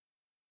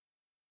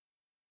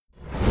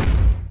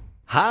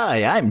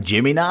Hi, I'm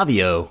Jimmy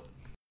Navio.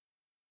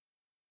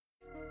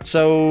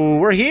 So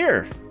we're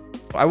here.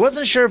 I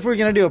wasn't sure if we were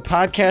going to do a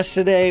podcast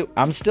today.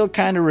 I'm still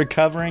kind of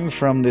recovering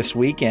from this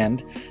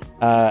weekend.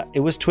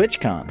 It was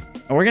TwitchCon,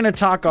 and we're going to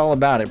talk all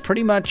about it.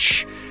 Pretty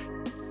much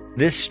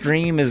this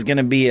stream is going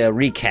to be a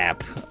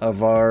recap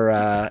of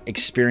our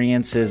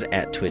experiences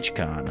at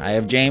TwitchCon. I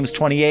have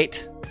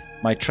James28,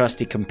 my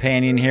trusty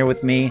companion, here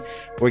with me.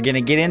 We're going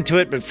to get into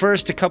it, but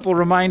first, a couple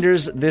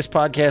reminders. This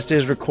podcast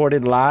is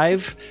recorded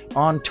live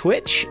on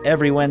Twitch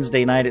every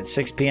Wednesday night at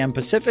 6 p.m.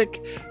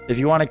 Pacific. If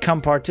you want to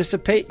come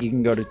participate, you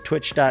can go to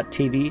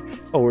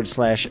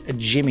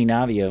twitch.tv/Jimmy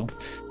Navio.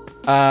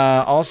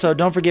 Also,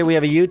 don't forget we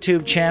have a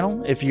YouTube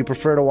channel. If you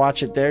prefer to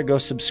watch it there, go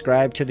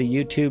subscribe to the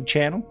YouTube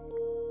channel.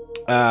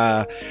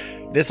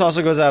 This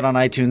also goes out on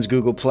iTunes,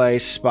 Google Play,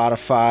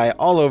 Spotify,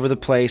 all over the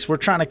place. We're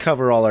trying to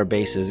cover all our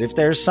bases. If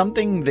there's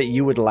something that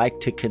you would like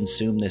to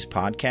consume this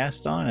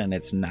podcast on and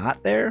it's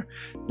not there,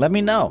 let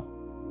me know.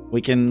 We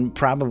can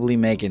probably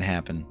make it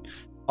happen.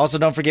 Also,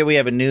 don't forget we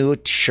have a new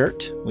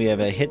shirt. We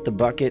have a Hit the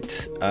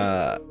Bucket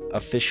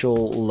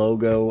official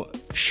logo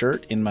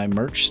shirt in my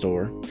merch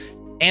store.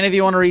 And if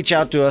you want to reach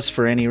out to us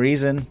for any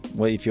reason,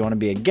 if you want to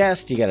be a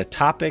guest, you got a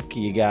topic,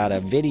 you got a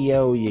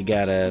video, you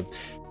got a...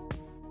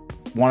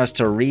 want us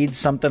to read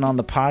something on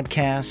the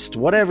podcast,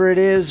 whatever it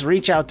is,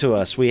 reach out to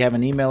us. We have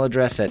an email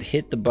address at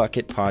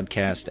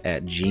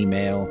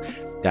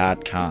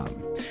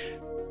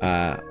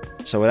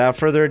hitthebucketpodcast@gmail.com. So without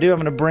further ado, I'm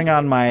going to bring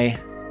on my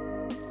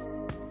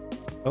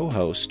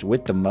co-host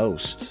with the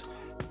most,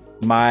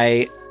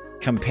 my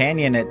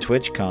companion at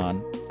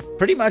TwitchCon.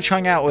 Pretty much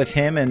hung out with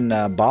him and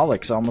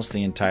Bollocks almost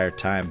the entire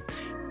time.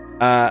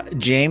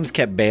 James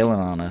kept bailing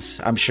on us.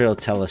 I'm sure he'll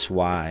tell us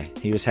why.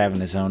 He was having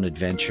his own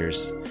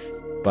adventures.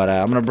 But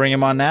I'm going to bring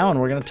him on now, and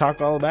we're going to talk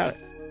all about it.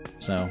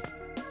 So,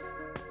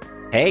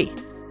 hey.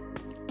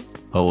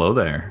 Hello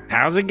there.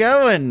 How's it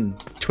going?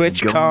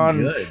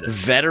 TwitchCon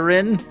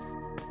veteran?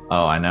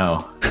 Oh, I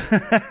know.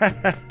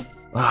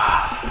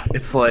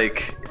 It's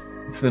like,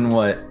 it's been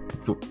what?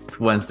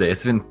 It's Wednesday.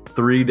 It's been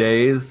 3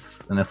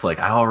 days, and it's like,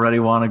 I already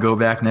want to go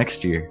back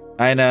next year.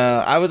 I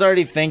know. I was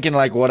already thinking,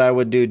 like, what I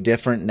would do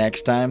different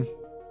next time.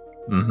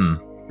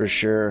 Mm-hmm. For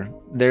sure.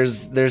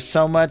 There's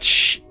so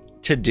much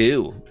to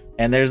do.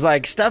 And there's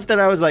like stuff that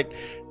I was like,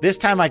 this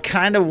time I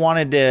kind of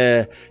wanted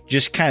to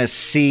just kind of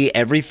see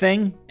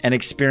everything and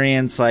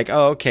experience like,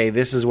 oh, okay,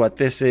 this is what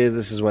this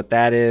is what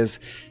that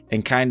is,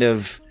 and kind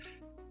of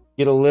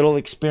get a little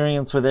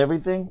experience with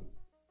everything.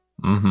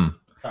 Mm-hmm.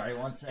 Sorry,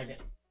 1 second.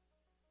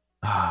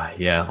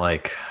 Yeah,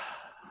 like,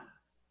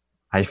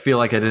 I feel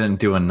like I didn't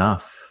do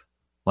enough.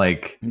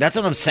 Like, that's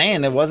what I'm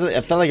saying.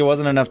 I felt like it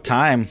wasn't enough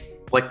time.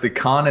 Like the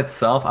con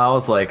itself, I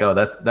was like, oh,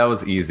 that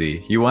was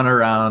easy. You went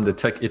around, it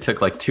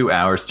took like 2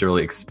 hours to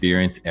really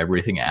experience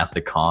everything at the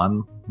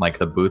con, like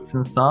the booths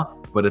and stuff.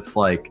 But it's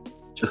like,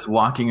 just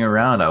walking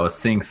around, I was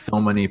seeing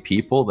so many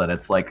people that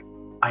it's like,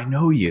 I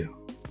know you.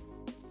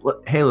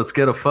 Hey, let's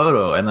get a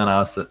photo. And then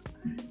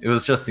it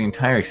was just the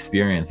entire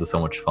experience is so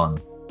much fun.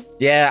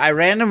 Yeah, I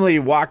randomly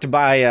walked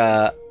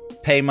by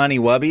Pay Money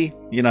Wubby.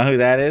 You know who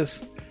that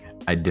is?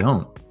 I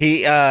don't.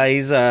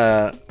 He's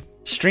a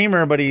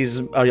streamer, but he's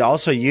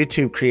also a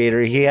YouTube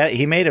creator.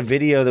 He made a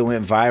video that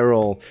went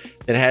viral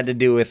that had to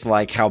do with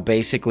like how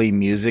basically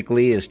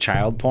Musical.ly is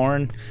child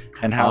porn,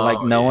 and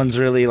how no one's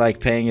really like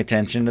paying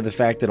attention to the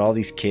fact that all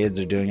these kids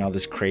are doing all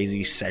this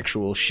crazy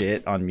sexual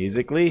shit on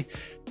Musical.ly.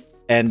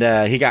 And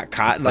he got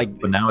caught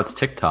but now it's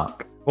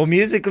TikTok. Well,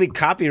 Musical.ly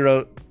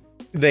copyright.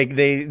 They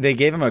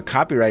gave him a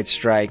copyright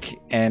strike,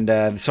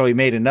 and so he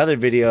made another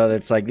video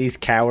that's like, these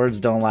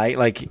cowards don't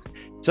like.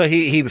 So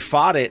he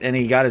fought it, and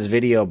he got his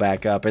video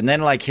back up, and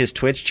then like his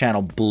Twitch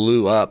channel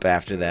blew up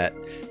after that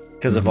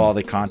because of all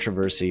the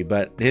controversy.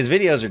 But his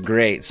videos are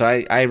great, so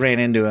I ran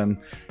into him,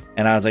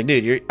 and I was like,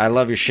 dude, I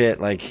love your shit.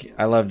 Like,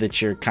 I love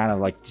that you're kind of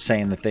like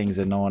saying the things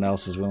that no one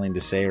else is willing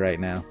to say right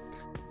now.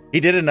 He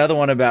did another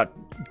one about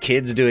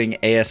kids doing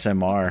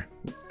ASMR.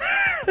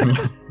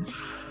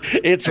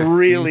 It's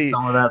really,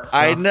 some of that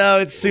stuff. I know,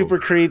 it's super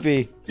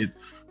creepy.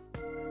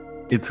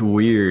 It's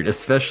weird,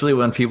 especially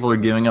when people are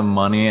giving them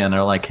money and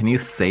they're like, can you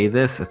say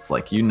this? It's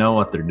like, you know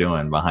what they're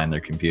doing behind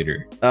their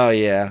computer. Oh,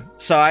 yeah.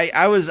 So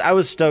I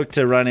was stoked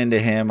to run into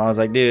him. I was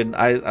like, dude,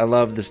 I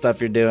love the stuff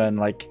you're doing.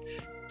 Like,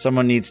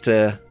 someone needs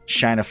to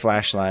shine a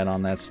flashlight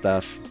on that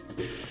stuff.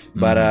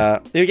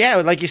 But yeah,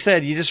 like you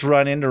said, you just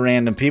run into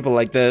random people.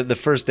 Like the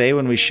first day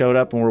when we showed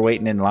up and we're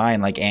waiting in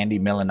line, like Andy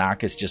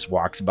Milonakis just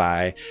walks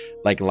by,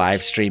 like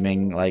live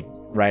streaming, like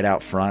right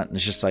out front. And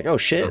it's just like, oh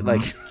shit!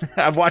 Like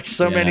I've watched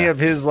so many of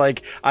his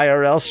like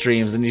IRL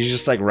streams, and he's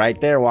just like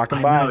right there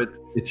walking by. Know,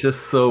 it's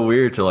just so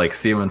weird to like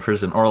see him in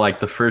person. Or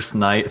like the first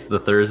night, the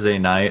Thursday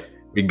night,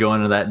 we go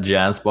into that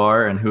jazz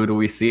bar, and who do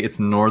we see? It's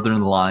Northern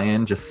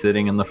Lion just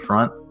sitting in the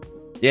front.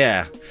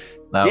 Yeah,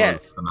 that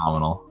was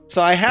phenomenal.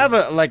 So I have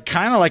a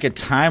kind of like a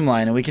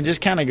timeline, and we can just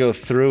kind of go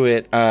through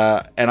it.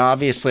 And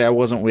obviously, I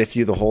wasn't with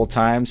you the whole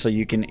time, so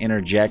you can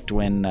interject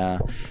when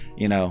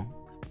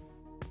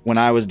when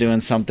I was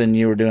doing something,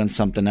 you were doing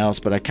something else.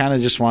 But I kind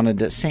of just wanted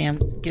to, Sam,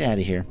 get out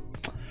of here.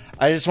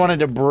 I just wanted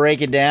to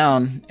break it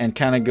down and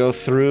kind of go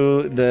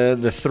through the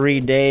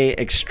 3-day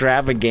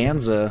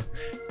extravaganza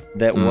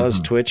that was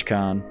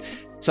TwitchCon.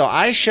 So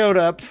I showed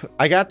up.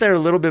 I got there a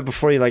little bit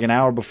before you, like an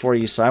hour before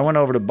you. So I went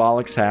over to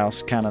Bollock's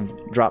house, kind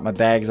of dropped my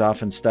bags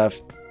off and stuff.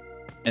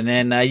 And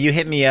then you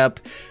hit me up.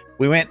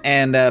 We went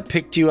and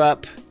picked you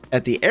up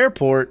at the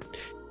airport.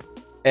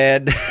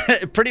 And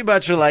pretty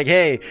much were like,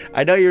 hey,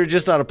 I know you were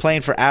just on a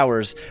plane for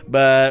hours,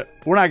 but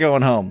we're not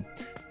going home.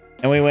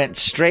 And we went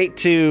straight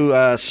to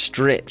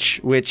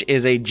Stritch, which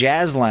is a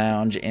jazz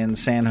lounge in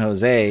San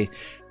Jose.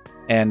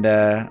 And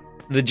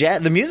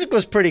the music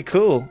was pretty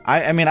cool.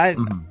 I mean,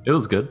 it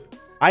was good.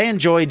 I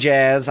enjoy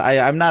jazz.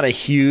 I'm not a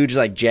huge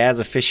like jazz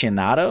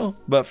aficionado,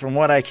 but from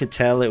what I could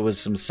tell, it was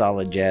some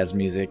solid jazz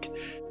music.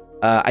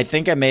 I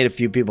think I made a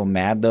few people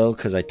mad though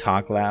because I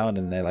talk loud,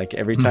 and they like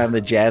every time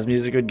the jazz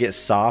music would get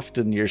soft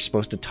and you're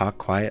supposed to talk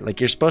quiet, like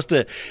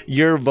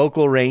your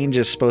vocal range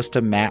is supposed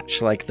to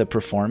match like the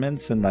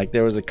performance, and like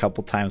there was a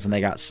couple times when they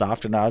got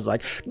soft and I was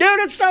like, dude,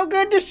 it's so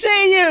good to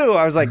see you.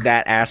 I was like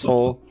that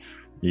asshole.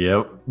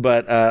 Yep.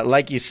 But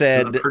like you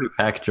said, it's a pretty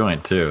packed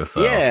joint too,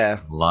 so yeah,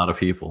 a lot of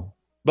people.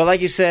 But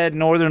like you said,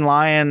 Northern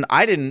Lion,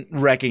 I didn't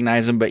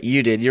recognize him, but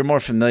you did. You're more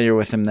familiar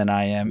with him than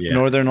I am. Yeah.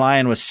 Northern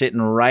Lion was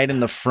sitting right in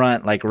the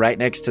front, like right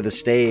next to the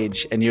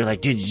stage. And you're like,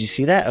 dude, did you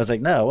see that? I was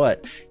like, no,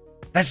 what?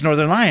 That's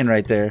Northern Lion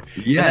right there.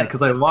 Yeah,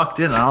 because I walked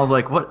in and I was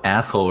like, what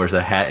asshole wears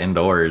a hat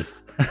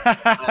indoors?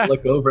 I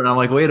look over and I'm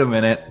like, wait a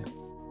minute.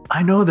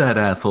 I know that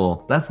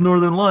asshole. That's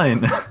Northern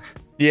Lion.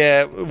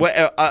 Yeah,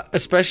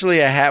 especially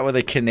a hat with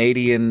a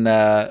Canadian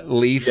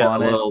leaf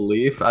on it. A little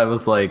leaf. I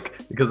was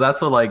like, because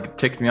that's what like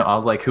ticked me off. I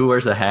was like, who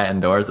wears a hat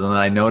indoors? And then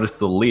I noticed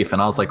the leaf and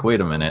I was like,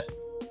 wait a minute.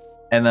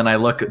 And then I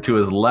look to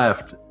his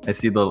left. I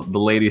see the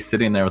lady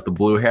sitting there with the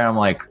blue hair. I'm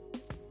like,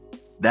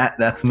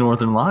 that's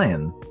Northern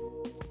Lion.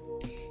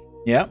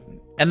 Yep.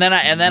 And then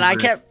I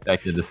kept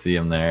expected to see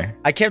him there.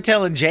 I kept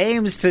telling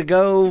James to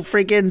go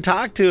freaking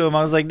talk to him.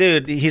 I was like,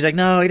 dude, he's like,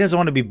 no, he doesn't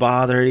want to be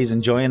bothered. He's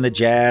enjoying the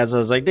jazz. I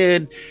was like,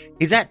 dude,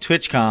 he's at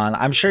TwitchCon.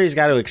 I'm sure he's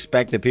got to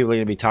expect that people are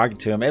going to be talking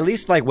to him. At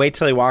least like wait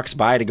till he walks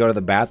by to go to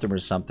the bathroom or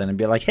something and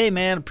be like, hey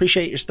man,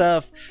 appreciate your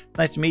stuff.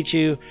 Nice to meet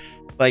you.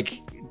 Like,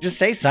 just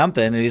say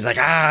something. And he's like,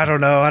 I don't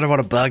know. I don't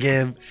want to bug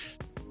him.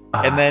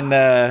 And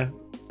then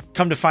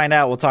come to find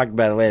out, we'll talk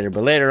about it later.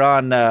 But later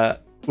on,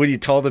 when you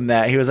told him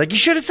that, he was like, you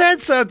should have said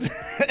something.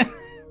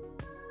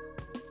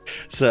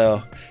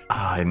 So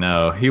I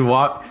know he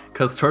walked,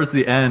 because towards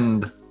the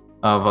end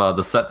of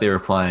the set they were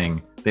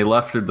playing, they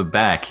left at the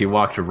back. He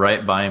walked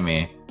right by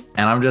me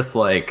and I'm just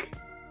like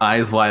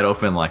eyes wide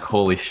open, like,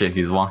 holy shit,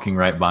 he's walking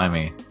right by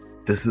me.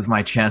 This is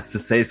my chance to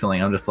say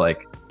something. I'm just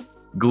like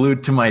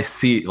glued to my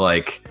seat,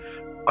 like,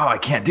 oh, I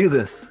can't do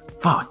this,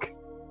 fuck.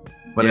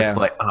 But It's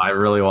like, oh, I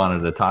really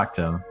wanted to talk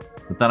to him.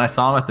 But then I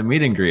saw him at the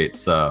meet and greet,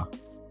 so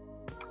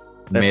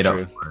that's made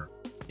true. up for it.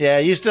 Yeah,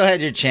 you still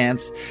had your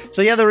chance.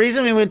 So yeah, the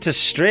reason we went to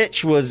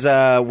Stritch was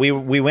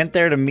we went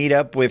there to meet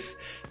up with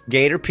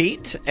Gator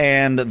Pete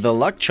and the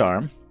Luck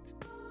Charm,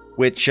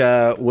 which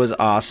was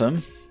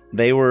awesome.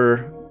 They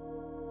were,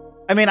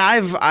 I mean,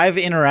 I've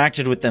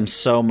interacted with them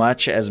so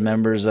much as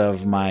members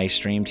of my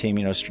stream team,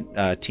 you know,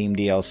 Team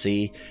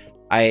DLC.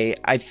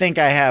 I think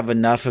I have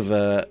enough of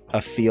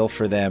a feel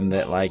for them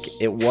that like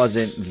it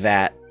wasn't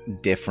that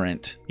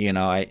different, you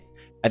know.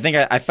 I think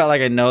I felt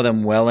like I know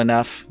them well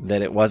enough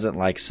that it wasn't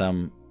like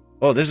some,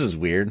 oh, this is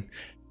weird.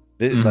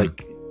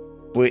 Like,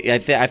 I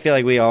feel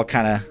like we all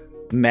kind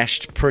of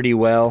meshed pretty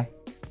well.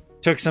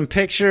 Took some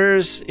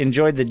pictures,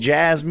 enjoyed the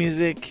jazz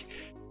music,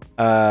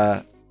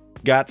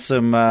 got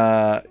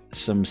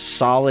some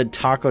solid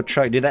taco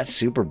truck. Dude, that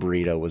super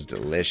burrito was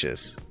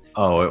delicious.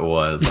 Oh, it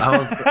was.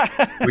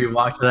 We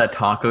walked to that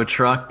taco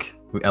truck.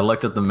 I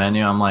looked at the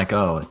menu. I'm like,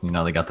 oh, you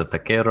know, they got the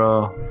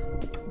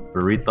taquero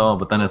burrito,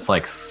 but then it's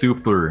like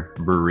super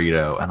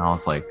burrito, and I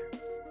was like,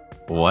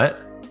 what?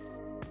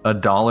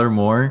 $1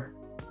 more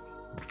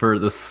for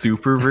the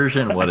super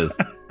version? What is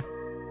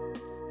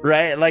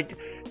right? Like,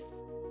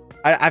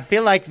 I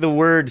feel like the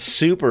word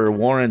super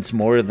warrants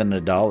more than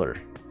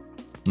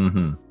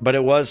 $1. But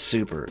it was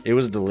super. It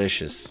was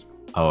delicious.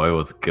 Oh, it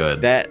was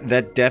good.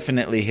 That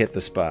definitely hit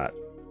the spot.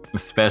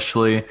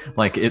 Especially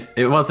like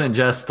it wasn't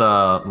just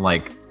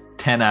like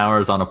 10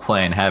 hours on a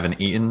plane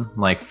haven't eaten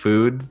like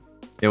food.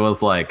 It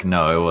was like,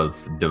 no, it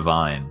was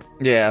divine.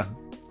 Yeah.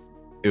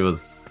 It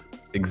was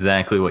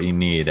exactly what you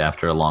need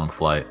after a long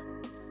flight.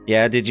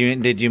 Yeah, did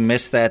you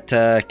miss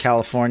that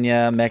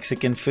California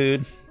Mexican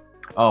food?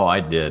 Oh,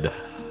 I did.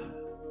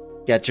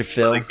 Got your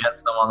fill? I get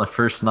some on the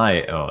first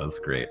night. Oh, it was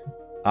great.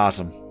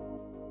 Awesome.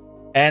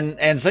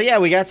 And so yeah,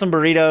 we got some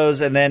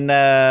burritos, and then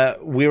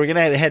we were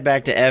gonna head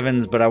back to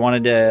Evans, but I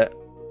wanted to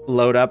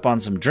load up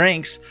on some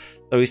drinks.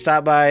 So we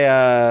stopped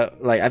by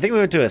like I think we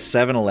went to a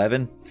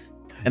 7-Eleven.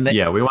 And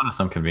yeah, we went to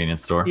some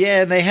convenience store.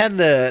 Yeah, and they had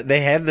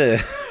the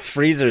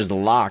freezers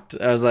locked.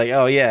 I was like,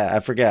 oh yeah, I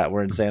forgot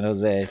we're in San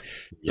Jose.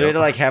 So we had to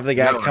like have the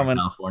guy come in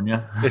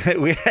California.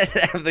 We had to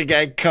have the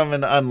guy come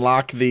and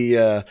unlock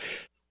the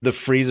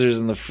freezers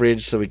in the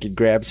fridge so we could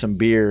grab some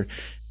beer.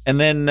 And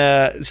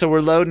then, so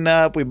we're loading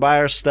up, we buy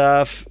our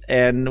stuff,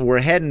 and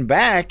we're heading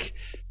back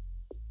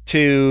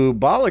to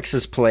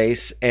Bollocks's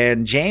place.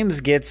 And James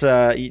gets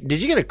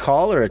did you get a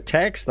call or a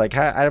text? Like,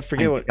 I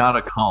forget what. Got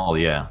a call,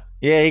 yeah.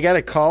 Yeah, he got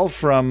a call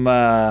from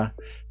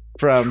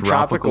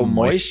Tropical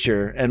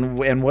Moisture.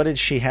 And what did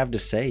she have to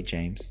say,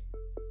 James?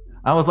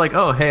 I was like,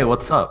 oh, hey,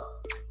 what's up?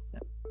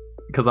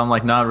 Because I'm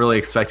like not really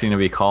expecting to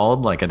be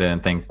called. Like I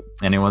didn't think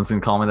anyone's gonna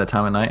call me that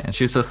time of night. And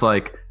she was just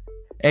like,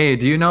 hey,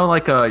 do you know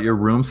like your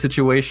room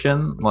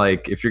situation?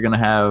 Like if you're gonna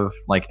have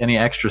like any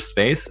extra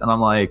space? And I'm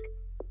like,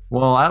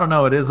 well, I don't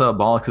know. It is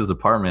Bollocks's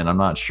apartment. I'm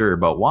not sure,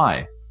 but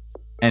why?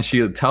 And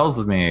she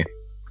tells me,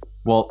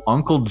 well,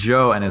 Uncle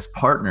Joe and his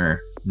partner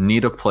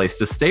need a place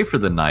to stay for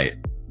the night.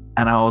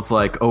 And I was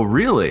like, oh,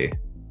 really?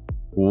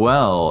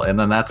 Well, and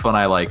then that's when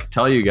I like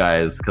tell you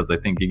guys, because I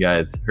think you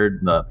guys heard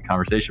the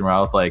conversation where I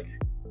was like,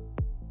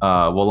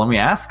 well, let me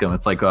ask him.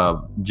 It's like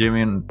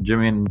Jimmy and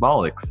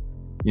Bollocks.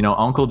 You know,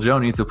 Uncle Joe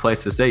needs a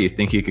place to stay. You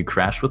think he could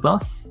crash with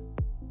us?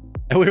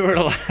 And we were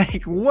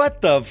like,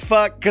 what the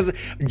fuck? Because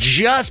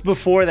just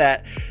before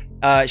that,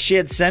 she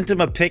had sent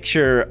him a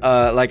picture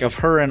like of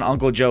her and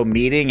Uncle Joe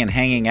meeting and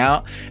hanging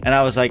out. And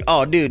I was like,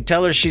 oh, dude,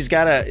 tell her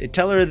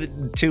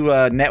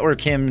to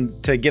network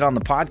him to get on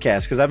the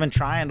podcast. Because I've been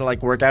trying to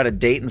like work out a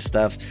date and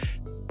stuff,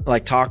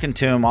 like talking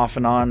to him off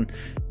and on,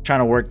 trying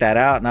to work that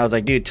out. And I was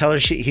like, dude, tell her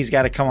he's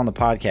got to come on the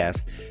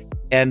podcast.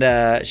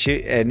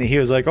 And he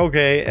was like,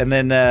 okay. And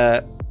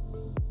then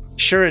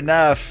sure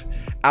enough,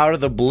 out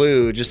of the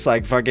blue, just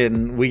like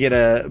fucking, we get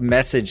a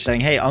message saying,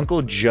 hey,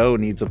 Uncle Joe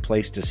needs a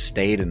place to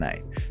stay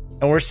tonight.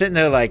 And we're sitting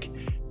there like,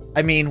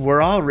 I mean,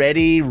 we're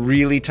already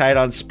really tight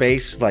on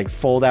space, like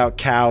fold out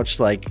couch,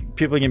 like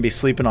people can be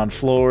sleeping on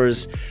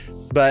floors.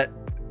 But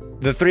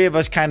the three of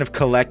us kind of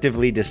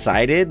collectively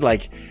decided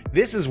like,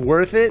 this is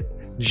worth it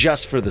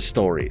just for the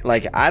story.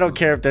 Like, I don't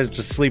care if there's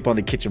just sleep on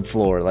the kitchen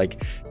floor.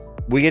 Like,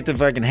 we get to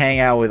fucking hang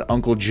out with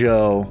Uncle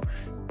Joe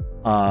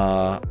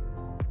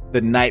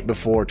the night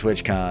before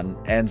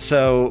TwitchCon. And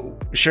so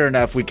sure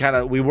enough,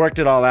 we worked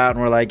it all out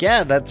and we're like,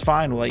 yeah, that's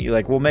fine.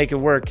 We'll make it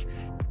work.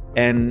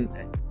 And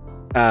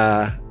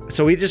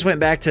so we just went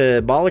back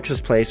to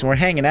Bollocks's place and we're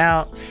hanging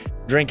out,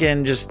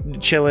 drinking, just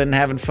chilling,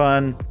 having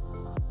fun.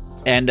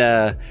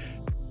 And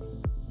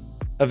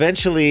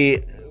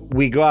eventually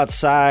we go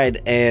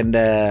outside and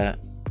I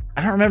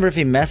don't remember if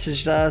he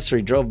messaged us or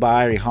he drove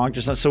by or he honked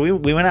or something. So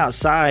we went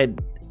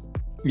outside.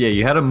 Yeah,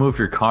 you had to move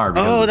your car.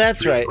 Oh,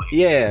 that's right.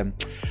 Yeah.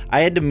 I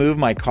had to move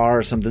my car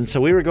or something.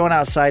 So we were going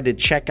outside to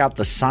check out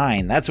the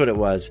sign. That's what it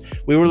was.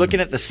 We were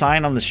looking at the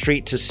sign on the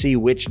street to see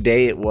which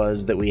day it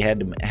was that we had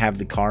to have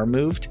the car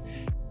moved.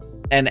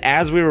 And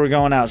as we were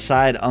going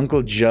outside,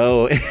 Uncle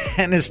Joe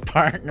and his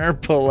partner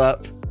pull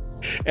up.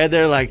 And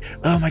they're like,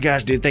 oh my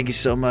gosh, dude, thank you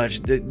so much.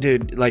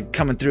 Dude, like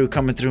coming through,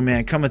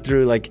 man, coming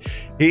through. How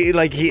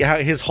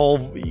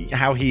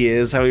he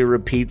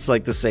repeats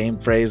like the same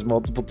phrase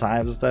multiple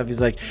times and stuff. He's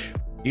like,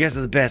 you guys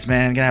are the best,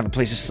 man. You're gonna have a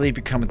place to sleep.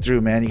 You're coming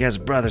through, man. You guys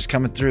are brothers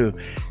coming through.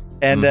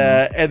 And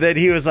and then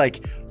he was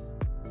like,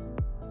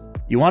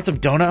 you want some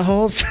donut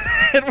holes?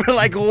 And we're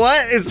like,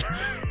 what is...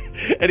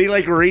 And he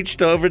like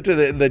reached over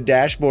to the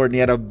dashboard and he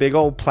had a big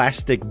old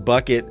plastic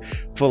bucket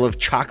full of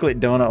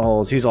chocolate donut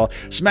holes. He's all,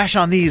 smash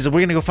on these and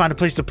we're gonna go find a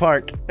place to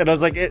park. And I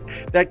was like,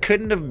 that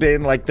couldn't have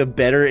been like the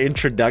better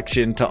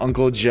introduction to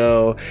Uncle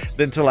Joe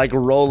than to like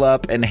roll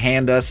up and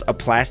hand us a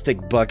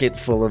plastic bucket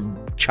full of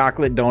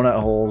chocolate donut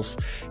holes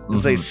and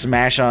say,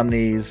 smash on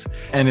these.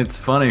 And it's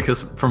funny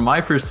because from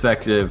my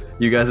perspective,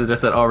 you guys have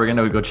just said, oh, we're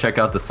gonna go check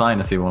out the sign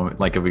to see when,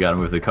 like, if we gotta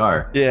move the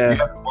car. Yeah. You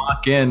guys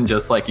walk in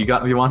just like, you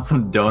want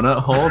some donut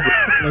holes?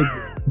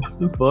 Like, what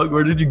the fuck?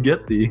 Where did you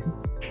get these?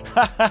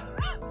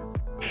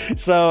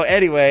 So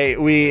anyway,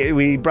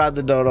 we brought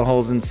the donut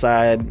holes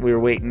inside. We were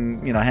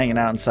waiting, hanging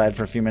out inside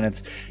for a few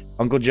minutes.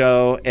 Uncle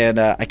Joe and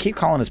I keep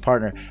calling his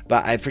partner,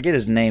 but I forget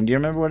his name. Do you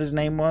remember what his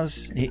name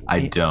was?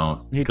 I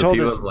don't. He told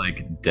us, was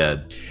like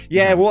dead.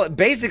 Yeah, well,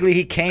 basically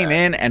he came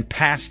in and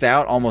passed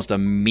out almost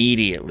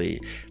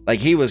immediately. Like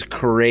he was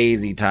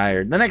crazy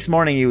tired. The next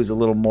morning he was a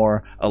little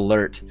more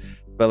alert,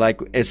 but like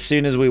as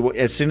soon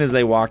as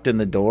they walked in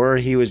the door,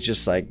 he was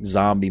just like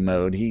zombie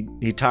mode.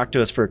 He talked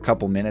to us for a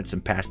couple minutes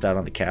and passed out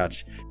on the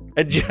couch.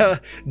 And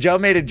Joe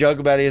made a joke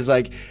about it. He was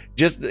like,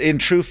 just in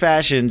true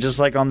fashion, just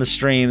like on the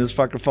stream, this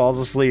fucker falls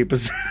asleep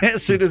as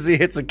soon as he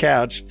hits a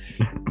couch.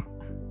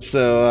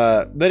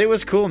 So, but it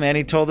was cool, man.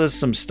 He told us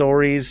some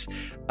stories.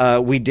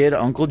 We did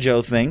Uncle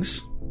Joe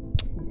things.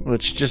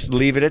 Let's just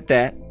leave it at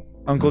that.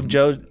 Uncle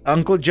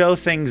Joe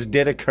things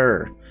did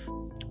occur.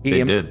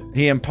 They did.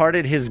 He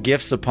imparted his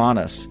gifts upon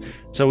us.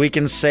 So we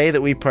can say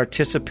that we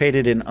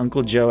participated in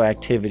Uncle Joe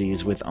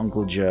activities with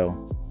Uncle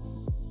Joe.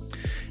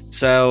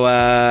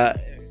 So,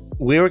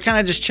 we were kind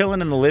of just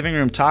chilling in the living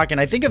room talking.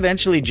 I think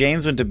eventually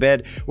James went to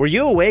bed. Were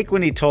you awake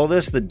when he told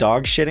us the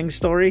dog shitting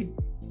story?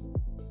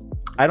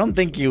 I don't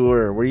think you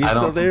were. Were you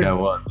still there? I don't think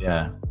I was,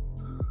 yeah.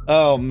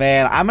 Oh,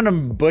 man. I'm going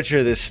to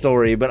butcher this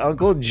story, but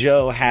Uncle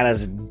Joe had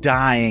us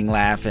dying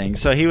laughing.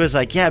 So he was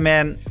like, yeah,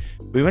 man,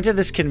 we went to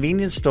this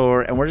convenience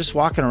store and we're just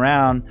walking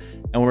around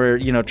and we're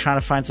trying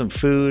to find some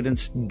food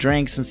and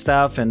drinks and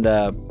stuff, and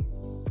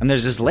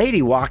there's this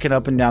lady walking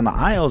up and down the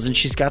aisles, and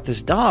she's got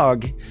this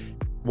dog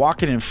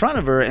walking in front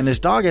of her, and this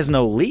dog has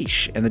no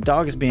leash, and the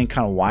dog is being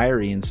kind of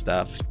wiry and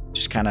stuff,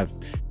 just kind of,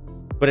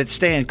 but it's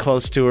staying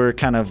close to her,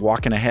 kind of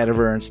walking ahead of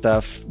her and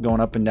stuff, going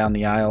up and down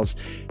the aisles,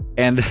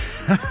 and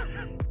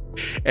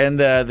and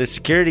the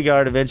security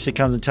guard eventually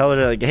comes and tells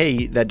her, like,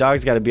 hey, that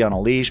dog's got to be on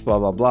a leash, blah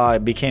blah blah.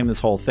 It became this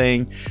whole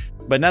thing,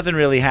 but nothing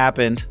really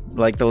happened.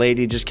 Like, the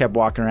lady just kept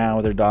walking around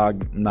with her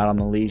dog not on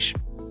the leash,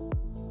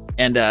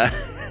 and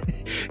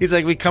he's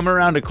like, we come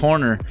around a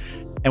corner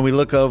and we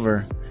look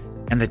over,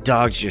 and the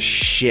dog's just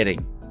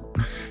shitting,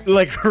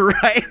 like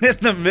right in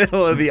the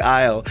middle of the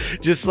aisle,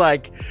 just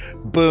like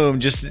boom,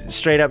 just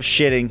straight up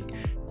shitting.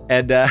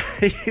 And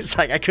he's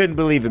like, I couldn't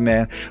believe it,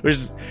 man. It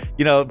was,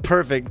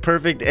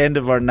 perfect end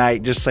of our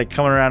night, just like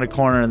coming around a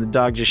corner and the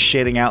dog just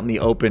shitting out in the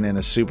open in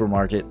a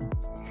supermarket.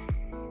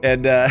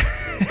 And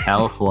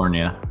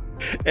California.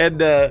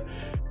 And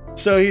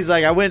so he's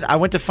like, I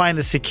went to find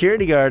the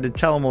security guard to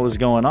tell him what was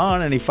going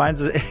on, and he finds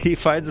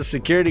the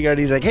security guard.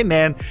 He's like, hey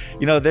man,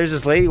 there's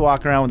this lady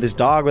walking around with this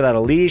dog without a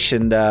leash,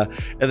 and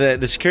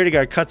the security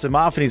guard cuts him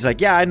off, and he's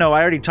like, yeah, I know,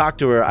 I already talked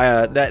to her.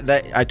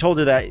 I told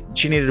her that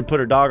she needed to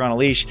put her dog on a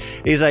leash.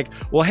 And he's like,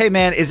 well, hey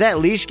man, is that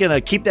leash gonna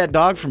keep that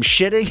dog from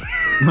shitting?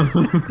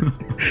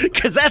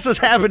 Because that's what's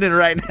happening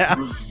right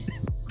now.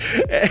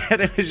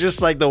 And it was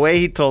just like, the way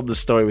he told the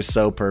story was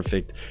so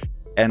perfect.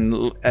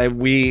 And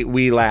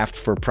we laughed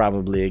for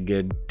probably a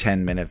good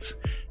 10 minutes.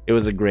 It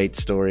was a great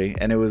story,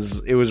 and it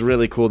was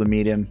really cool to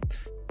meet him.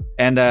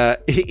 And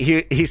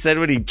he said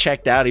when he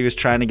checked out, he was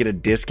trying to get a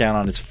discount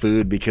on his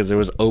food because there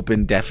was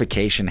open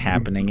defecation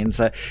happening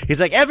inside. He's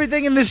like,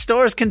 everything in this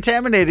store is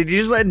contaminated. You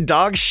just letting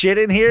dogs shit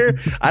in here?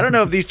 I don't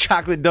know if these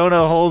chocolate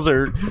donut holes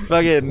are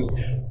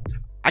fucking...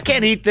 I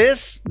can't eat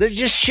this. There's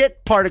just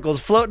shit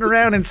particles floating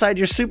around inside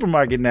your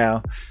supermarket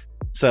now.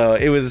 So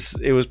it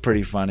was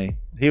pretty funny.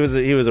 He was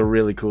a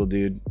really cool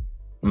dude.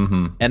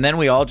 Mm-hmm. And then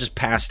we all just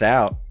passed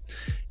out,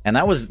 and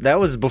that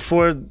was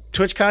before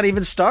TwitchCon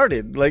even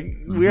started. Like,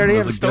 we already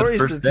had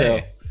stories to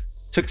tell.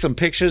 Took some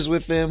pictures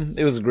with him.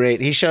 It was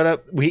great. He showed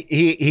up.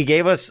 He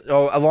gave us,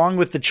 along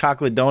with the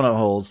chocolate donut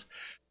holes,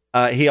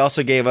 he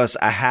also gave us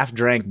a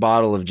half-drank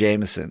bottle of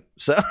Jameson.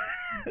 So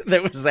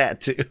there was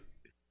that too.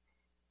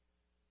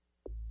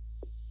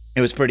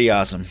 It was pretty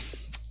awesome.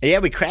 Yeah,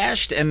 we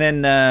crashed, and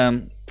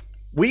then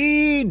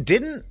we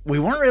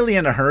weren't really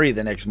in a hurry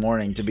the next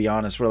morning, to be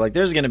honest. We're like,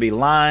 there's going to be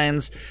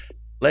lines.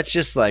 Let's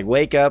just like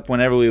wake up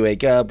whenever we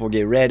wake up. We'll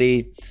get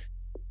ready.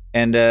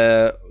 And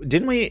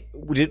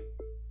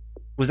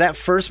was that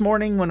first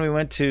morning when we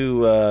went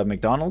to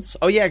McDonald's?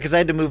 Oh yeah, because I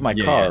had to move my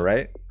car,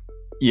 right?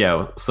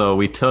 Yeah, so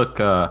we took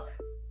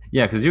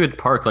because you had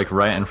parked like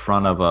right in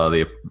front of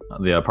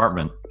the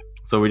apartment.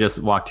 So we just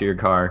walked to your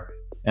car,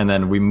 and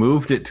then we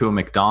moved it to a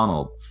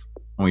McDonald's,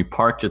 and we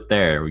parked it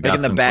there. We got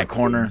in the back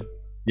corner.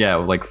 Yeah,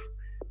 like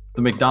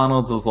the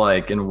McDonald's was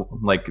like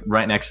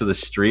right next to the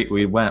street.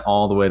 We went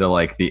all the way to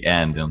like the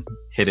end and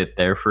hit it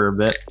there for a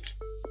bit.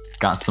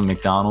 Got some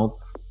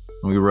McDonald's.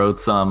 And we rode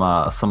some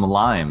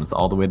Limes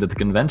all the way to the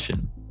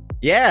convention.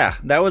 Yeah,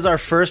 that was our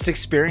first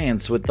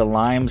experience with the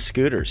Lime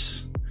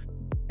scooters.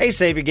 Hey,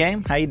 Savior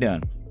Game, how you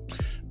doing?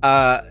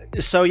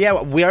 So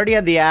yeah, we already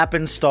had the app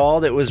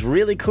installed. It was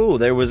really cool.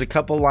 There was a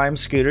couple Lime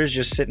scooters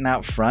just sitting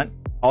out front.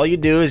 All you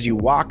do is you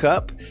walk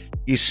up,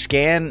 you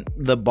scan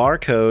the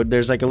barcode.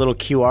 There's like a little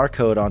QR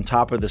code on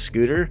top of the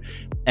scooter,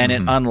 and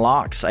it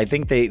unlocks. I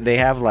think they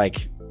have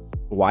like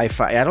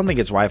Wi-Fi. I don't think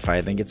it's Wi-Fi.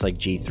 I think it's like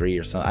G3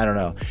 or something. I don't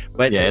know.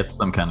 But yeah, it's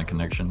some kind of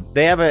connection.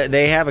 They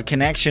have a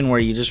connection where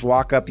you just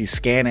walk up, you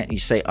scan it, and you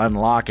say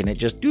unlock, and it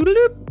just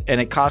doodle-doop, and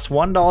it costs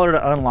 $1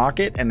 to unlock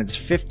it, and it's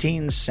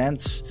 15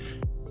 cents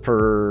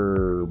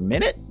per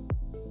minute.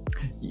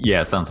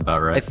 Yeah, sounds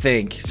about right. I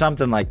think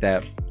something like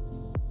that.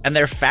 And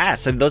they're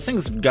fast, and those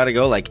things got to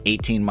go like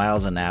 18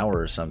 miles an hour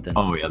or something.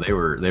 Oh yeah, they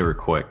were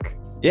quick.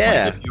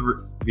 Yeah. Like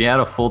if you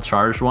had a full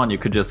charged one, you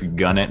could just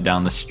gun it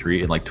down the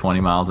street at like 20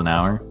 miles an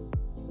hour.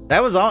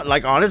 That was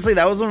like, honestly,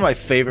 that was one of my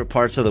favorite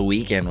parts of the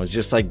weekend, was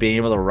just like being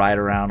able to ride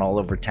around all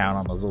over town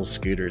on those little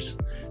scooters.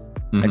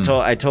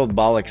 I told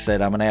Bollocks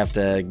that I'm gonna have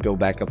to go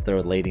back up there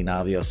with Lady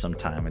Navio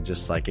sometime and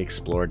just like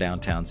explore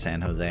downtown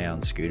San Jose on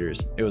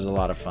scooters. It was a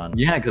lot of fun.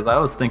 Yeah, because I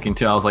was thinking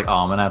too. I was like, oh,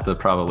 I'm gonna have to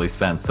probably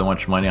spend so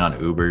much money on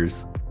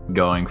Ubers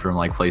going from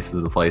like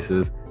places to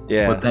places.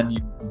 Yeah. But then you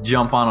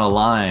jump on a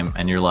Lime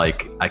and you're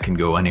like, I can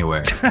go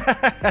anywhere.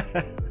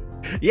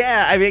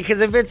 Yeah, I mean, because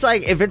if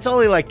it's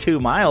only like 2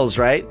 miles,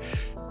 right?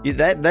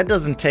 That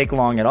doesn't take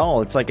long at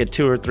all. It's like a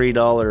 $2 or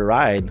 $3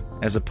 ride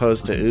as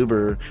opposed to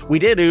Uber. We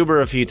did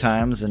Uber a few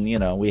times, and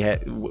we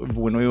had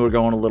when we were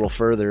going a little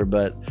further,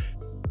 but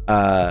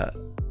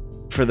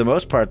for the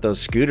most part,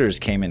 those scooters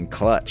came in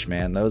clutch,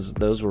 man.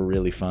 Those were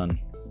really fun.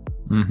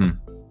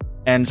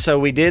 And so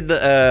we did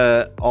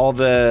all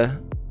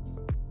the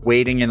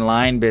waiting in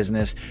line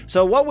business.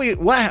 So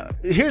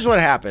here's what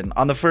happened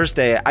on the first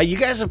day. You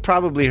guys have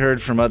probably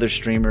heard from other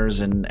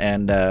streamers and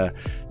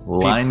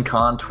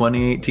LineCon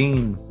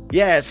 2018.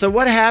 Yeah, so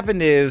what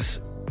happened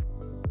is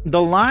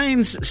the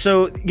lines,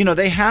 so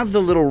they have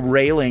the little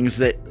railings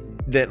that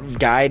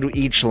guide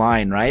each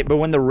line, right? But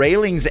when the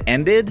railings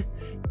ended,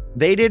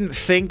 they didn't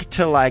think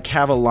to like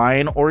have a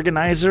line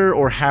organizer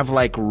or have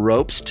like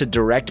ropes to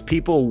direct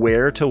people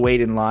where to wait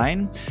in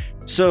line.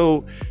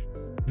 So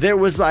there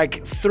was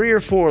like 3 or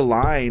 4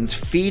 lines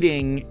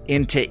feeding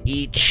into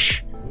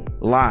each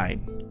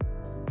line.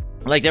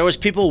 Like there was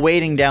people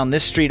waiting down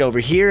this street over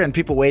here and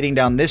people waiting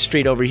down this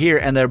street over here,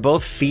 and they're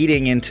both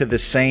feeding into the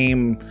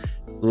same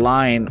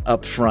line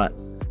up front.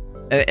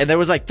 And there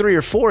was like 3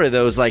 or 4 of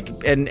those, like,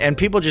 and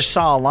people just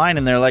saw a line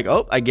and they're like,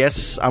 oh, I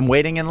guess I'm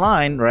waiting in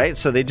line, right?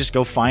 So they just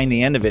go find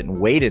the end of it and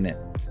wait in it.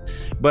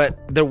 But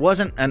there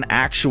wasn't an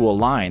actual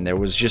line. There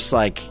was just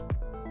like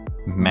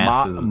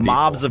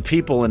mobs of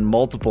people in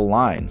multiple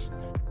lines.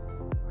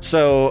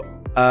 So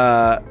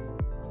I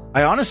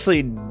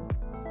honestly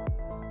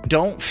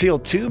don't feel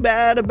too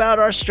bad about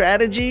our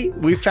strategy.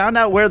 We found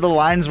out where the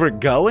lines were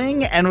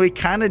going and we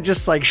kind of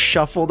just like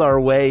shuffled our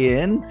way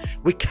in.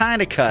 We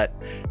kind of cut,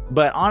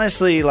 but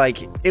honestly, like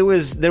there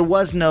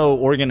was no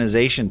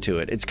organization to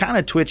it. It's kind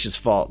of Twitch's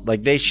fault.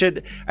 Like they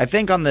should, I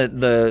think on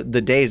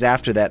the days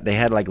after that, they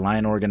had like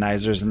line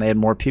organizers and they had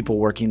more people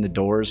working the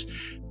doors,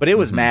 but it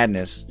was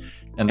madness.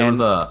 And there was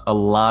a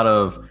lot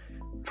of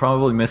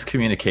probably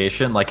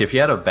miscommunication. Like if you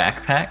had a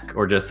backpack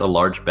or just a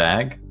large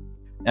bag,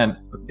 and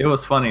it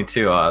was funny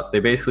too.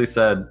 They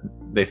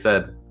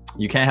said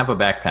you can't have a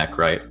backpack,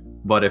 right?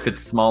 But if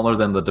it's smaller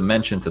than the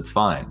dimensions, it's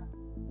fine.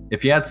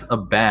 If you had a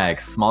bag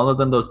smaller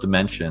than those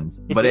dimensions,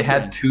 but it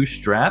had 2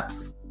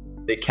 straps,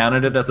 they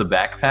counted it as a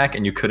backpack,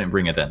 and you couldn't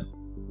bring it in.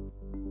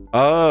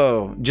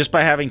 Oh, just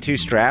by having 2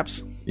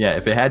 straps? Yeah,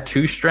 if it had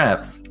 2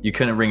 straps, you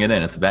couldn't bring it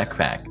in. It's a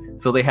backpack.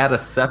 So they had a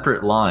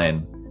separate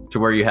line to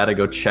where you had to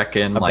go check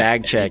in.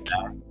 Bag check.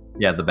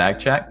 Yeah, the bag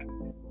check.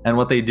 And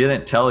what they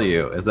didn't tell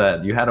you is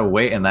that you had to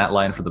wait in that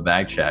line for the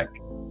bag check.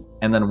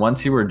 And then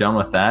once you were done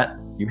with that,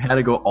 you had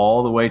to go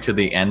all the way to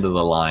the end of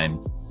the line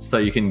so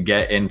you can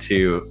get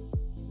into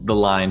the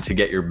line to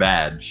get your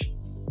badge.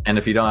 And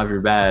if you don't have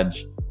your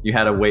badge, you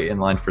had to wait in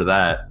line for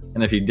that.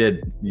 And if you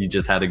did, you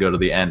just had to go to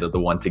the end of the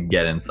one to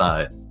get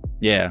inside.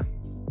 Yeah.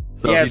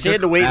 So you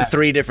had to wait in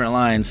 3 different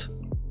lines.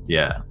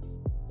 Yeah.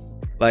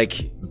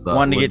 Like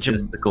one to get your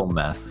logistical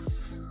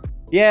mess.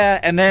 Yeah,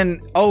 and then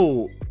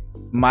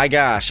my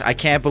gosh, I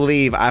can't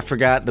believe I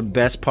forgot the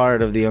best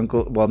part of the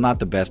Uncle... Well, not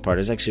the best part.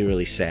 It's actually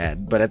really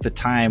sad. But at the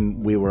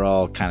time, we were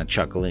all kind of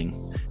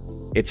chuckling.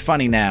 It's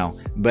funny now.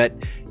 But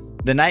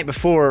the night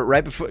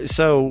before,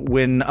 so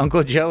when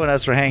Uncle Joe and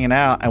us were hanging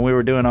out and we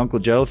were doing Uncle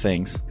Joe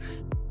things,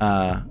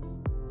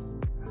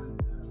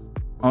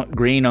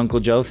 green Uncle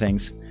Joe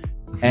things,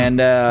 and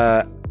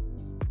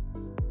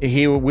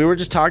we were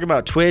just talking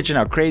about Twitch and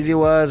how crazy it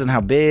was and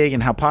how big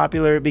and how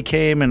popular it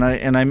became,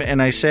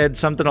 and I said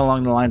something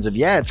along the lines of,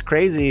 yeah, it's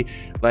crazy,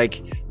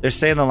 like they're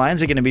saying the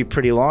lines are going to be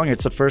pretty long.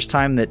 It's the first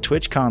time that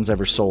TwitchCon's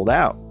ever sold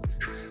out.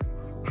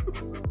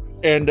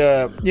 And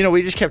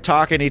we just kept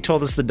talking. He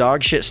told us the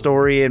dog shit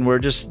story, and we're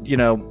just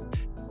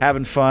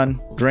having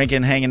fun,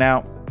 drinking, hanging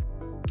out.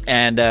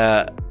 And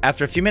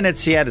after a few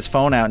minutes, he had his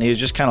phone out and he was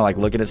just kind of like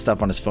looking at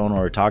stuff on his phone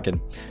while we were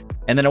talking.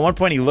 And then at one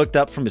point he looked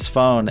up from his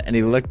phone and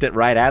he looked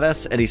right at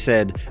us and he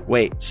said,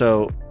 wait,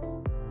 so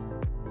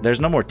there's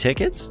no more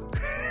tickets?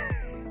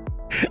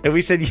 And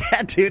we said,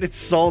 yeah, dude, it's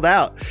sold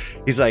out.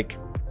 He's like,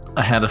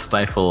 I had to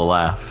stifle a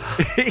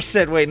laugh. He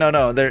said, wait,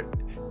 no, there's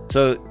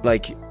no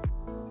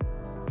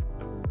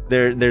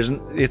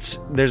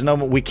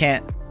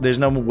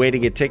way to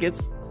get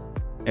tickets.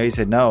 And he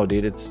said, no,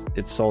 dude, it's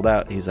sold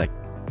out. He's like,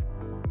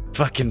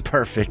 fucking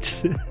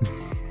perfect.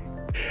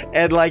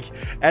 And like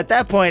at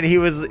that point he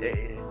was,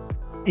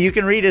 you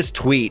can read his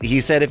tweet. He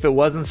said if it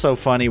wasn't so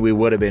funny we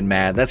would have been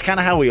mad. That's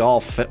kind of how we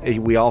all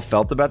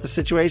felt about the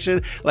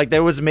situation. Like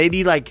there was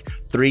maybe like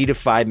 3 to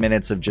 5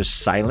 minutes of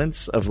just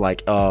silence of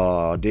like,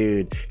 oh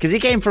dude, because he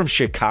came from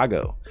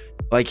Chicago.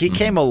 Like he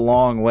came a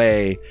long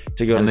way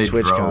to go to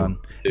TwitchCon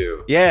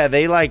too. Yeah,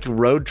 they like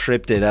road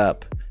tripped it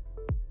up,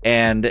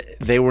 and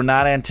they were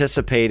not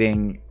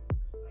anticipating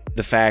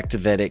the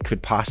fact that it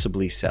could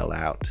possibly sell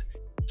out.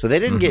 So they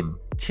didn't get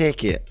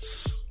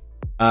tickets.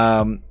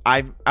 I'm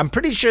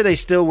pretty sure they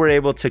still were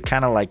able to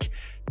kind of like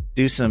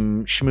do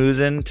some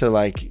schmoozing to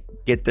like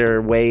get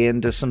their way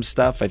into some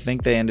stuff. I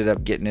think they ended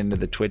up getting into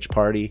the Twitch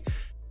party.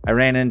 I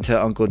ran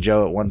into Uncle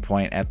Joe at one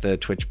point at the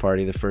Twitch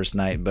party the first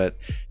night, but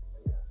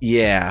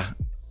yeah.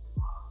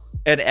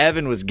 And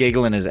Evan was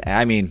giggling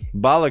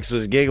Bollocks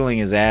was giggling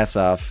his ass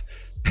off.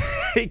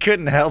 He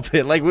couldn't help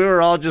it. Like we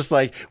were all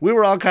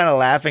kind of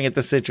laughing at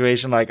the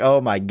situation. Like,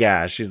 oh my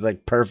gosh, he's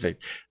like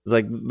perfect. It's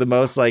like the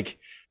most like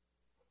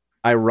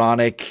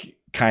ironic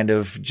kind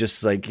of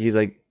just like, he's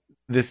like,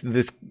 this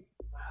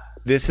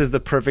is the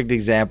perfect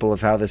example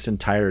of how this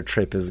entire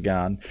trip has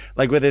gone.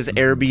 Like with his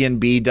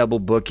Airbnb double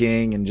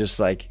booking and just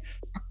like,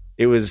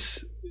 it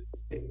was.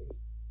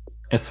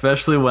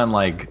 Especially when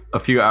like a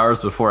few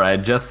hours before I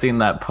had just seen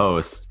that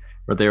post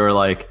where they were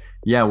like,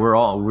 yeah,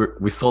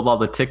 we sold all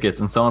the tickets,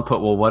 and someone put,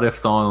 well, what if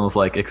someone was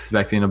like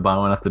expecting to buy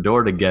one at the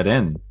door to get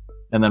in?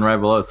 And then right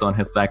below, someone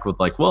hits back with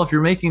like, well, if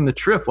you're making the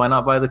trip, why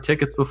not buy the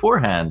tickets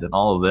beforehand and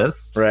all of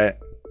this? Right.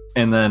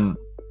 And then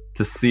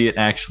to see it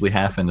actually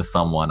happen to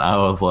someone, I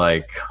was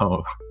like,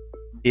 oh,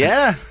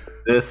 yeah,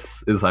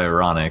 this is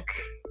ironic.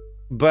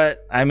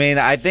 But I mean,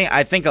 I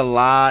think a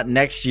lot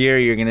next year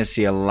you're going to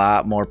see a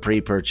lot more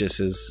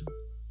pre-purchases.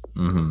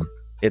 Mm-hmm.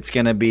 It's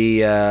going to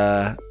be,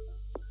 I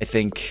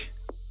think,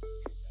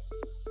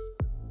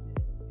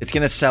 it's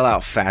going to sell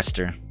out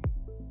faster.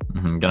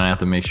 Mm-hmm. Gonna have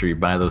to make sure you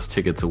buy those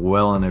tickets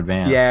well in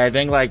advance. Yeah, I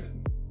think like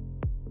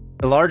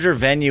a larger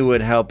venue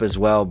would help as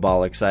well,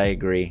 Bollocks. I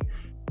agree.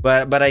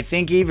 But I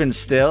think even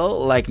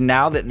still, like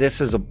now that this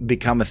has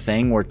become a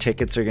thing where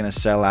tickets are going to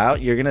sell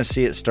out, you're going to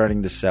see it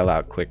starting to sell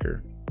out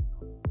quicker.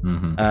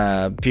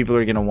 Mm-hmm. People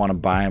are going to want to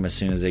buy them as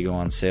soon as they go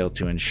on sale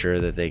to ensure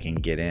that they can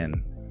get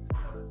in.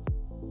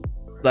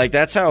 Like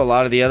that's how a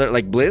lot of the other,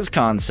 like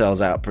BlizzCon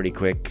sells out pretty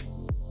quick.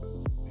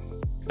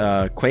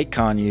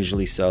 QuakeCon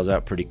usually sells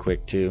out pretty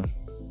quick too.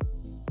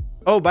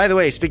 Oh, by the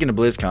way, speaking of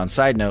BlizzCon,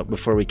 side note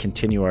before we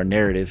continue our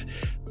narrative,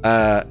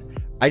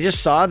 I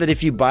just saw that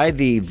if you buy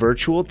the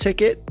virtual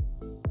ticket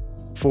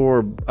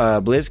for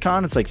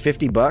BlizzCon, it's like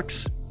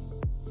 $50.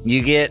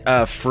 You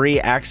get free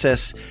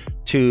access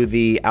to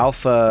the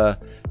alpha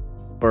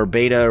or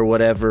beta or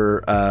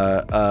whatever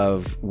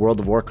of World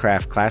of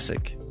Warcraft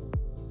Classic.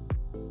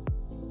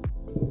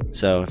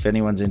 So if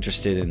anyone's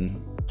interested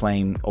in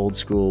playing old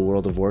school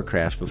World of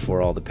Warcraft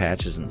before all the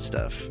patches and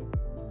stuff,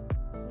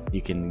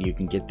 you can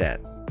get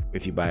that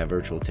if you buy a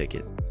virtual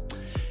ticket.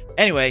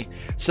 Anyway,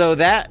 so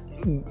that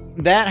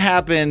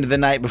happened the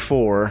night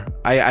before.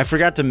 I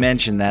forgot to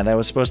mention that. That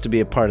was supposed to be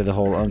a part of the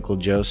whole Uncle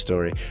Joe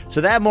story. So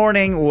that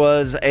morning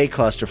was a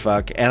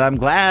clusterfuck, and I'm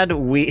glad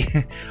we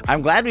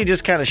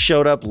just kind of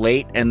showed up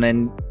late and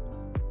then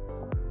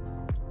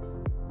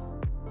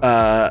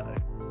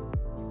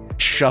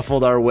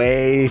shuffled our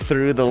way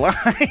through the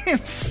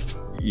lines.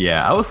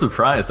 Yeah, I was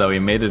surprised that we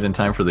made it in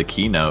time for the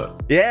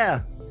keynote.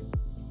 Yeah,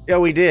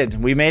 we did.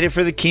 We made it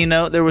for the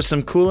keynote. There was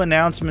some cool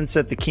announcements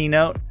at the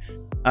keynote.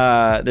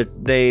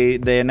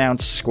 They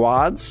announced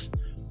squads,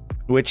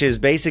 which is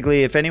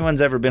basically, if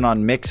anyone's ever been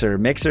on Mixer,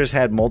 Mixer's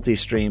had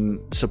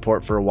multi-stream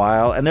support for a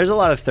while, and there's a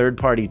lot of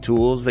third-party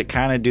tools that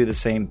kind of do the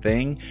same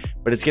thing,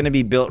 but it's going to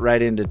be built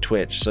right into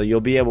Twitch, so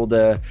you'll be able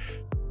to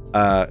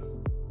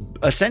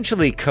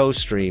essentially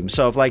co-stream.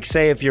 So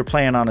if you're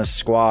playing on a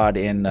squad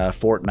in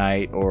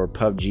Fortnite or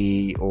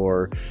PUBG,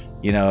 or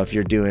if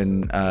you're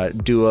doing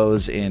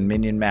duos in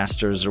Minion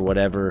Masters or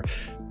whatever,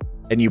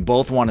 and you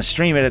both want to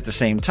stream it at the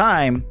same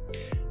time,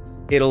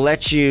 it'll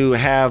let you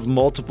have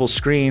multiple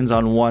screens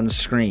on one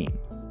screen.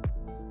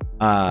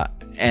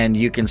 And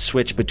you can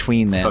switch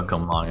between them. Took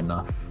them long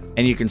enough.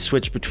 And you can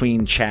switch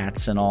between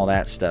chats and all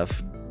that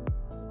stuff.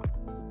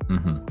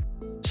 Mm-hmm.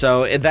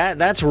 So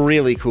that's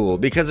really cool,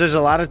 because there's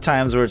a lot of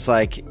times where it's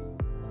like,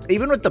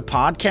 even with the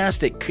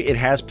podcast, it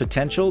has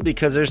potential,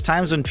 because there's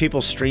times when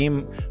people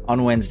stream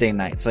on Wednesday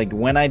nights. Like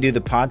when I do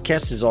the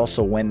podcast is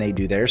also when they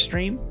do their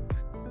stream.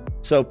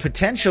 So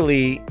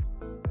potentially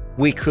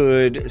we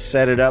could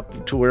set it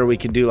up to where we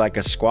could do like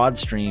a squad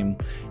stream,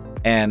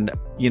 and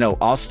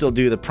I'll still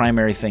do the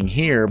primary thing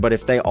here, but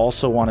if they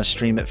also want to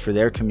stream it for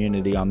their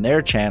community on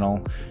their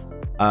channel,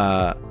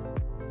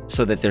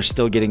 so that they're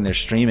still getting their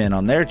stream in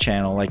on their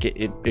channel, like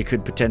it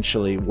could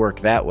potentially work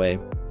that way.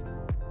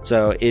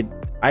 So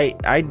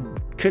I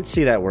could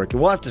see that working.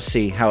 We'll have to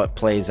see how it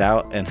plays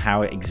out and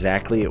how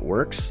exactly it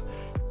works,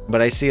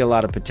 but I see a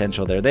lot of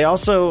potential there. They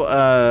also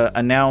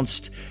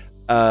announced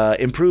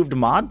improved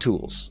mod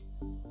tools.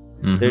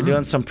 Mm-hmm. They're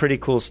doing some pretty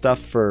cool stuff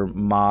for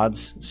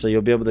mods, so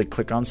you'll be able to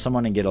click on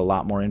someone and get a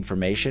lot more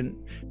information.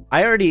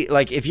 I already,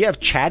 if you have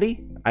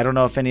Chatty, I don't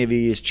know if any of you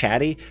use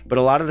Chatty, but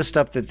a lot of the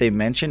stuff that they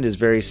mentioned is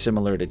very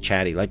similar to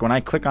Chatty. Like when I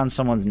click on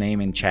someone's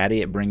name in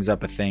Chatty, it brings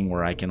up a thing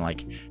where I can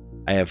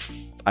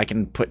I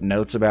can put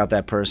notes about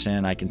that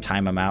person. I can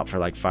time them out for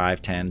like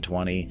 5, 10,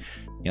 20.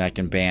 I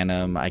can ban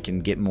them. I can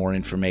get more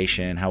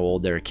information, how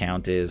old their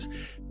account is.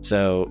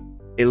 So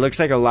it looks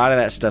like a lot of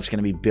that stuff's going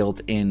to be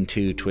built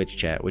into Twitch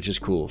chat, which is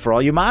cool. For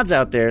all you mods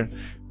out there,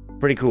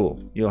 pretty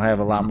cool. You'll have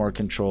a lot more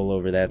control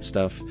over that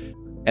stuff.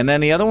 And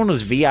then the other one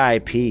was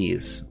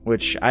VIPs,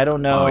 which I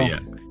don't know. Oh, yeah.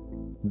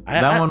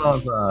 That one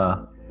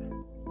was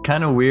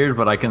kind of weird,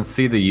 but I can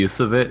see the use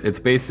of it. It's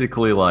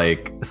basically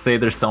like, say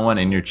there's someone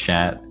in your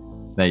chat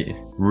that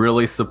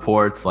really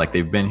supports, like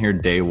they've been here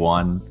day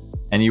one,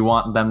 and you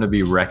want them to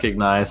be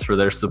recognized for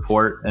their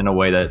support in a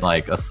way that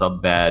like a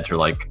sub badge or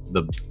like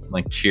the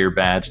cheer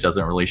badge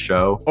doesn't really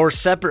show. Or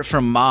separate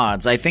from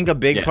mods. I think a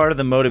big part of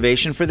the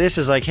motivation for this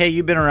is like, hey,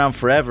 you've been around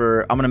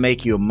forever, I'm going to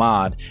make you a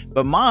mod.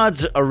 But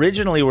mods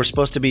originally were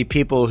supposed to be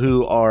people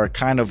who are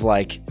kind of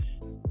like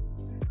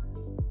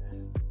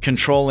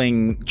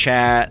controlling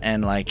chat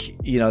and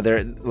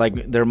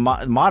they're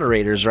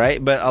moderators,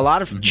 right? But a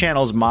lot of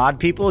channels mod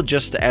people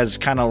just as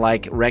kind of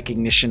like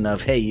recognition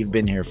of, hey, you've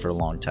been here for a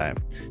long time.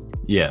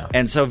 Yeah.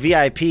 And so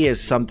VIP is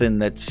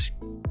something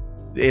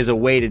is a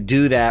way to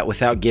do that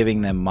without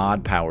giving them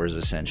mod powers,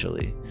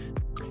 essentially.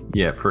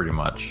 Yeah, pretty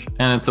much.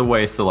 And it's a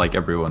way so like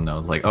everyone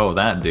knows, like, oh,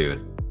 that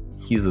dude,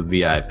 he's a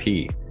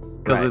VIP.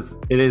 Because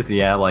Right. it is,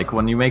 yeah, like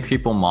when you make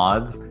people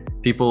mods,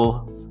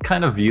 people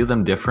kind of view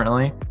them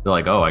differently. They're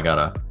like, oh, I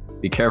gotta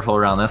be careful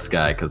around this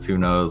guy because who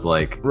knows,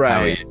 like, how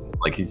Right.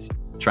 he's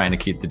trying to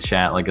keep the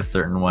chat like a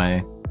certain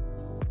way.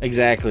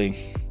 Exactly.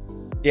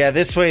 Yeah,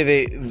 this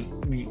way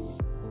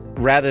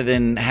rather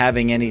than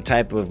having any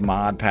type of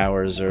mod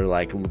powers or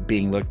like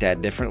being looked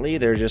at differently,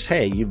 they're just,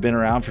 hey, you've been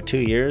around for 2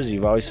 years,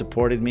 you've always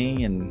supported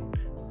me, and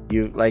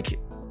you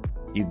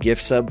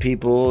gift sub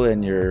people,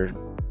 and you're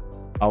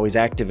always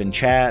active in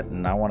chat,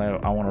 and I want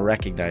to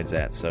recognize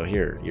that. So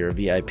here, you're a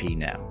VIP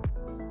now.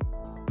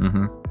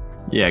 Mm-hmm.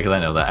 Yeah, because I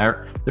know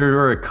that. There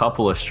were a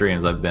couple of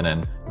streams I've been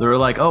in. They were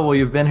like, oh, well,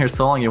 you've been here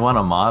so long, you want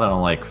a mod? And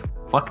I'm like,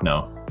 fuck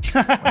no.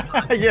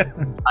 Yeah.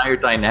 Entire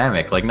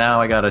dynamic. Like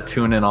now I gotta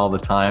tune in all the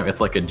time. It's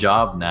like a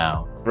job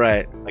now.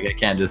 Right. Like I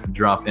can't just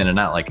drop in and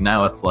out. Like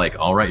now it's like,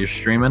 all right, you're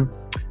streaming.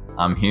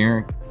 I'm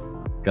here.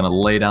 Gonna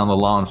lay down the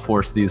law and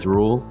enforce these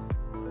rules.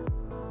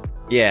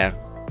 Yeah.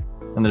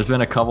 And there's been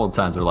a couple of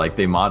times where like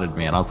they modded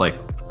me and I was like,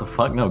 what the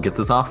fuck? No, get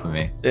this off of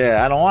me.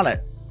 Yeah, I don't want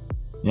it.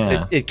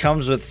 Yeah. It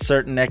comes with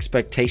certain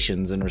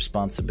expectations and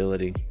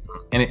responsibility.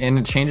 And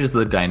it changes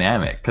the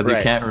dynamic because Right.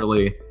 you can't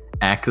really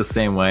act the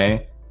same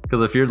way.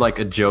 Because if you're like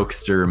a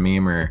jokester,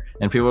 memer,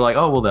 and people are like,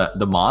 oh, well,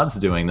 the mod's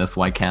doing this,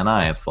 why can't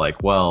I? It's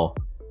like, well,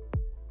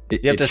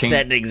 You have to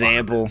set an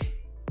example.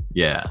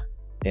 Yeah.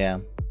 Yeah.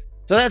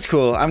 So that's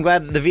cool. I'm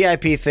glad the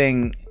VIP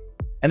thing,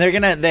 and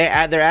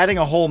they're adding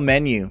a whole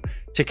menu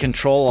to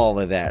control all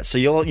of that. So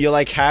you'll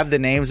like have the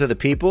names of the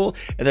people,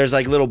 and there's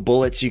like little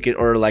bullets you can,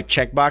 or like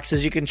check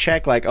boxes you can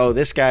check, like, oh,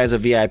 this guy's a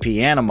VIP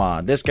and a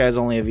mod. This guy's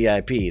only a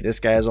VIP. This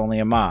guy's only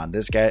a mod.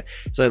 This guy.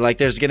 So like,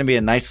 there's gonna be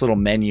a nice little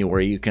menu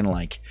where you can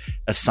like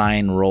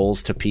assign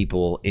roles to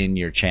people in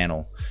your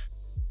channel.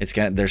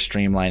 They're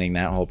streamlining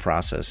that whole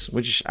process,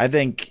 which I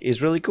think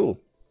is really cool.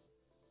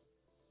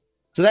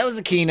 So that was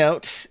the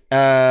keynote.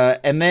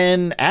 And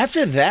then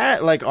after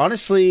that, like,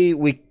 honestly,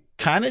 we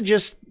kind of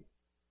just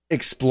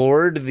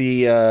explored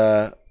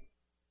the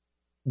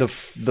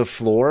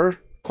floor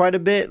quite a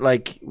bit.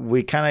 Like,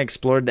 we kind of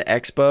explored the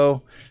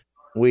expo.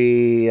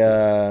 We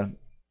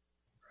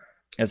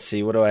let's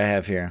see, what do I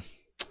have here?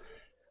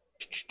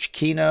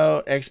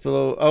 Keynote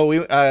expo. Oh, we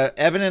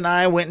Evan and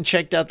I went and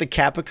checked out the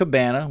Kappa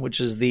Cabana,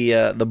 which is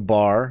the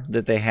bar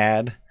that they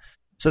had.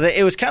 So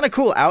it was kind of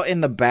cool. Out in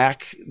the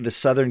back, the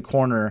southern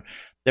corner,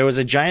 there was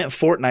a giant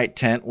Fortnite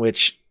tent,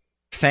 which,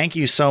 thank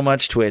you so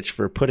much, Twitch,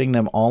 for putting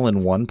them all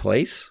in one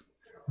place.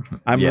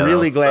 I'm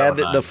really glad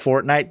that the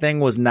Fortnite thing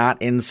was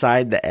not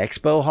inside the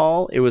expo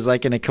hall. It was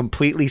like in a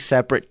completely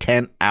separate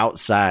tent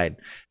outside.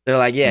 They're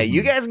like, yeah,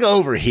 you guys go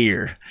over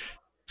here.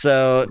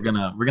 So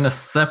we're gonna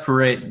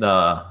separate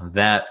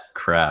that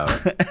crowd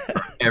from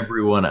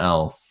everyone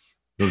else.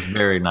 It was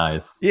very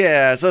nice.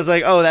 Yeah, so it's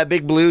like, oh, that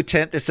big blue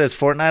tent that says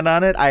Fortnite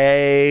on it, I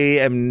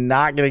am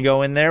not gonna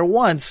go in there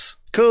once.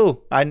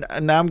 Cool.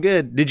 Now I'm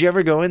good. Did you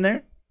ever go in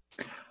there?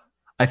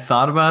 I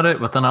thought about it,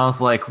 but then I was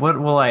like, what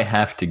will I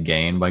have to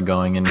gain by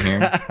going in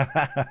here?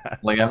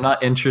 Like, I'm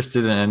not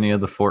interested in any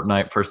of the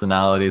Fortnite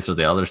personalities or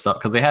the other stuff,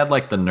 because they had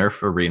like the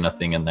Nerf arena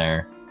thing in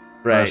there.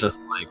 Right. I was just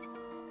like,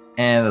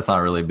 that's not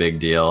really a big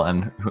deal,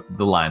 and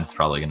the line's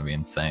probably going to be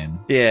insane.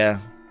 Yeah.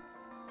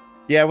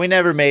 Yeah, we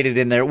never made it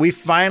in there. We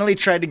finally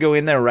tried to go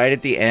in there right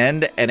at the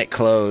end, and it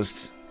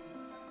closed.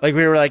 Like,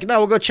 we were like, no,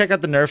 we'll go check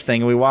out the Nerf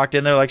thing. And we walked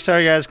in there like,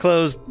 sorry, guys,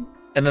 closed.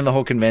 And then the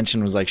whole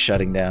convention was like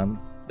shutting down.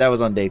 That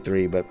was on day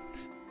 3, but...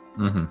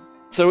 Mm-hmm.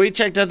 So we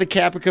checked out the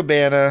Kappa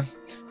Cabana.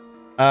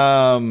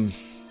 Yeah,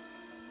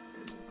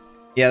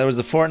 there was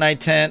the Fortnite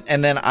tent,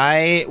 and then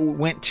I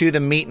went to the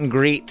meet and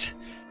greet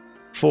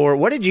for...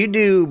 What did you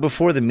do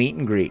before the meet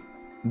and greet?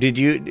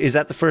 Is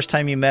that the first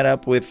time you met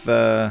up with...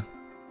 Were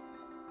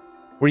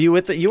you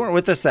with... You weren't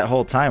with us that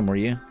whole time, were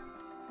you?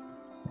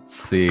 Let's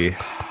see.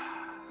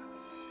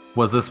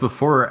 Was this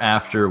before or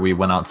after we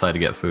went outside to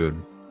get food?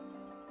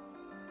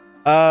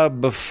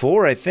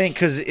 Before, I think,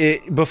 because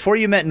before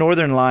you met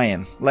Northern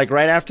Lion, like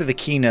right after the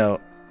keynote.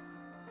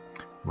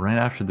 Right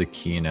after the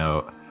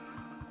keynote.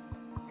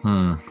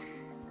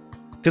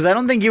 Because I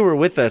don't think you were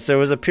with us. There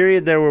was a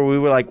period there where we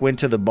were like went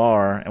to the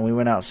bar and we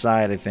went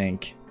outside, I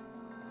think.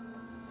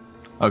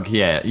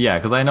 Okay, yeah,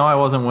 because I know I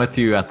wasn't with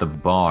you at the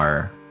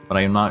bar, but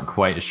I'm not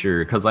quite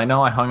sure. Because I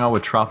know I hung out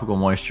with Tropical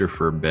Moisture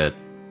for a bit.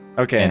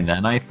 Okay. And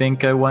then I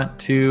think I went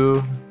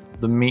to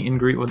the meet and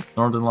greet with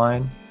Northern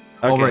Lion.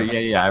 Okay. Oh, right,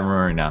 yeah, I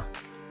remember now.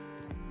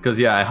 Because,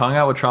 yeah, I hung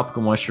out with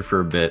Tropical Moisture for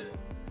a bit,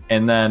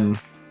 and then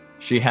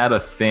she had a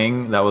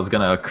thing that was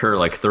going to occur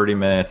like 30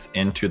 minutes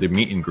into the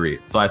meet and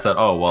greet. So I said,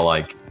 oh, well,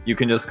 like, you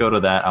can just go to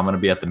that. I'm going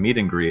to be at the meet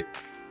and greet.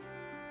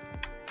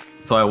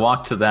 So I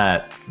walked to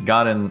that,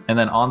 got in, and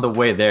then on the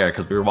way there,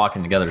 because we were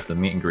walking together to the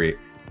meet and greet,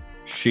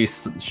 she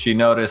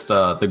noticed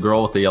the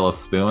girl with the yellow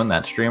spoon,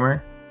 that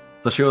streamer.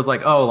 So she was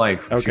like, oh,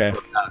 like, okay.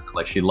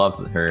 She loves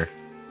her.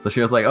 So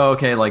she was like, oh,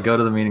 okay, like, go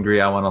to the meet and greet.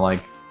 I want to,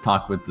 like,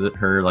 talk with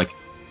her, like,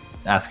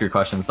 ask her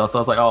questions and stuff. So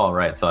I was like, oh, all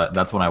right. So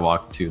that's when I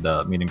walked to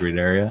the meet and greet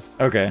area.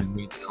 Okay.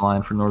 Meet in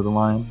line for Northern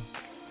Lion.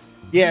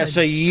 Yeah,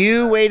 so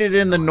you waited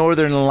in the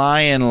Northern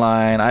Lion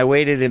line. I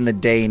waited in the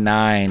Day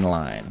 9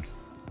 line.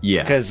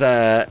 Yeah. Because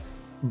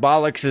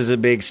Bollocks is a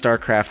big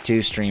StarCraft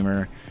 2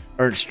 streamer.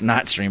 Or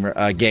not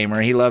streamer,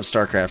 gamer. He loves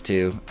StarCraft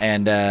 2.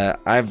 And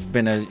I've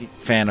been a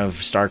fan of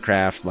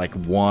StarCraft like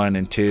 1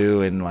 and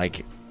 2. And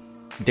like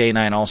Day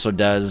 9 also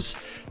does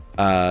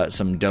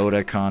some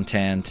Dota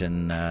content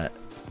and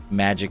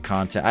Magic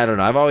content. I don't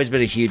know. I've always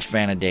been a huge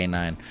fan of Day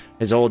 9.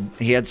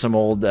 He had some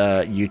old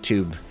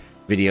YouTube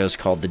videos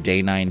called the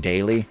Day 9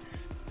 Daily,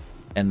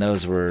 and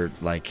those were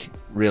like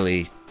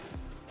really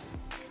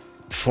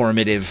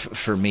formative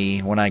for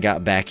me when I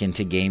got back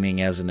into gaming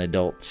as an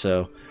adult.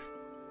 So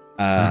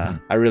I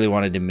really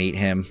wanted to meet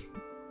him,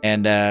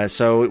 and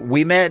so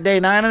we met Day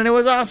 9, and it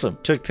was awesome.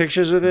 Took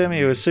pictures with him.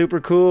 He was super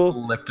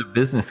cool. Left a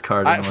business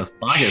card in his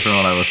pocket from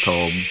what I was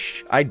told.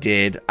 I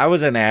did. I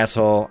was an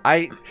asshole.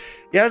 I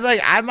was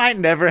like, I might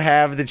never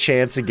have the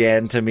chance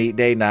again to meet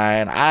Day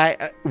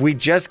 9. We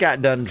just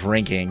got done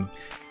drinking.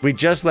 We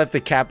just left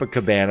the Kappa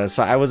Cabana,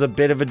 so I was a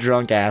bit of a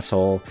drunk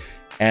asshole,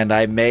 and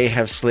I may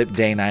have slipped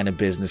Day 9 a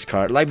business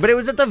card. But it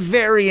was at the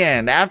very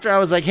end, after I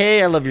was like,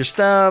 hey, I love your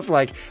stuff.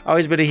 Like,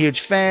 always been a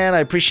huge fan. I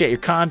appreciate your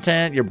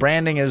content. Your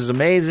branding is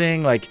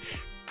amazing. Like,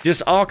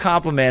 just all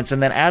compliments.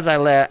 And then as I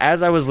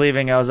was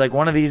leaving, I was like,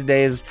 one of these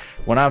days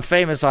when I'm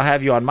famous, I'll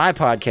have you on my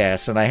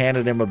podcast. And I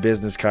handed him a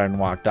business card and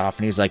walked off.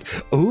 And he was like,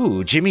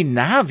 ooh, Jimmy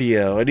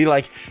Navio. And he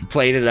like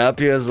played it up.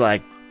 He was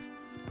like,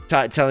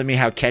 telling me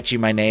how catchy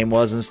my name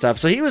was and stuff.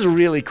 So he was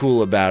really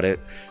cool about it.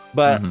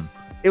 But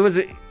it was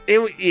a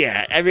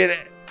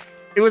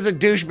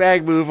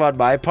douchebag move on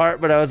my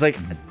part, but I was like,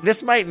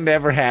 this might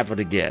never happen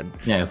again.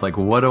 Yeah, it's like,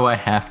 what do I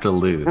have to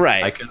lose?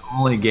 Right. I can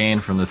only gain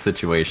from the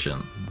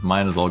situation.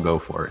 Might as well go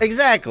for it.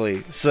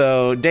 Exactly.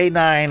 So Day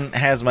 9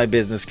 has my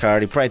business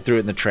card. He probably threw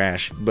it in the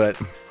trash, but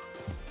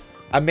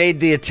I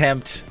made the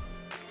attempt,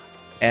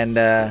 and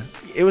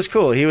it was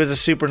cool. He was a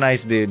super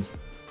nice dude.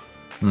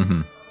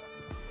 Mm-hmm.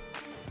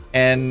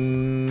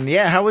 And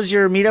yeah, how was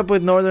your meetup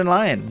with Northern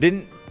Lion?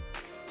 Did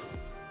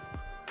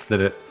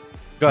it?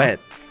 Go ahead.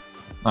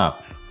 Oh,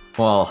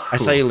 well. I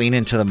saw you lean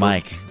into the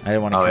mic. I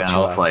didn't want to cut you off. I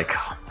was like,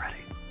 oh, I'm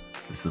ready.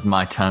 This is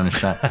my time to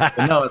shine.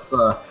 But no, it's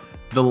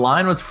the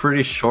line was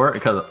pretty short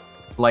because,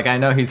 like, I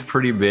know he's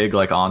pretty big,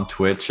 like, on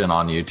Twitch and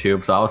on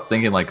YouTube. So I was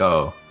thinking, like,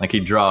 oh, like,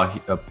 he'd draw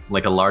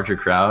like a larger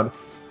crowd.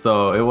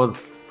 So I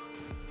was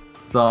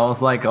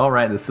like, all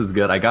right, this is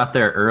good. I got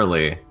there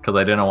early because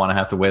I didn't want to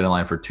have to wait in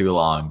line for too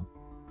long.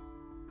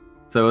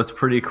 So it was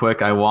pretty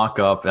quick. I walk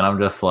up and I'm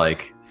just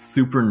like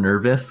super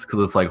nervous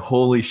because it's like,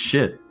 holy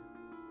shit,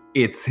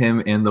 it's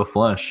him in the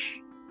flesh.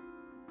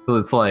 So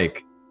it's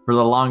like, for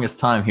the longest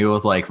time, he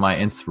was like my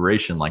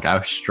inspiration. Like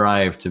I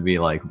strive to be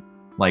like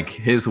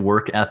his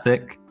work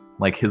ethic,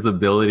 like his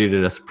ability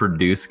to just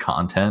produce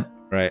content,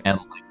 right, and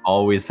like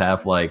always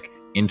have like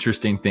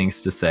interesting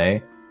things to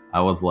say.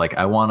 I was like,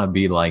 I want to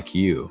be like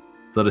you.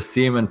 So to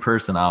see him in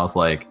person, I was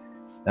like,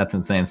 that's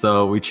insane.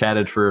 So we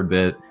chatted for a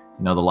bit.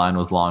 You know, the line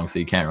was long, so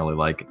you can't really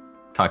like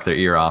talk their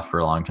ear off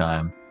for a long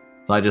time.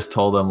 So I just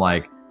told them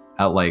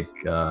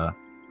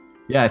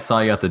yeah, I saw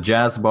you at the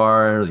jazz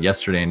bar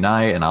yesterday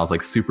night, and I was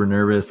like super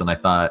nervous, and I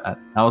thought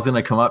I was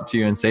gonna come up to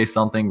you and say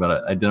something,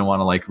 but I didn't want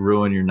to like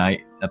ruin your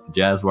night at the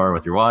jazz bar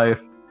with your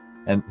wife.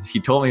 And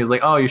he told me, he was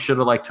like, oh, you should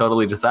have like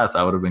totally just asked.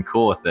 I would have been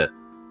cool with it.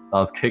 I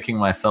was kicking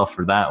myself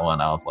for that one.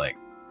 I was like,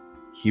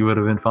 he would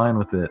have been fine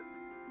with it.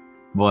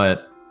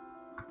 But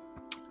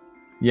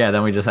yeah,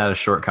 then we just had a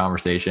short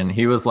conversation.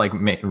 He was like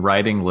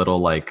writing little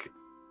like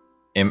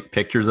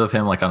pictures of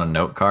him like on a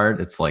note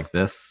card. It's like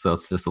this, so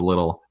it's just a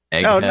little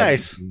egg. Oh, head.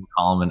 nice. We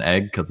call him an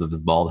egg because of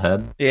his bald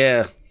head.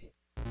 Yeah.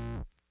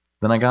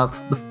 Then I got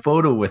the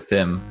photo with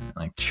him.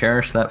 I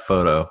cherish that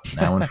photo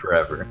now and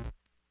forever.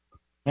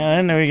 Yeah, I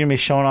didn't know you were gonna be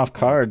showing off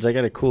cards. I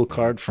got a cool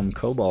card from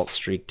Cobalt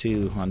Streak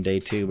too on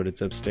day 2, but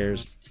it's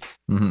upstairs.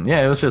 Mm-hmm.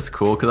 Yeah, it was just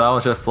cool because I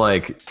was just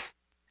like,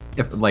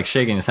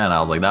 shaking his hand. I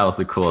was like, that was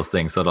the coolest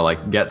thing. So to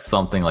like get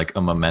something like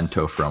a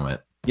memento from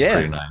it, yeah,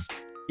 pretty nice.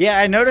 Yeah,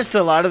 I noticed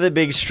a lot of the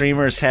big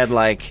streamers had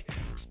like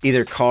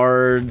either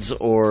cards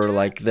or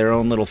like their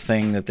own little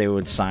thing that they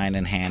would sign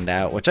and hand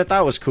out, which I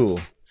thought was cool.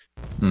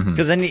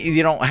 Because then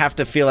you don't have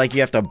to feel like you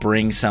have to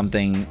bring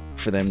something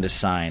for them to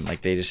sign.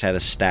 Like they just had a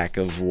stack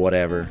of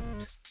whatever.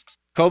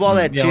 Cobalt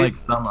had two. Like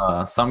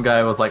some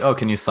guy was like, "Oh,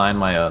 can you sign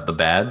my the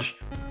badge?"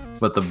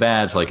 But the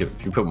badge, like if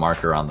you put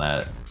marker on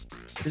that,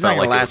 it's not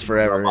gonna last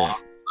forever.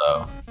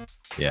 So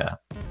yeah.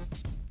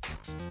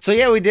 So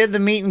yeah, we did the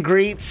meet and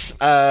greets.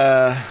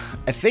 I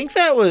think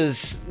that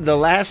was the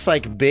last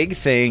like big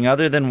thing,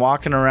 other than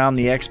walking around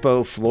the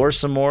expo floor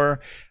some more.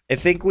 I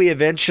think we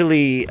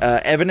eventually,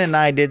 Evan and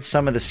I did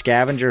some of the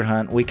scavenger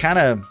hunt. We kind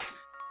of,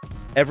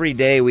 every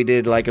day we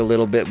did like a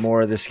little bit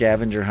more of the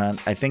scavenger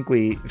hunt. I think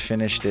we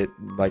finished it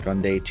like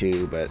on day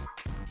 2, but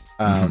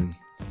I'm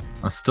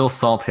still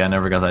salty. I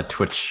never got that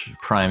Twitch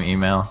Prime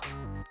email.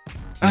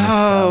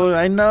 Oh,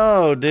 I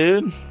know,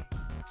 dude.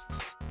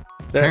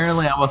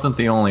 Apparently I wasn't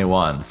the only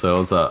one, so it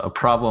was a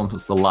problem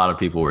a lot of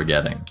people were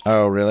getting.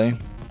 Oh, really?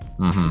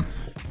 Mm-hmm.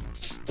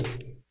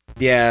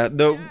 Yeah,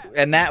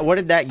 what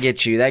did that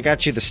get you? That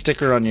got you the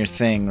sticker on your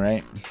thing,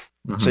 right?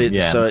 Mm-hmm.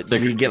 So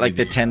you get like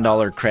the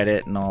 $10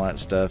 credit and all that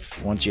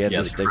stuff once you had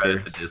the sticker.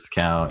 Credit, the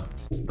discount,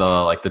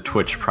 the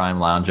Twitch Prime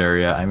Lounge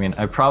area. I mean,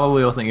 I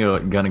probably wasn't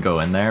gonna go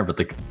in there, but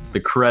the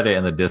credit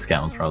and the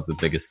discount was probably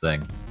the biggest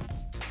thing.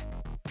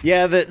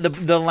 Yeah,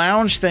 the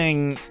lounge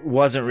thing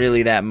wasn't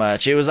really that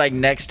much. It was like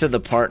next to the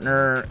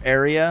partner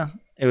area.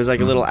 It was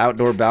like a little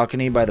outdoor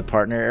balcony by the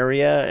partner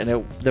area, and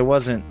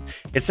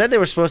it said they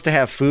were supposed to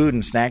have food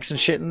and snacks and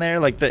shit in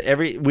there. Like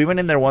we went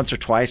in there once or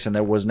twice, and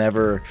there was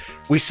never.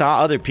 We saw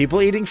other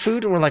people eating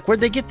food, and we're like, where'd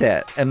they get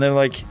that? And they're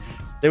like,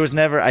 there was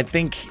never. I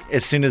think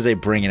as soon as they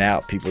bring it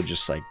out, people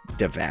just like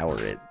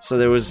devour it. So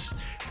there was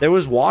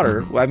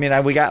water. I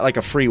mean, we got like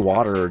a free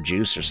water or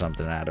juice or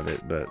something out of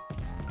it, but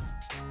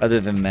other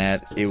than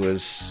that, it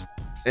is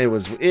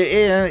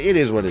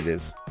what it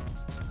is.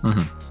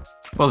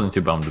 Wasn't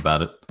too bummed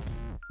about it.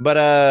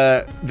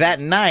 But that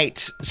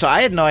night, so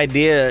I had no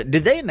idea.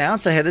 Did they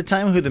announce ahead of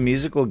time who the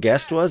musical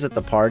guest was at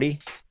the party?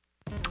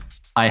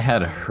 I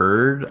had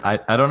heard.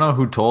 I don't know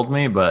who told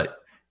me, but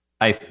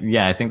I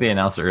think they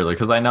announced it earlier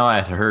because I know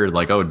I had heard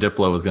like, oh,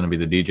 Diplo was going to be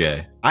the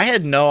DJ. I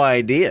had no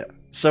idea.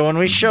 So when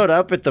we showed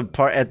up at the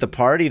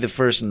party the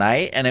first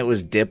night, and it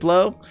was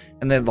Diplo,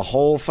 and then the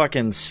whole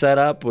fucking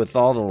setup with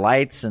all the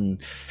lights,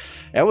 and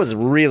that was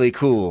really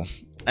cool.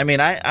 I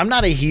mean, I'm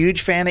not a huge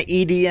fan of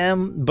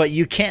EDM, but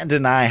you can't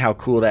deny how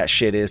cool that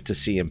shit is to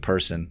see in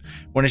person.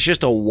 When it's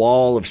just a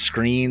wall of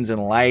screens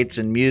and lights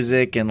and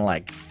music and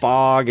like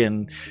fog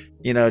and,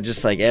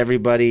 just like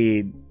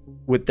everybody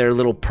with their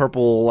little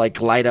purple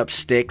like light up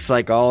sticks,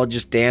 like all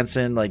just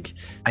dancing. Like,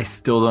 I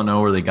still don't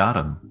know where they got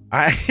them.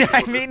 I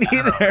mean,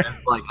 neither.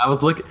 It's like I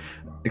was looking.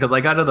 Because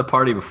I got to the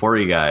party before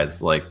you guys.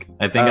 Like,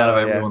 I think out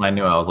of everyone I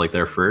knew, I was like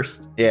there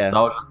first. Yeah. So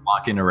I was just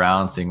walking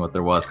around seeing what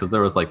there was. Because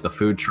there was like the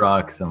food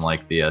trucks and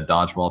like the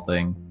dodgeball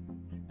thing.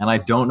 And I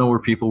don't know where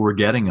people were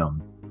getting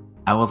them.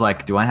 I was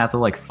like, do I have to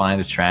like find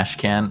a trash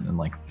can and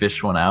like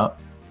fish one out?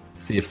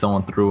 See if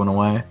someone threw one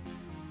away?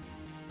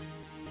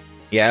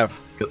 Yeah.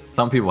 Because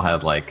some people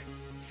had like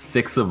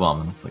 6 of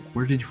them. And it's like,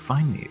 where did you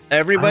find these?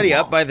 Everybody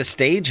up by the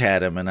stage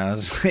had them. And I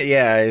was, I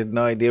had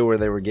no idea where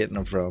they were getting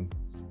them from.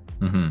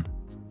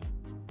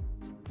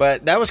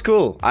 But that was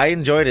cool. I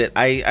enjoyed it.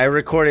 I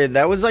recorded.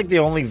 That was like the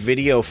only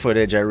video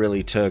footage I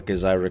really took,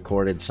 is I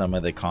recorded some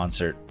of the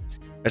concert,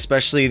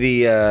 especially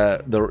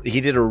the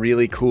he did a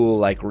really cool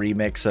like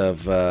remix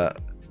of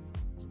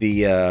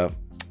the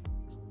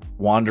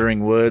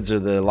Wandering Woods or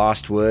the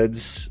Lost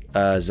Woods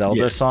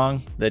Zelda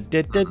song. He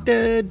did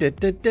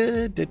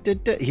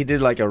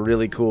like a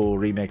really cool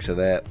remix of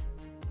that.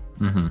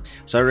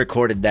 So I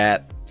recorded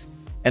that.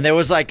 And there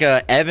was like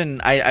Evan.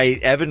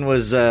 Evan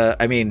was.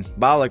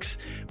 Bollocks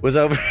was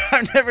over.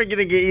 I'm never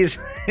gonna get used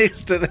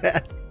to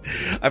that.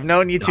 I've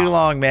known you too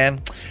long, man.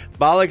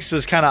 Bollocks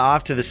was kind of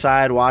off to the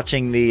side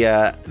watching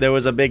the. There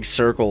was a big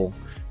circle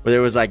where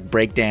there was like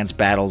breakdance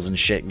battles and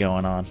shit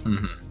going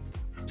on.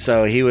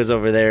 So he was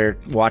over there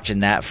watching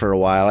that for a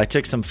while. I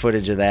took some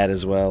footage of that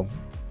as well.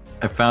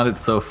 I found it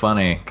so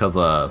funny because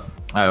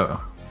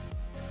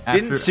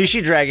didn't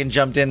Sushi Dragon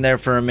jumped in there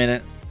for a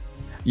minute?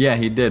 Yeah,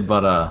 he did,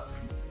 but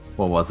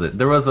what was it?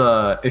 There was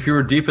if you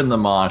were deep in the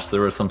mosh, there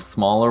were some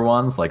smaller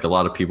ones. Like a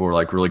lot of people were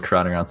like really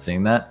crowding around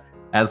seeing that.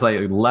 As I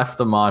left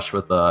the mosh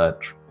with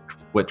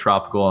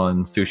Tropical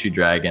and Sushi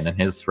Dragon and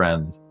his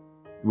friends,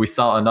 we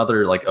saw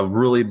another like a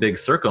really big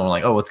circle. And we're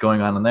like, oh, what's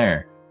going on in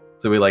there?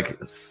 So we like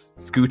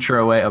scooch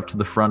our way up to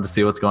the front to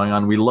see what's going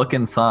on. We look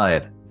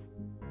inside,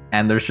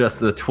 and there's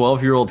just a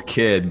 12-year-old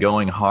kid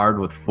going hard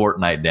with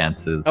Fortnite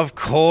dances. Of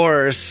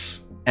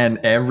course. And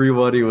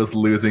everybody was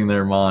losing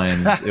their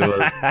minds. It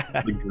was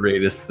the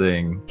greatest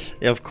thing.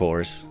 Of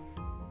course.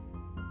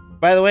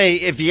 By the way,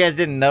 if you guys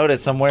didn't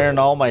notice, I'm wearing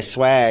all my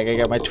swag. I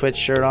got my Twitch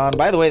shirt on.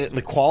 By the way,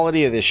 the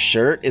quality of this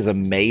shirt is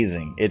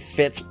amazing. It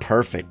fits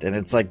perfect, and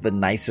it's like the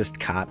nicest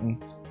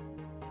cotton.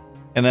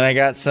 And then I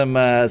got some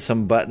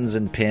buttons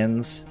and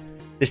pins.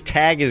 This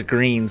tag is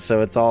green,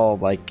 so it's all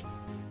like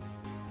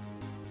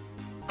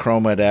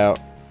chromed out.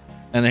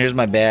 And here's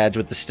my badge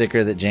with the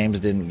sticker that James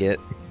didn't get.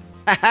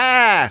 Ha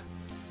ha!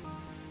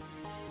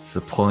 It's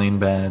a plain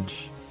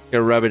badge.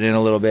 Gonna rub it in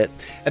a little bit.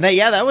 And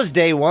that was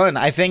day one.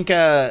 I think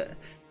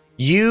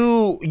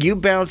you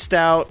bounced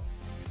out.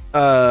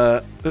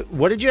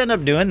 What did you end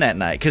up doing that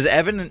night? Because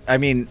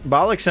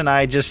Bollocks and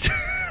I just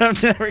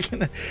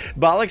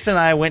Bollocks and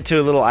I went to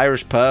a little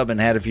Irish pub and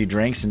had a few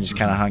drinks and just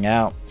kind of hung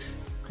out.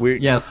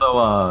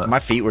 So my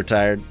feet were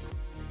tired.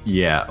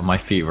 Yeah, my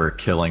feet were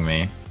killing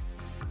me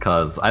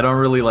because I don't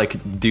really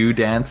like do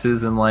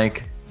dances and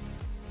like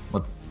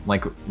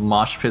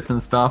mosh pits and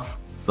stuff.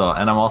 So,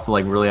 and I'm also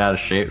like really out of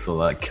shape, so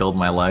that killed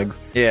my legs.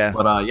 Yeah.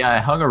 But I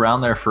hung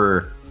around there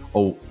for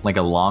a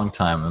long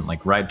time, and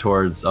like right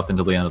towards up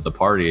until the end of the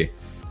party,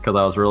 because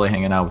I was really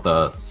hanging out with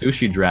the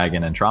Sushi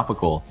Dragon and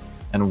Tropical.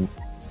 And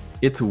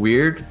it's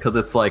weird because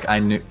it's like I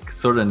knew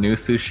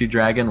Sushi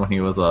Dragon when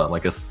he was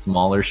a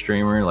smaller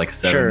streamer, like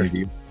 70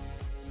 views,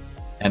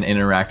 and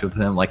interacted with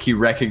him. Like he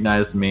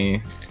recognized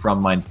me from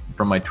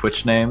my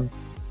Twitch name.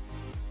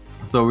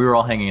 So we were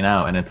all hanging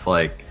out, and it's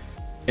like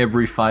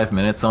every 5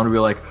 minutes, someone would be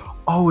like,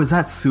 "Oh, is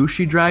that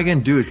Sushi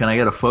Dragon? Dude, can I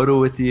get a photo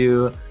with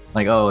you?"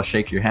 Like, "Oh,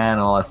 shake your hand,"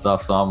 and all that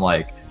stuff. So I'm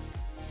like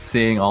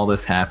seeing all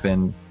this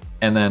happen,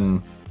 and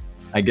then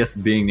I guess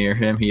being near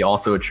him, he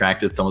also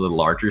attracted some of the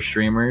larger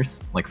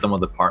streamers. Like some of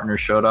the partners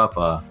showed up.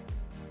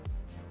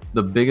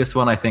 The biggest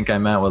one I think I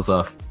met was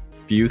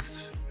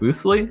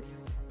Fusely.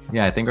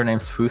 Yeah, I think her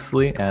name's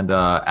Fusely, and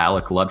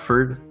Alec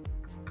Ludford.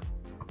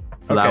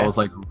 So that was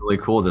like really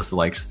cool just to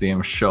like see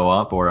him show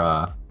up.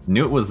 Or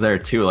Newt was there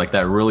too, like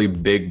that really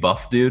big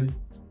buff dude,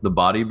 the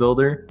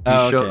bodybuilder.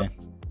 He showed up.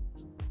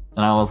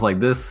 And I was like,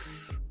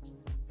 this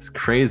is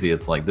crazy.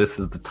 It's like this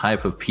is the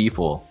type of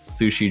people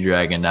Sushi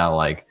Dragon now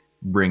like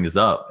brings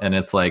up, and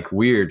it's like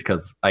weird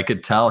because I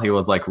could tell he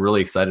was like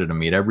really excited to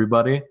meet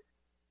everybody,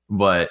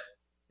 but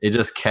it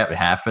just kept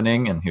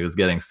happening, and he was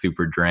getting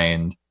super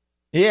drained.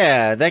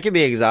 Yeah, that could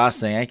be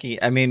exhausting.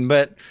 I mean,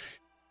 but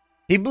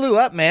he blew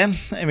up, man.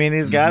 I mean,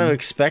 he's got to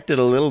expect it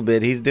a little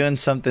bit. He's doing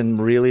something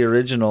really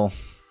original.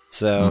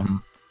 So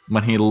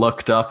when he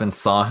looked up and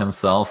saw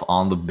himself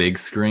on the big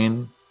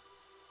screen,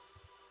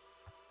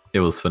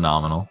 it was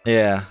phenomenal.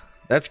 Yeah,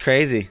 that's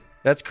crazy.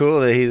 That's cool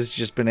that he's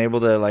just been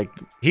able to, like,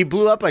 he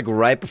blew up like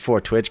right before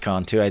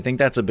TwitchCon too. I think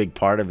that's a big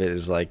part of it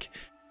is like,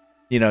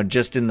 you know,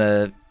 just in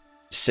the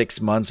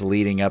 6 months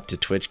leading up to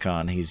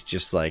TwitchCon, he's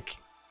just like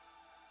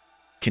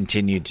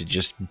continued to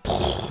just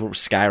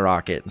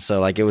skyrocket. And so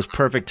like it was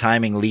perfect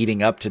timing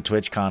leading up to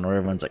TwitchCon where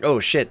everyone's like, oh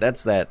shit,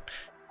 that's that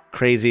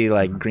crazy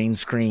like green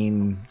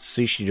screen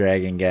Sushi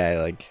Dragon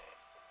guy. Like,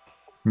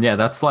 yeah,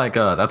 that's like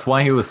that's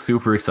why he was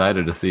super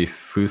excited to see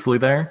Fusely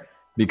there,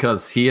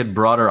 because he had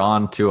brought her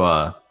on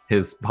to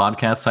his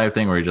podcast type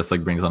thing where he just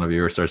like brings on a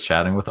viewer, starts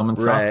chatting with them and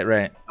stuff.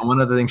 Right. And one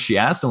of the things she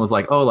asked him was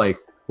like, oh, like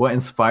what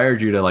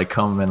inspired you to like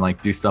come and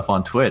like do stuff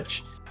on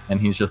Twitch?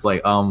 And he's just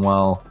like,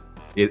 well,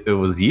 it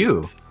was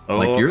you.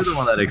 Like you're the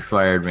one that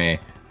inspired me.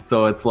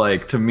 So it's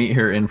like to meet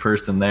her in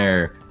person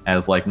there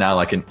as like now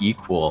like an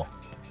equal.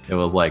 It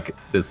was like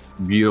this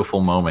beautiful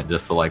moment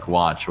just to like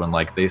watch when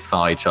like they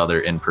saw each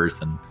other in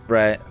person.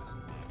 Right.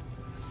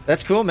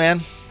 That's cool,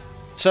 man.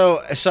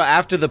 So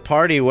after the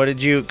party, what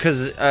did you?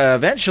 Because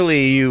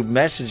eventually you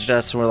messaged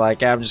us and were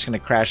like, "I'm just gonna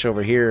crash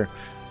over here."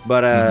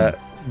 But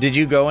did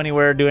you go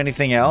anywhere, do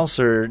anything else,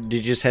 or did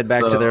you just head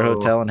back to their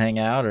hotel and hang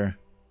out? Or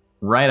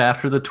right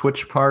after the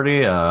Twitch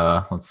party,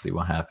 let's see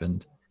what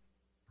happened.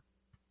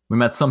 We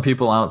met some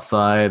people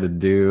outside.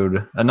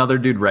 Another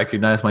dude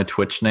recognized my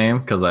Twitch name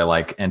because I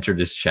like entered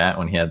his chat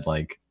when he had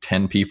like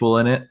 10 people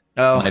in it.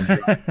 Oh,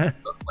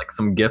 like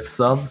some gift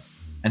subs,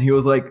 and he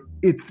was like,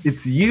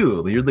 It's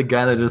you. You're the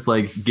guy that just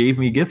like gave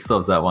me gift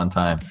subs that one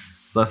time.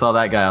 So I saw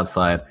that guy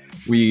outside.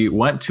 We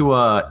went to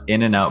a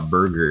In-N-Out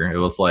Burger.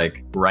 It was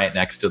like right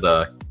next to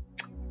the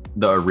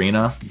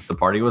arena the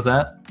party was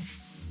at.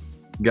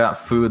 Got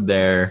food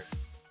there.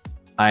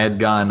 I had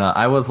gone.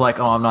 I was like,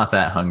 oh, I'm not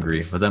that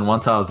hungry. But then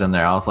once I was in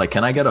there, I was like,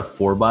 can I get a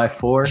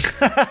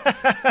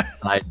 4x4?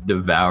 And I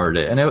devoured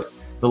it. And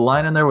the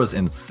line in there was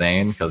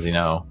insane because, you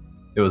know,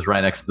 it was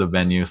right next to the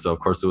venue, so of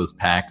course it was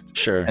packed.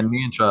 Sure. And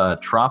me and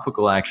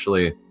Tropical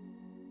actually,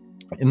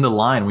 in the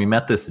line, we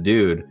met this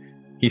dude.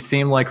 He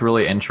seemed like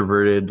really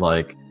introverted,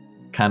 like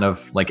kind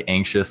of like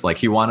anxious. Like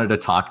he wanted to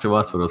talk to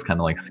us, but was kind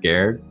of like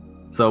scared.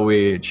 So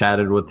we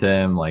chatted with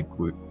him. Like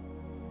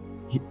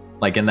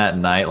like in that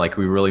night, like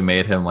we really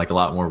made him like a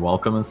lot more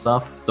welcome and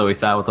stuff. So he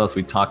sat with us.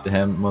 We talked to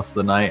him most of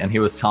the night, and he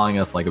was telling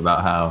us like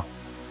about how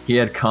he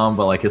had come,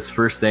 but like his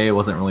first day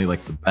wasn't really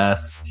like the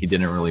best. He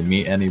didn't really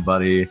meet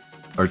anybody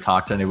or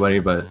talk to anybody,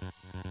 but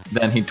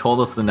then he told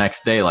us the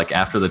next day, like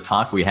after the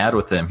talk we had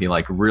with him, he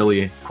like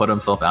really put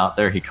himself out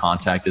there. He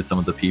contacted some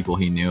of the people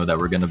he knew that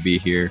were going to be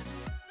here,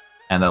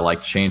 and that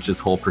like changed his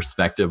whole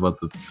perspective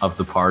of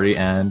the party.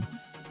 And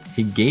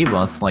he gave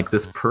us like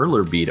this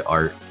perler bead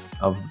art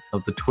of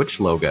the Twitch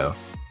logo.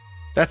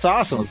 That's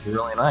awesome. It was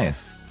really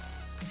nice.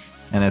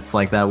 And it's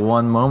like that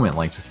one moment,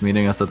 like just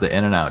meeting us at the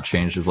In-N-Out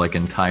changed his like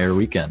entire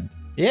weekend.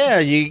 Yeah,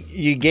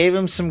 you gave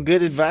him some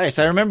good advice.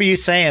 I remember you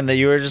saying that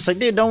you were just like,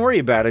 dude, don't worry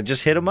about it.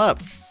 Just hit him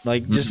up.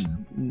 Like, just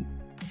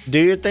do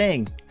your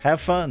thing.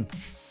 Have fun.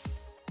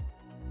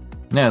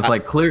 Yeah, it's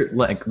like clear.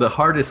 Like the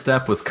hardest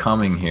step was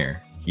coming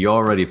here. You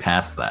already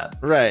passed that.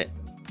 Right.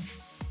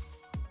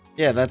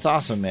 Yeah, that's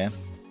awesome, man.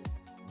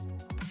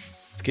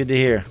 It's good to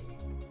hear.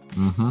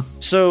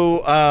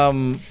 So,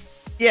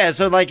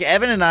 so like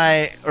Evan and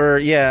I,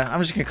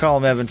 I'm just gonna call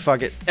him Evan.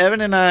 Fuck it. Evan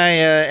and I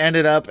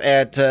ended up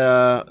at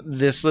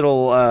this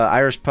little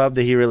Irish pub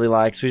that he really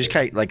likes. We just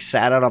kind of like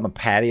sat out on the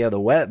patio.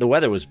 The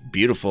weather was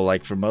beautiful,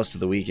 like for most of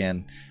the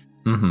weekend.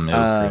 It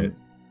was great.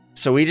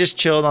 So we just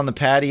chilled on the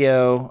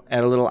patio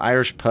at a little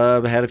Irish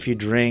pub, had a few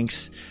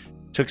drinks,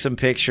 took some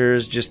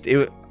pictures.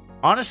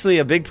 Honestly,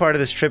 a big part of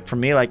this trip for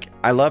me. Like,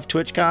 I love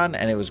TwitchCon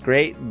and it was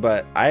great,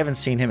 but I haven't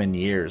seen him in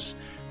years.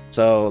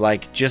 So,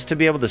 like, just to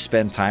be able to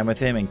spend time with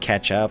him and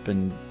catch up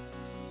and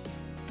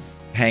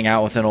hang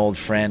out with an old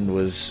friend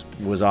was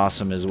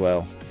awesome as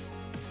well.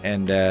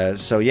 And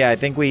I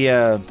think we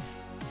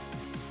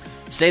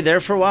stayed there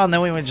for a while, and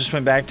then we just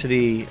went back to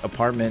the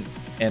apartment.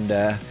 And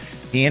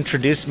he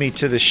introduced me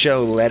to the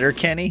show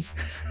Letterkenny.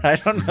 I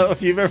don't know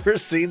if you've ever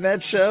seen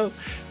that show.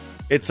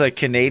 It's a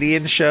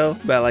Canadian show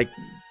about like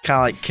kind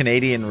of like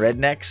Canadian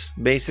rednecks,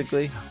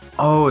 basically.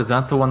 Oh, is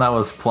that the one that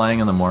was playing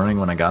in the morning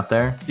when I got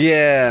there?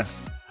 Yeah.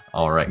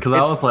 All right, because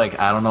I was like,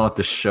 I don't know what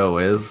this show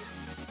is,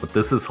 but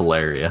this is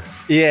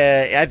hilarious.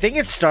 Yeah, I think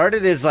it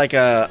started as like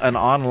an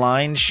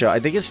online show. I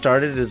think it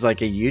started as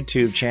like a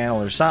YouTube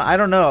channel or something. I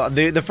don't know.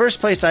 The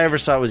first place I ever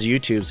saw it was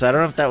YouTube, so I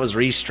don't know if that was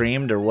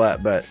restreamed or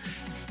what, but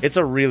it's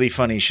a really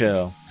funny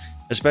show,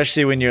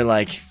 especially when you're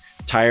like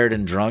tired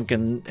and drunk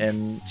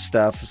and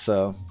stuff.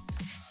 So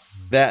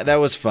that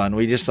was fun.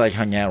 We just like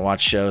hung out,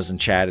 watched shows, and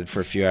chatted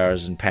for a few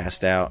hours and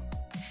passed out.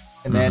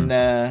 And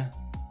then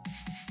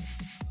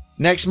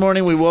next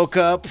morning we woke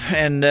up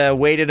and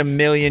waited a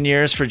million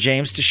years for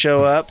James to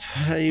show up.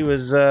 He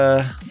was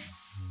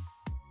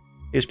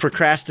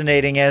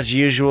procrastinating as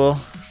usual.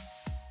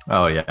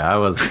 Oh yeah, I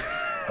was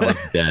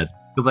dead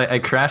because I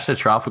crashed at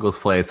Tropical's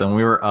place and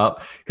we were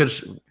up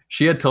because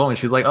she had told me,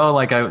 she's like, oh,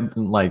 like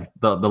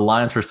the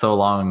lines were so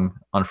long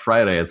on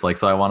Friday. It's like,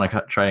 so I want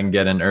to try and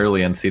get in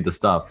early and see the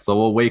stuff. So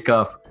we'll wake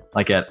up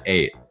like at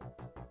 8.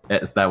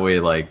 It's that way,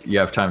 like you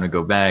have time to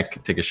go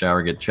back, take a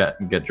shower, get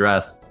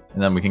dressed,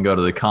 and then we can go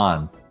to the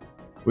con.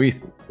 We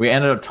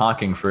ended up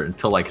talking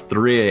until like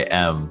 3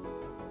 a.m.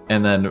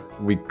 and then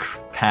we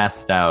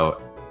passed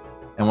out.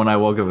 And when I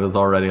woke up, it was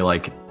already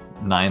like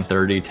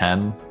 9:30,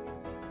 10.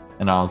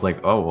 And I was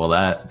like, oh, well,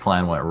 that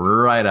plan went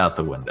right out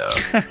the window.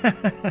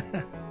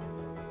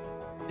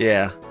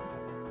 Yeah.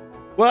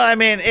 Well, I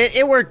mean,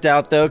 it worked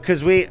out though,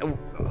 because I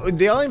think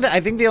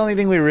the only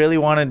thing we really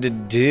wanted to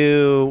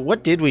do,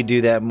 what did we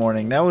do that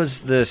morning? That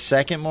was the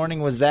second morning.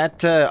 Was that?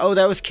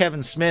 That was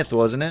Kevin Smith,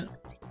 wasn't it?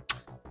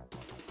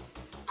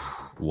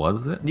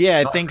 Was it?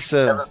 Yeah, I think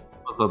so. Kevin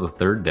was on the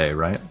third day,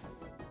 right?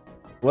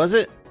 Was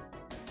it?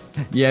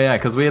 Yeah,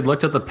 because we had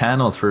looked at the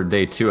panels for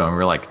day 2, and we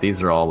were like,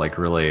 these are all like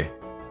really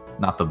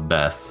not the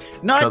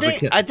best. No,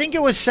 I think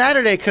it was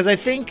Saturday, because I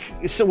think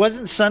so.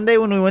 Wasn't Sunday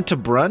when we went to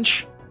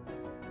brunch?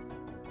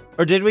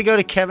 Or did we go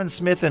to Kevin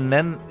Smith and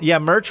then... Yeah,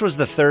 merch was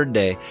the third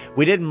day.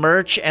 We did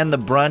merch and the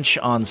brunch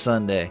on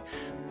Sunday.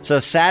 So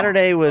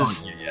Saturday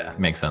was... yeah,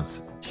 makes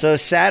sense. So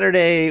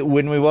Saturday,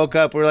 when we woke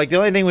up, we were like, the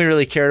only thing we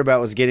really cared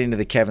about was getting to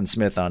the Kevin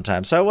Smith on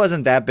time. So it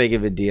wasn't that big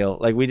of a deal.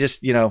 Like, we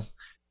just,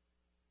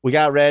 we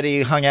got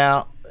ready, hung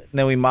out, and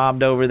then we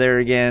mobbed over there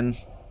again.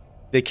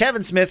 The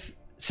Kevin Smith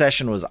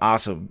session was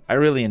awesome. I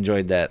really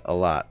enjoyed that a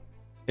lot.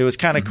 It was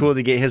kind of cool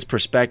to get his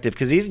perspective,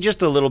 because he's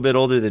just a little bit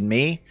older than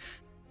me.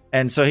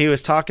 And so he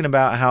was talking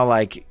about how,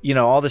 like,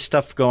 all this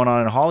stuff going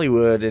on in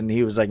Hollywood, and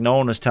he was like, no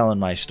one was telling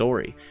my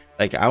story.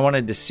 Like, I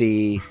wanted to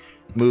see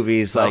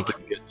movies like... That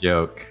was a good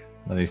joke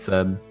that he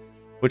said.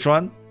 Which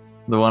one?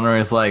 The one where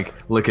he's like,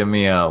 look at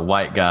me, a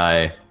white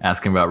guy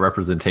asking about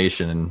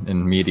representation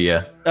in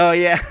media. Oh,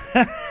 yeah.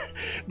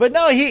 But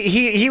no,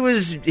 he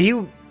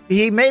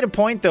made a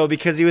point, though,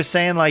 because he was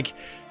saying, like,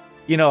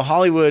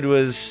 Hollywood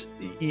was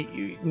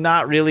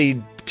not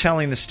really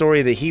telling the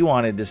story that he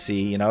wanted to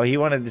see. He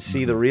wanted to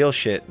see the real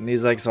shit. And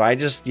he's like, so I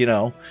just,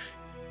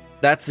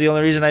 that's the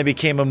only reason I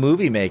became a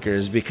movie maker,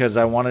 is because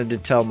I wanted to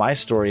tell my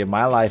story of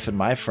my life and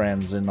my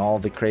friends and all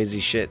the crazy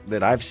shit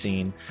that I've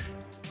seen.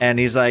 And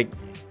he's like,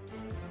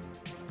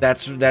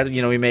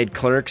 we made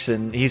Clerks,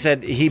 and he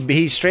said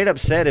he straight up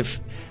said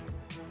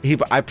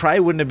I probably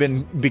wouldn't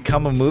have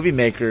become a movie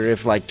maker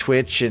if like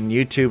Twitch and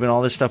YouTube and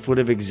all this stuff would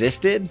have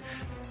existed.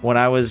 When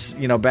I was,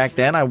 back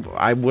then,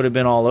 I would have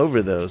been all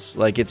over those.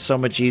 Like, it's so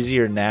much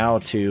easier now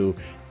to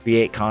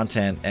create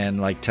content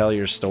and like tell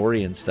your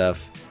story and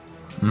stuff.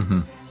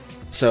 Mm-hmm.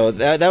 So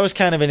that was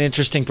kind of an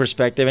interesting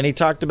perspective. And he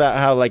talked about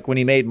how, like, when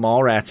he made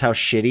Mallrats, how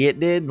shitty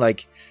it did.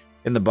 Like,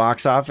 in the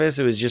box office,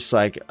 it was just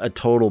like a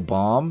total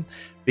bomb.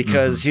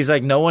 Because he's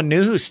like, no one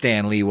knew who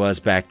Stan Lee was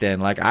back then.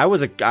 Like, I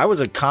was a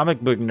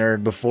comic book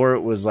nerd before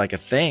it was like a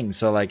thing.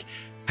 So like,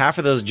 half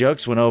of those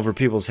jokes went over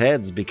people's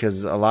heads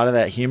because a lot of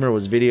that humor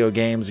was video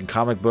games and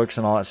comic books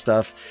and all that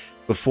stuff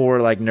before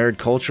like nerd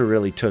culture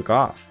really took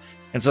off.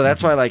 And so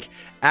that's why, like,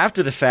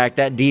 after the fact,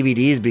 that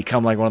DVD's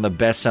become like one of the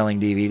best selling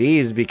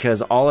DVDs,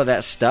 because all of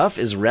that stuff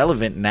is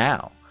relevant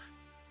now.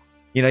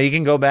 You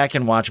can go back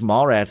and watch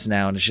Mallrats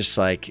now, and it's just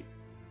like,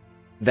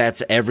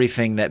 that's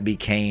everything that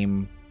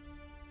became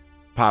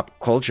pop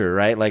culture,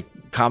 right? Like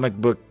comic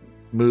book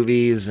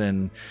movies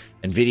and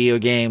video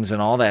games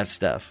and all that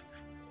stuff.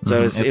 So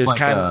it was like,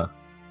 kind of...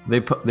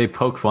 They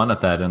poke fun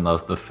at that in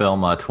the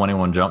film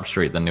 21 Jump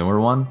Street, the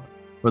newer one,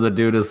 where the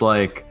dude is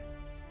like...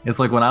 It's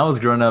like when I was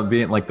growing up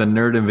being like the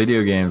nerd in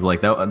video games,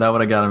 like that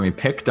would have gotten me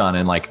picked on.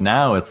 And like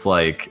now it's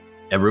like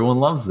everyone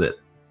loves it.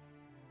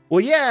 Well,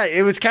 yeah,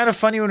 it was kind of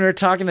funny when we were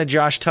talking to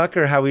Josh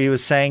Tucker, how he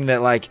was saying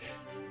that like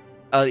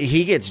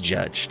he gets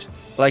judged.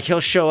 Like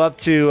he'll show up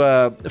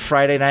to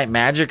Friday Night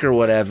Magic or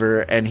whatever,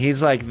 and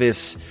he's like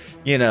this,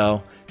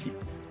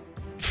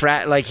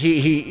 frat, like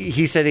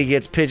he said he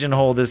gets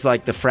pigeonholed as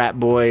like the frat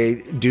boy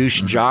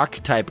douche jock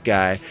type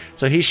guy.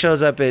 So he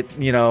shows up at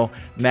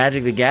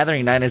Magic the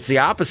Gathering night, and it's the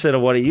opposite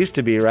of what it used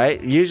to be,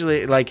 right?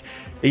 Usually, like,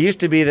 it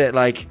used to be that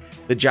like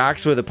the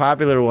jocks were the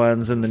popular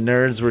ones and the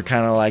nerds were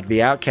kind of like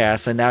the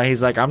outcasts. And now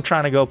he's like, I'm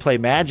trying to go play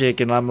Magic,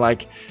 and I'm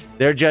like,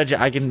 they're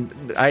judging.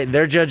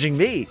 They're judging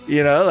me.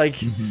 You know, like.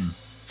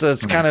 So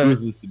it's kind of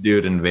who's this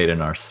dude invading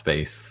our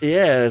space?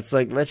 Yeah, it's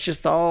like, let's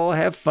just all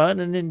have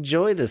fun and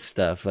enjoy this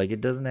stuff. Like,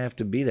 it doesn't have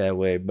to be that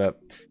way. But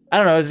I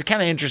don't know. It's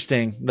kind of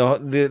interesting,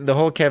 the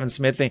whole Kevin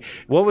Smith thing.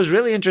 What was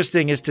really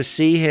interesting is to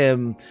see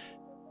him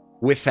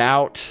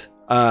without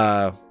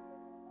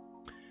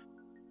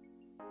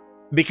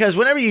because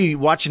whenever you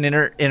watch an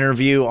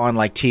interview on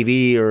like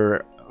TV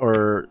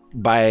or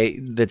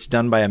that's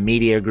done by a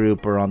media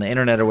group or on the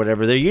internet or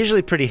whatever, they're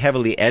usually pretty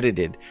heavily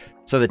edited.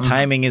 So the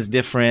timing is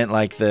different,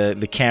 like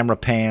the camera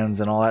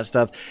pans and all that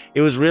stuff.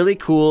 It was really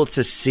cool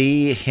to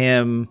see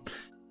him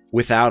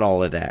without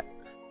all of that,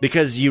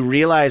 because you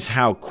realize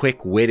how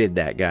quick-witted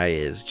that guy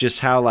is. Just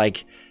how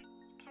like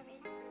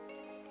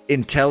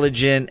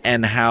intelligent,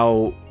 and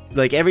how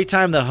like every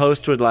time the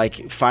host would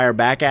like fire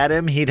back at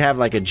him, he'd have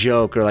like a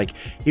joke, or like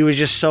he was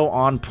just so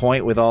on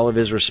point with all of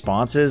his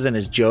responses and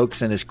his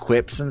jokes and his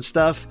quips and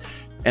stuff.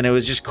 And it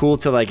was just cool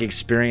to like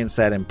experience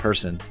that in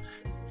person.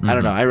 I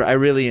don't know. I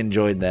really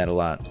enjoyed that a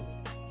lot.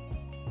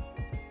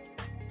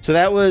 So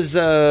that was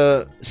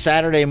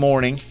Saturday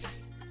morning.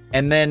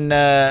 And then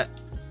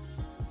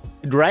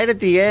right at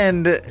the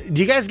end,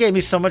 you guys gave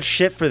me so much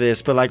shit for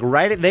this, but like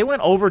they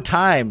went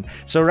overtime.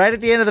 So right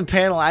at the end of the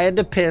panel, I had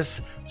to piss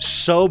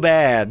so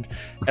bad.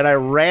 And I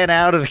ran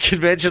out of the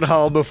convention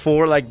hall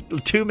before,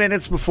 like 2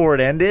 minutes before it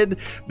ended,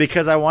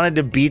 because I wanted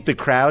to beat the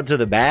crowd to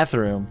the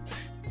bathroom.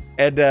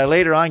 And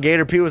later on,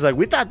 Gator P was like,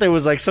 we thought there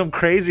was like some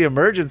crazy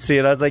emergency.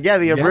 And I was like, yeah,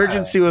 the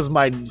emergency was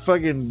my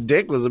fucking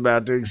dick was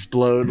about to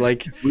explode.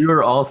 Like, we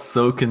were all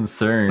so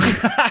concerned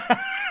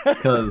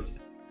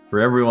because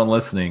for everyone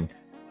listening,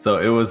 so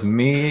it was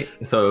me.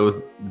 So it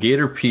was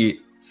Gator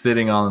Pete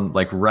sitting on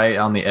like right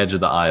on the edge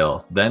of the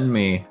aisle, then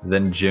me,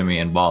 then Jimmy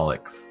and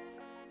Bollocks.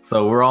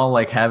 So we're all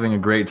like having a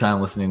great time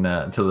listening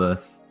to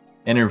this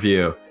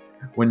interview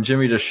when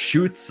Jimmy just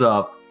shoots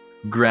up,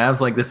 grabs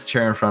like this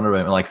chair in front of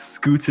him and like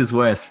scoots his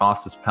way as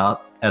fast as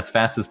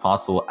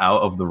possible out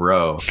of the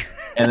row,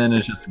 and then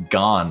it's just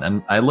gone.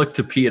 And I looked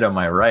to Pete on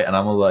my right, and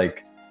I'm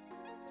like,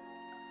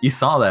 "You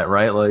saw that,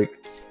 right?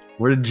 Like,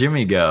 where did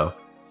Jimmy go?"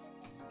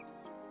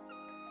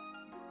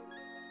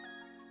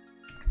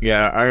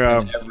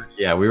 Yeah,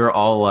 yeah, we were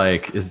all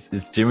like,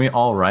 "Is Jimmy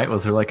all right?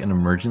 Was there like an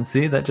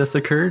emergency that just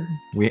occurred?"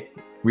 We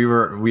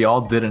all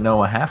didn't know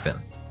what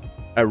happened.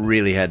 I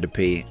really had to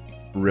pee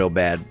real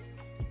bad.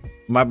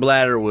 My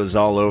bladder was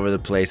all over the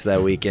place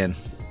that weekend.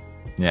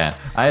 Yeah.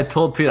 I had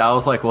told Pete, I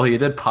was like, well, he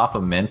did pop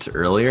a mint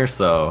earlier,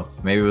 so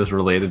maybe it was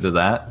related to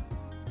that.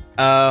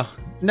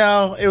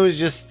 No, it was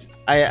just,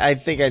 I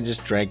think I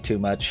just drank too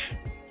much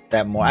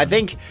that morning. I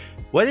think,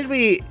 what did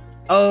we,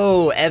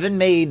 Evan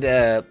made,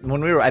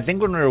 when we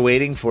were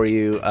waiting for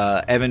you,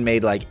 Evan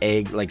made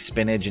like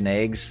spinach and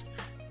eggs.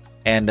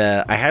 And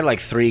I had like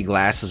 3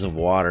 glasses of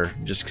water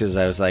just because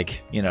I was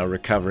like,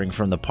 recovering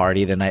from the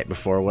party the night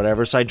before or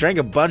whatever. So I drank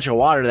a bunch of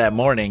water that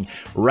morning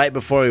right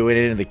before we went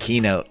into the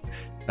keynote.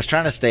 I was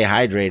trying to stay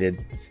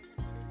hydrated.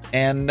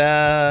 And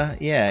I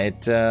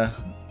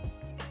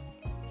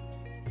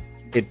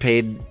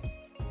paid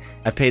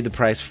the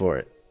price for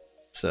it.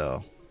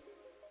 So.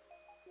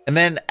 And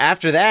then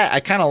after that, I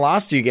kind of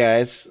lost you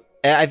guys.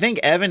 I think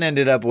Evan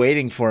ended up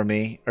waiting for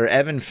me, or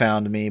Evan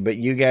found me, but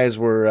you guys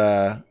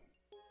were...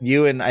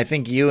 You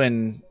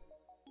and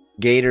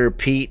Gator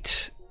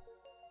Pete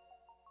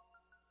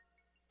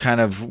kind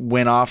of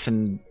went off,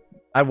 and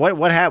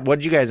what happened? What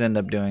did you guys end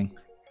up doing?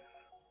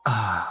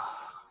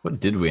 What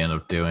did we end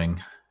up doing?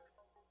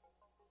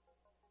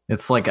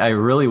 It's like I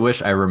really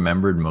wish I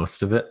remembered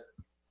most of it,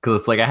 because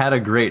it's like I had a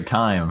great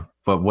time,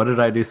 but what did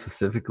I do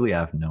specifically?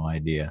 I have no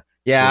idea.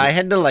 Yeah, I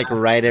had to like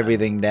write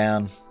everything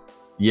down.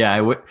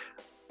 Yeah,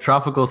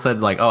 Tropical said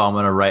like, "Oh, I'm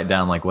gonna write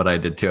down like what I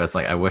did too." It's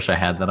like I wish I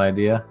had that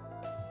idea.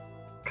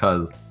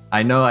 Because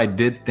I know I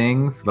did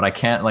things, but I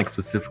can't like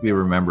specifically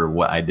remember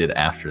what I did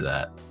after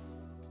that.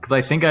 Because I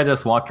think I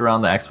just walked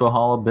around the expo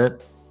hall a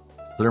bit.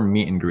 Was there a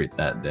meet and greet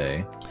that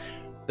day?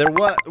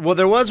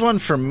 There was one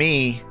for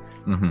me.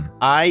 Mm-hmm.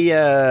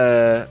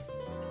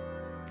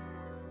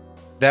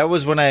 That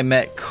was when I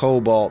met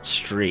Cobalt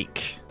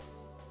Streak.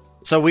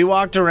 So we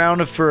walked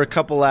around for a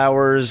couple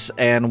hours,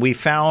 and we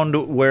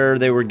found where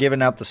they were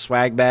giving out the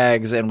swag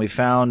bags, and we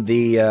found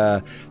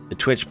the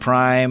Twitch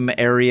Prime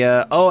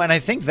area. Oh, and I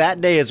think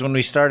that day is when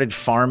we started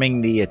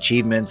farming the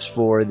achievements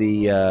for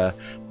the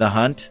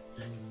hunt.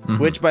 Mm-hmm.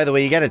 Which, by the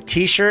way, you got a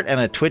T-shirt and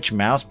a Twitch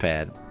mouse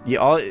pad.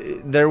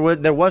 There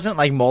wasn't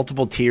like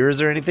multiple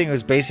tiers or anything. It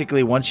was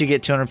basically once you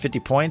get 250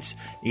 points,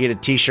 you get a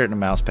T-shirt and a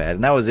mouse pad,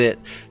 and that was it.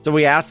 So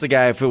we asked the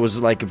guy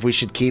if we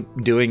should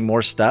keep doing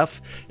more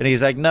stuff, and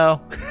he's like,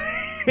 no.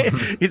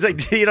 He's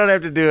like, you don't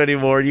have to do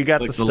anymore. You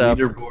got the stuff.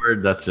 The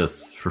leaderboard, that's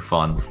just for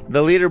fun.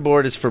 The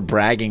leaderboard is for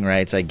bragging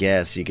rights, I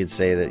guess. You could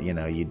say that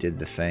you did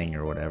the thing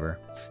or whatever.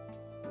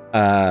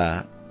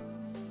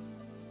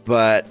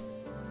 But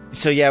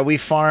so yeah, we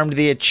farmed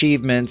the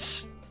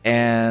achievements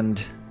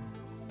and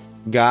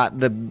got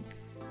the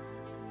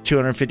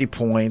 250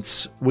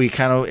 points. We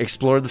kind of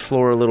explored the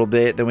floor a little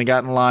bit. Then we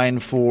got in line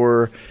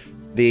for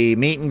the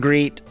meet and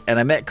greet, and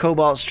I met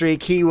Cobalt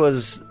Streak. He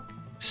was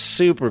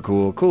super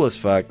cool as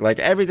fuck. Like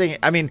everything.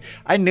 I mean,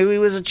 I knew he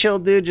was a chill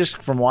dude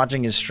just from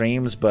watching his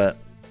streams, but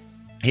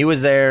he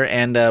was there.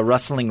 And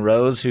Rustling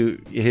Rose, who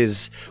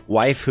his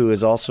wife, who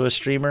is also a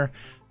streamer,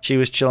 she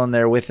was chilling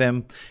there with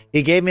him.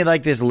 He gave me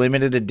like this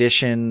limited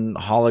edition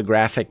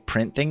holographic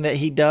print thing that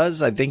he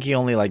does. I think he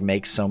only like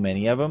makes so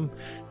many of them.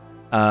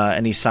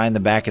 And he signed the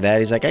back of that.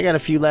 He's like, I got a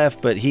few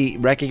left, but he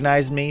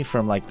recognized me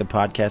from like the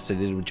podcast I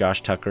did with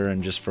Josh Tucker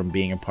and just from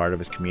being a part of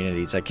his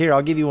community. He's like, here,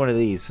 I'll give you one of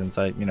these since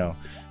I know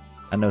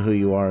who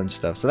you are and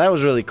stuff. So that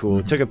was really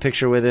cool. Took a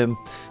picture with him.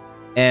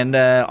 And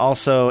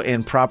also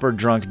in proper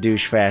drunk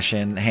douche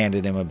fashion,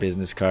 handed him a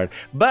business card.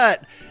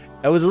 But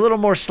I was a little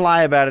more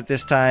sly about it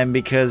this time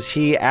because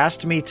he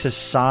asked me to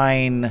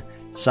sign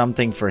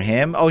something for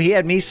him. Oh, he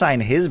had me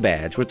sign his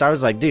badge, which I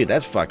was like, dude,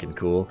 that's fucking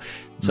cool.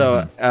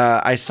 So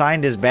I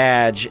signed his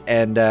badge,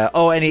 and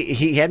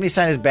he had me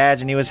sign his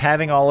badge, and he was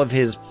having all of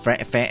his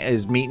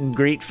meet and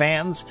greet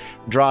fans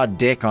draw a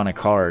dick on a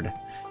card.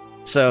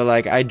 So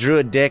like I drew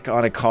a dick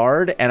on a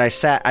card, and I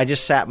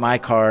just sat my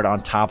card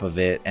on top of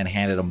it and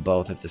handed them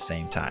both at the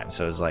same time.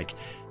 So it was like,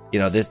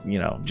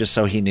 just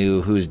so he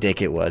knew whose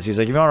dick it was. He's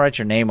like, if you want to write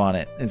your name on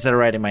it, instead of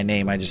writing my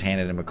name, I just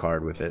handed him a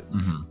card with it.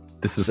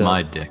 This is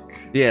my dick.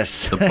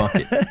 Yes. The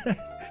bucket.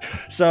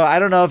 So I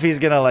don't know if he's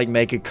gonna like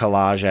make a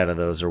collage out of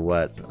those or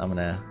what.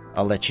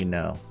 I'll let you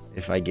know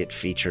if I get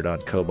featured on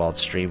Cobalt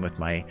stream with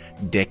my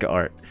dick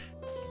art.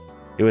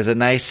 It was a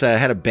nice,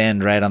 had a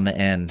bend right on the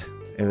end.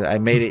 I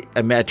made it.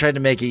 I tried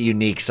to make it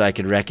unique so I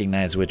could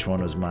recognize which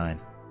one was mine.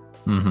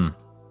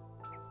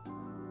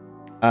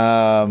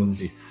 Let's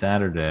see,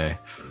 Saturday.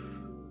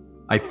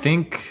 I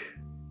think.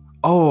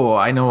 Oh,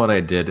 I know what I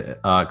did.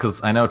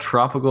 Because I know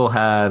Tropical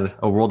had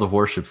a World of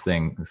Warships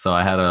thing, so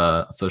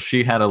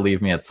she had to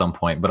leave me at some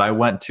point. But I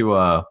went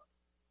to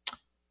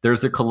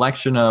there's a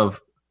collection of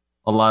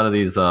a lot of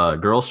these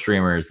girl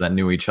streamers that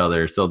knew each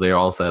other. So they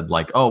all said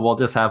like, oh, we'll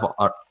just have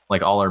all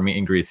our meet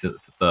and greets at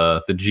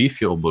the G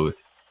Fuel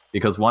booth,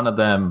 because one of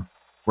them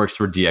works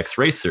for DX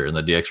Racer, and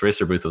the DX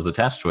Racer booth was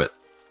attached to it.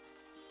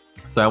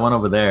 So I went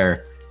over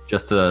there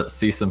just to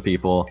see some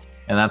people,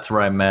 and that's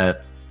where I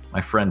met my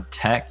friend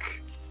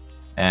Tech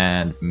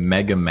and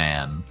Mega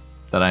Man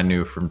that I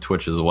knew from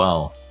Twitch as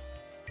well.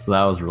 So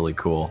that was really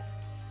cool.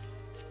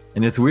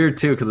 And it's weird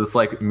too, because it's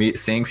like me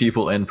seeing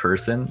people in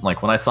person.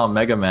 Like when I saw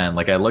Mega Man,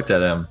 like I looked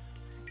at him.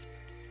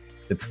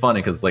 It's funny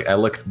because like I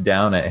looked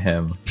down at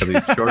him because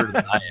he's shorter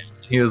than I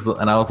am.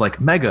 And I was like,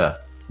 Mega.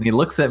 And he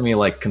looks at me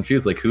like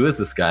confused, like, who is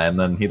this guy? And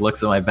then he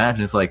looks at my badge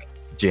and he's like,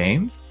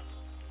 James?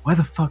 Why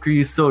the fuck are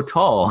you so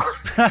tall?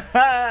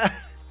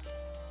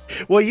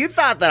 Well, you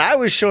thought that I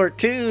was short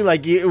too.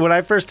 Like when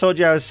I first told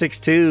you I was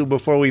 6'2"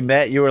 before we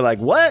met, you were like,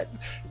 "What?"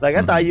 Like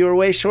I thought you were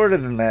way shorter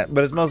than that.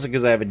 But it's mostly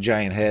because I have a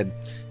giant head.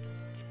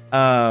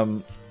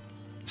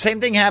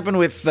 Same thing happened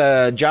with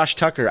Josh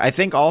Tucker. I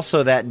think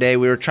also that day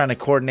we were trying to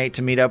coordinate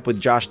to meet up with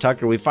Josh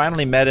Tucker. We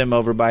finally met him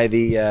over by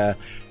the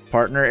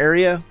partner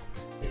area,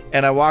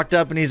 and I walked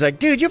up and he's like,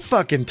 "Dude, you're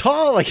fucking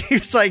tall!" Like he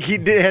was like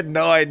had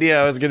no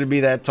idea I was going to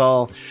be that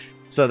tall.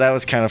 So that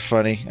was kind of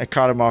funny. I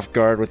caught him off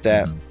guard with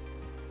that.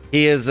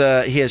 He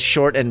is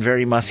short and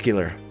very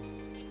muscular.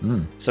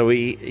 So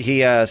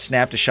he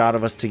snapped a shot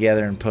of us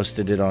together and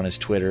posted it on his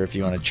Twitter if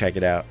you want to check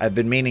it out. I've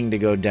been meaning to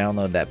go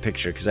download that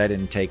picture because I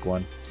didn't take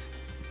one.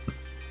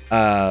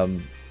 So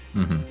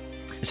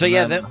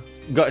yeah,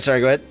 go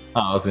ahead. Oh,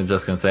 I was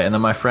just gonna say, and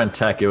then my friend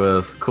Tech, it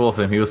was cool of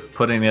him. He was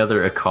putting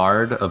together a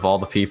card of all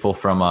the people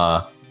from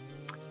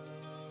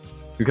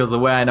because the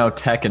way I know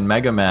Tech and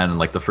Mega Man,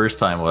 like the first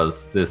time,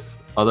 was this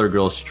other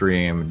girl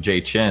stream,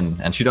 Jay Chin,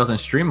 and she doesn't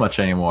stream much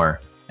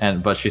anymore.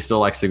 But she still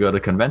likes to go to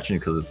convention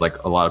because it's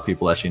like a lot of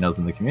people that she knows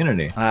in the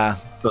community.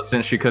 So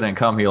since she couldn't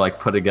come, he like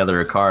put together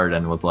a card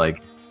and was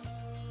like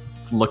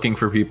looking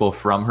for people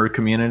from her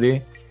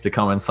community to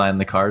come and sign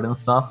the card and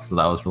stuff. So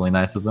that was really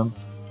nice of them.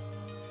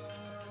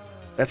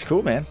 That's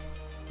cool, man.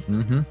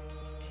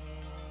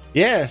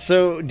 Yeah.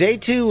 So day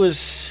 2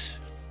 was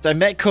I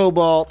met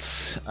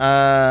Cobalt.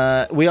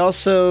 We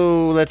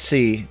also let's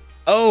see.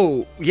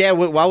 Oh yeah.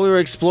 While we were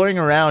exploring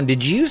around,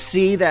 did you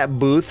see that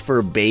booth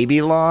for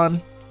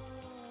Babylon?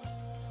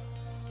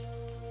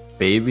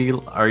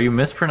 Are you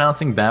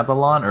mispronouncing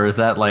Babylon, or is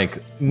that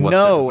like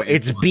no,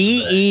 it's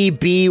Bebylon.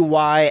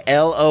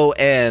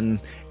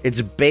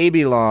 It's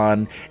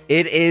Babylon.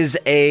 It is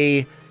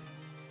a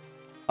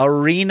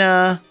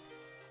arena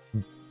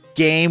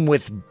game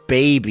with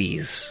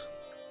babies.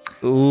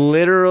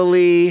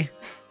 Literally,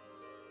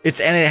 it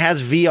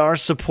has VR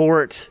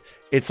support.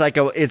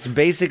 It's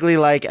basically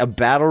like a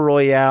battle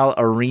royale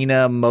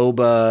arena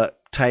MOBA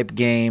type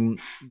game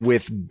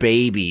with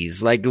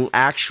babies, like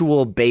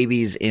actual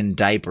babies in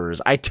diapers.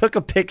 I took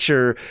a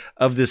picture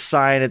of the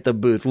sign at the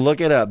booth.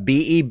 Look it up.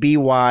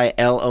 Bebylon.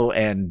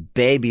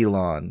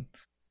 Babylon.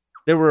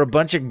 There were a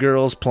bunch of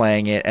girls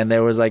playing it, and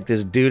there was like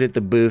this dude at the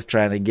booth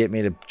trying to get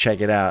me to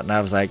check it out. And I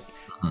was like,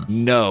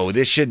 no,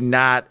 this should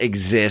not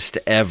exist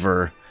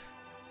ever.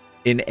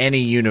 in any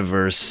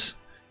universe,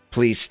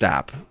 please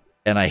stop.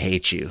 And I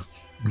hate you.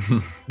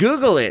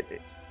 Google it.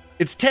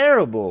 It's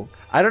terrible.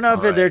 I don't know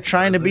if they're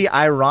trying to be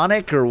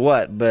ironic or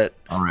what, but...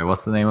 All right,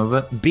 what's the name of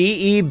it?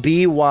 Bebby.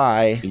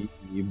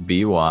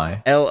 Bebby.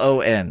 Lon.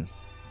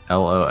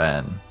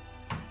 Lon.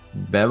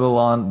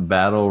 Babylon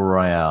Battle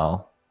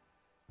Royale.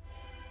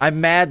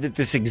 I'm mad that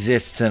this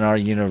exists in our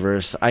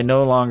universe. I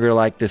no longer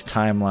like this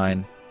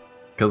timeline.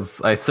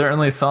 Because I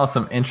certainly saw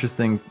some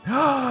interesting...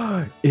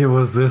 It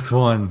was this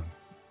one.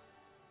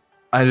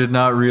 I did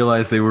not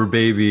realize they were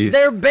babies.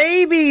 They're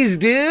babies,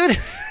 dude!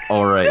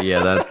 All right,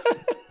 yeah, that's...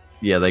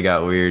 Yeah, they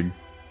got weird.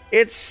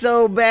 It's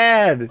so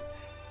bad.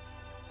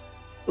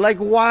 Like,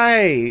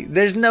 why?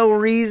 There's no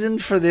reason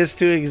for this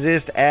to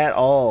exist at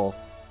all.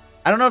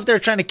 I don't know if they're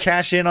trying to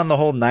cash in on the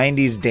whole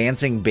 90s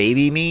dancing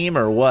baby meme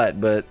or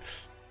what, but...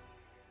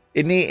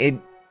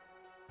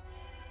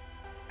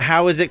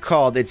 How is it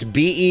called? It's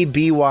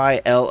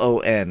Bebylon,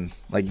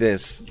 like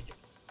this.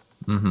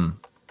 Mm-hmm.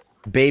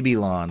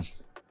 Babylon.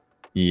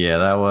 Yeah,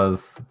 that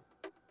was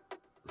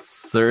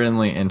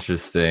certainly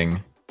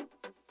interesting.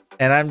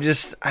 And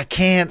I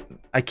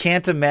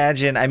can't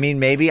imagine. I mean,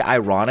 maybe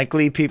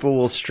ironically people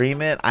will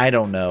stream it. I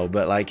don't know,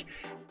 but like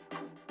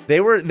they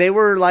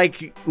were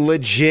like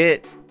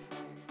legit.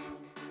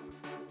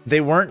 They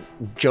weren't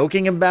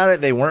joking about it.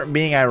 They weren't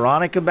being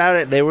ironic about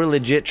it. They were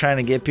legit trying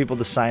to get people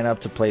to sign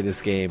up to play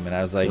this game. And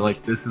I was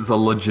like, this is a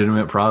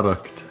legitimate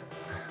product.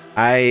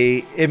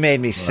 It made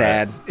me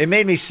sad. It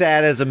made me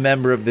sad as a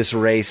member of this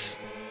race.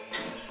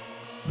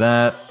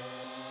 That's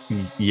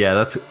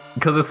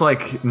because it's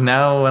like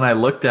now when I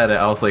looked at it,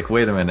 I was like,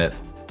 wait a minute.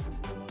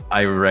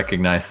 I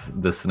recognize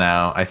this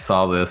now. I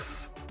saw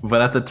this.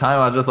 But at the time,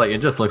 I was just like, it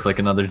just looks like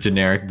another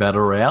generic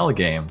Battle Royale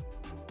game.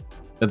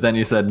 But then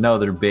you said, no,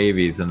 they're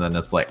babies. And then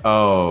it's like,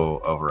 oh,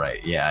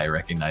 right. Yeah, I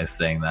recognize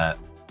saying that.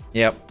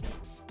 Yep.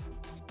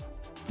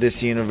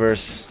 This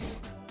universe.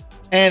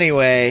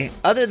 Anyway,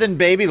 other than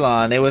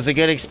Babylon, it was a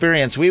good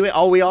experience. We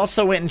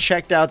also went and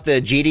checked out the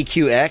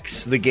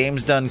GDQX, the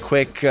Games Done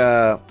Quick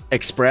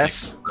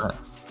Express.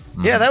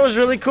 Mm-hmm. Yeah, that was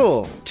really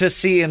cool to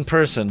see in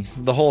person.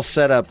 The whole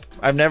setup.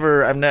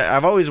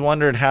 I've always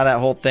wondered how that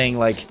whole thing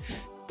like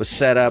was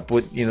set up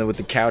with with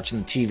the couch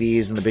and the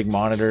TVs and the big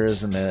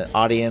monitors and the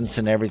audience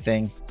and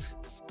everything.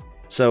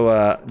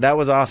 So that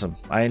was awesome.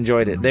 I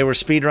enjoyed it. They were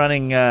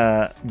speedrunning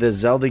the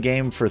Zelda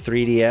game for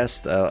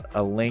 3DS,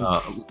 a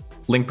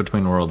Link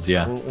Between Worlds,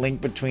 yeah.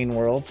 Link Between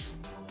Worlds.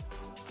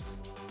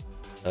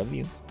 Love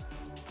you.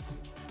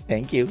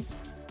 Thank you.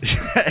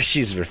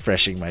 She's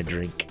refreshing my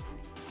drink.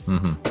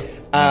 Mm-hmm.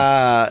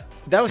 That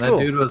was cool.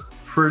 That dude was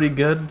pretty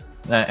good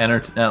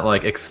at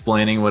like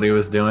explaining what he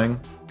was doing.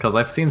 Because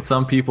I've seen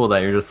some people that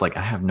you're just like,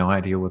 I have no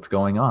idea what's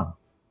going on.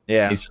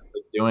 Yeah. He's just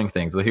like, doing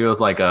things. But he was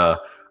like, oh,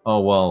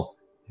 well,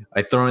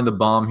 I throw in the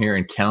bomb here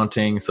and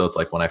counting. So it's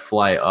like when I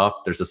fly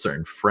up, there's a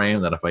certain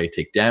frame that if I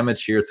take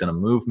damage here, it's going to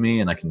move me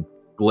and I can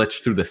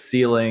glitch through the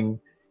ceiling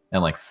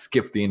and like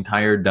skip the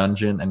entire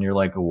dungeon. And you're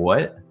like,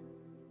 what?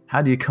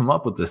 How do you come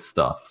up with this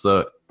stuff?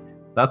 So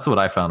that's what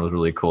I found was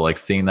really cool, like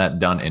seeing that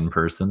done in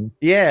person.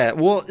 Yeah,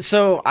 well,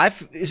 so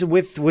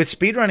with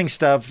speedrunning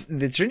stuff,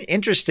 it's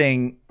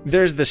interesting.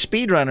 There's the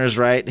speedrunners,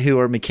 right, who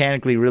are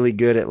mechanically really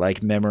good at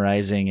like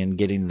memorizing and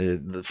getting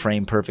the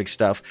frame perfect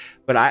stuff.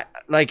 But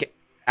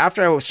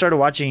after I started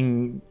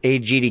watching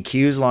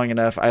GDQs long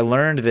enough, I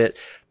learned that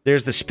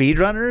there's the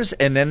speedrunners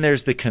and then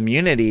there's the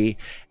community.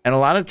 And a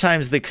lot of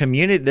times the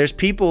community, there's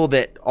people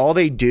that all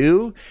they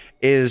do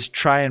is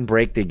try and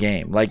break the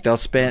game. Like they'll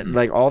spend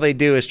like all they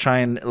do is try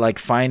and like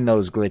find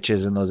those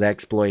glitches and those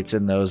exploits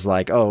and those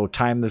like, oh,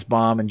 time this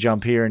bomb and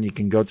jump here and you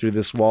can go through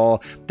this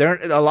wall.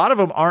 A lot of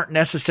them aren't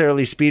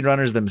necessarily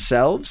speedrunners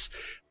themselves,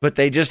 but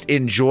they just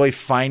enjoy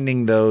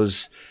finding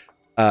those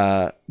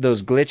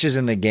glitches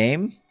in the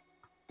game.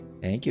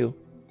 Thank you.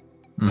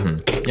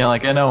 Mm-hmm. Yeah,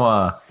 like I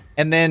know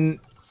and then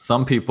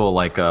some people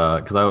like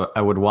because I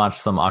would watch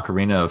some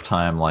Ocarina of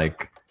Time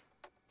like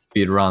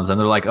speed runs and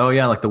they're like, oh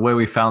yeah, like the way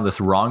we found this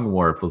wrong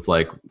warp was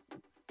like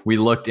we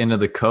looked into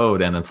the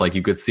code and it's like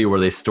you could see where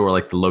they store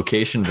like the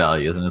location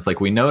values and it's like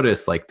we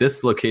noticed like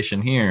this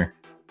location here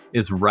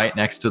is right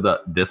next to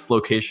this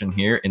location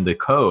here in the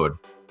code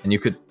and you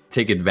could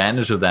take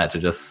advantage of that to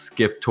just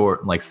skip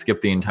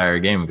the entire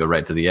game and go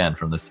right to the end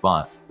from this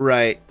spot.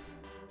 Right.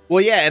 Well,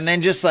 yeah, and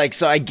then just like,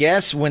 so I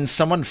guess when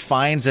someone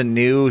finds a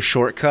new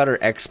shortcut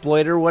or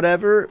exploit or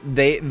whatever,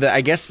 I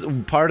guess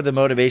part of the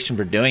motivation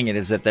for doing it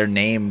is that their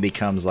name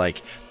becomes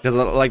like, because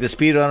like the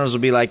speedrunners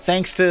will be like,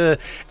 thanks to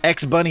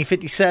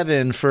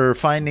XBunny57 for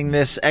finding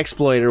this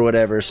exploit or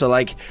whatever. So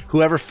like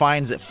whoever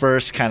finds it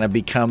first kind of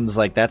becomes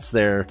like, that's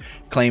their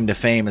claim to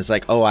fame is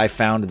like, oh, I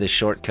found this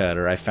shortcut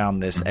or I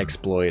found this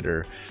exploit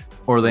or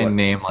they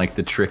name like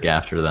the trick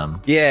after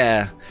them.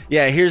 Yeah.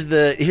 Here's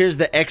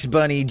the X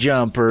Bunny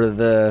jump or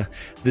the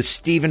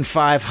Steven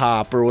 5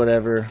 hop or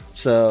whatever.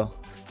 So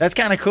that's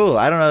kind of cool.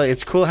 I don't know.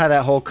 It's cool how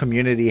that whole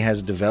community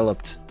has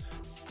developed.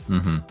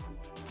 Mm-hmm.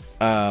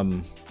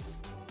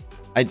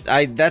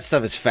 I that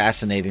stuff is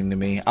fascinating to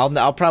me.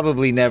 I'll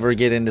probably never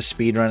get into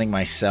speedrunning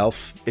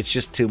myself. It's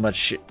just too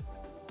much.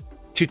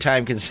 too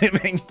time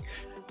consuming.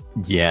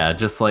 Yeah,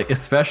 just like,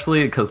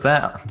 especially because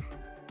that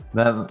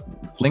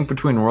Link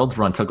Between Worlds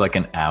run took like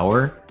an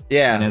hour.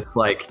 Yeah. And it's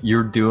like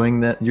you're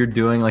doing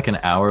like an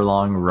hour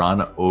long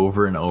run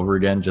over and over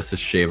again just to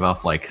shave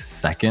off like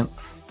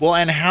seconds. Well,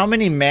 and how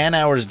many man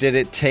hours did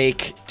it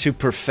take to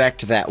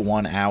perfect that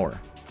 1 hour?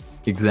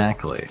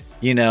 Exactly.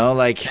 You know,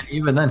 like, and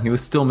even then he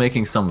was still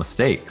making some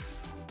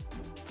mistakes.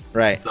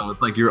 Right. So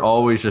it's like you're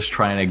always just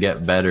trying to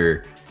get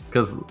better.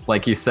 Because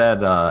like you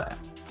said,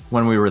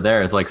 when we were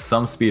there, it's like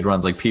some speed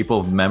runs, like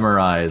people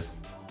memorize,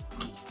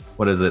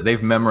 what is it?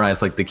 They've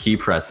memorized like the key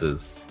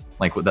presses,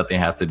 like that they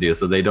have to do.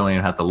 So they don't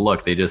even have to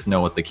look. They just know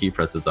what the key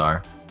presses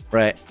are.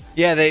 Right.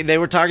 Yeah, they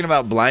were talking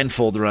about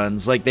blindfold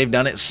runs. Like they've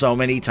done it so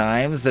many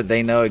times that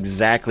they know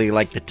exactly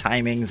like the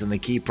timings and the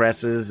key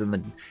presses and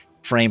the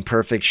frame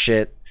perfect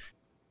shit.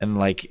 And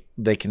like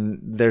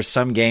there's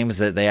some games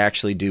that they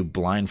actually do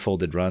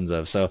blindfolded runs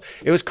of. So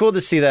it was cool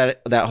to see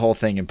that whole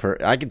thing in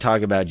I could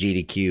talk about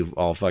GDQ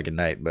all fucking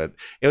night, but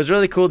it was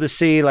really cool to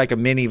see like a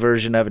mini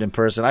version of it in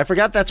person. I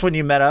forgot that's when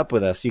you met up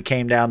with us. You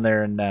came down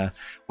there and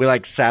we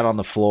like sat on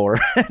the floor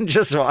and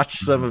just watched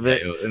some of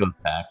it. It was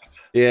packed.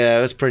 Yeah,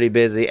 it was pretty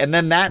busy. And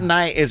then that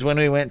night is when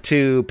we went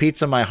to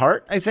Pizza My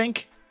Heart, I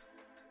think.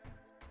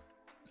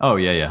 Oh,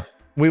 yeah.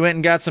 We went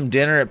and got some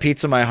dinner at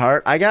Pizza My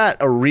Heart. I got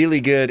a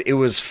really good, it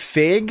was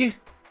fig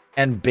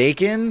and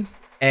bacon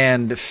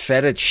and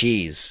feta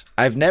cheese.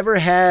 I've never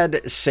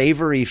had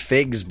savory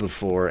figs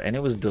before, and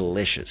it was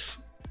delicious.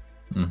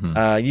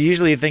 Mm-hmm. You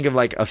usually think of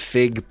like a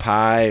fig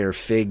pie or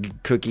fig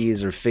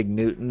cookies or fig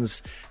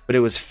Newtons, but it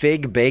was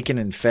fig, bacon,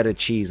 and feta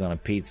cheese on a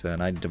pizza,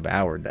 and I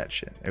devoured that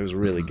shit. It was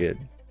really good.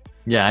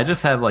 Yeah, I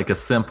just had like a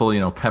simple,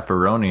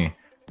 pepperoni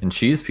and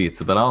cheese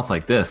pizza, but I was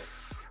like,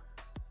 this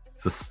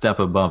is a step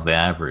above the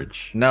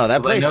average. No,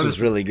 that place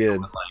was really good.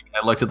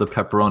 I looked at the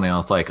pepperoni, I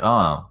was like,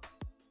 oh,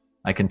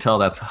 I can tell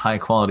that's high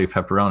quality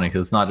pepperoni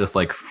because it's not just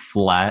like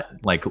flat,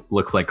 like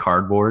looks like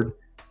cardboard.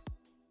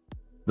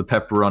 The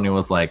pepperoni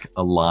was like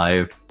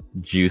alive,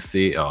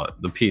 juicy. Oh,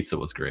 the pizza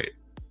was great.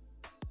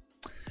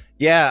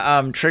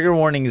 Yeah, Trigger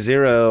Warning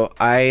Zero,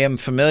 I am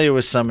familiar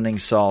with Summoning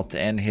Salt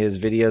and his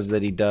videos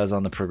that he does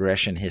on the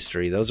progression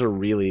history. Those are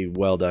really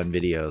well done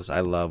videos. I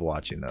love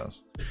watching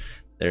those.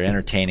 They're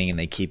entertaining and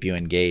they keep you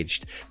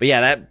engaged. But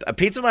yeah, that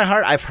Pizza My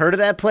Heart, I've heard of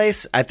that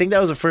place. I think that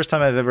was the first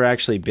time I've ever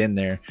actually been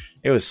there.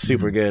 It was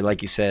super good.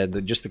 Like you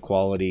said, just the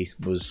quality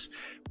was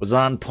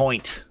on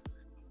point.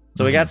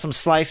 So we got some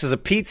slices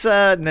of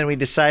pizza, and then we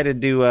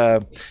decided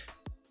to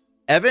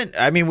Evan,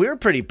 I mean, we were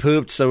pretty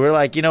pooped, so we're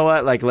like, you know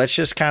what? Like, let's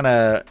just kind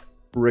of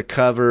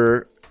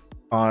recover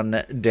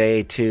on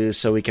day 2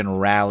 so we can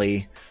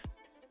rally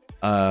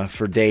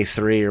for day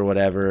 3 or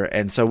whatever.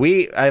 And so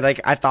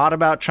I thought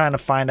about trying to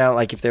find out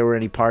like if there were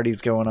any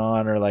parties going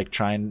on or like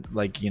try and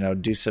like,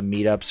 do some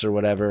meetups or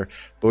whatever.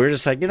 But we were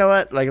just like, you know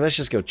what? Like, let's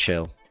just go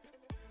chill.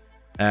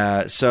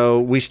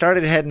 So we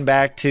started heading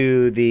back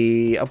to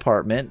the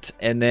apartment,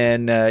 and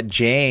then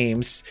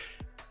James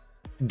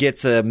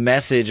gets a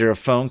message or a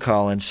phone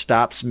call and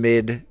stops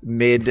mid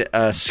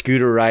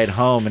scooter ride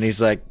home, and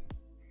he's like,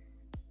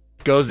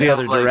 goes the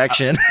other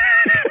direction.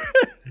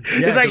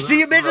 He's like, see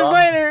you bitches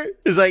later.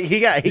 It's like he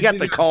got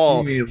the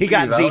call. He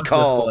got the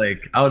call.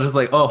 I was just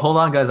like, oh, hold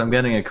on, guys, I'm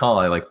getting a call.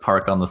 I like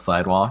park on the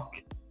sidewalk.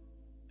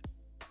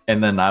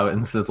 And then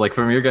it's just like,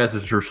 from your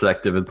guys'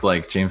 perspective, it's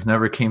like James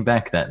never came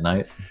back that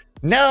night.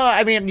 No,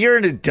 I mean, you're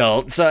an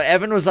adult. So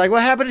Evan was like,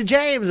 what happened to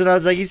James? And I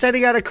was like, he said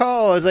he got a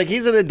call. I was like,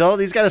 he's an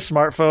adult. He's got a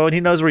smartphone. He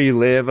knows where you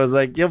live. I was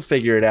like, you'll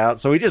figure it out.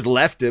 So we just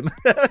left him.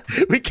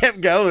 We kept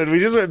going. We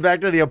just went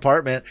back to the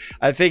apartment.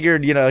 I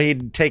figured,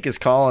 he'd take his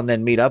call and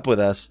then meet up with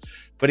us.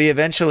 But I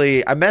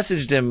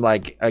messaged him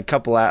like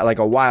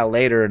a while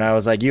later, and I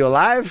was like, you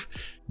alive?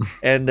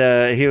 And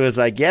he was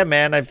like, yeah,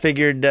 man, I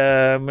figured if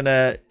I'm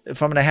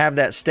going to have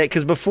that steak.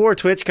 Because before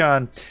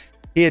TwitchCon,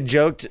 he had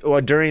joked, or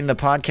during the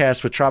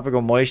podcast with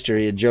Tropical Moisture,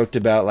 he had joked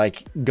about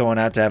like going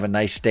out to have a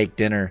nice steak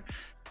dinner.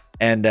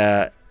 And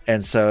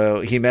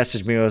so he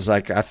messaged me and was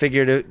like, I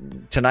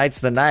figured tonight's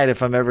the night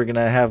if I'm ever going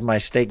to have my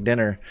steak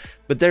dinner.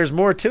 But there's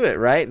more to it,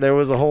 right? There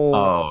was a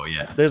whole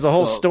there's a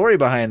whole story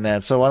behind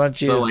that. So why don't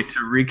you... So like to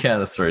recap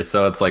the story.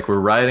 So it's like we're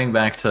riding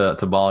back to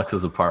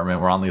Bollock's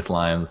apartment. We're on these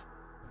limes.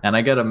 And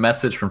I get a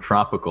message from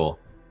Tropical.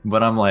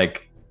 But I'm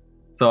like...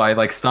 So I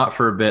like stopped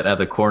for a bit at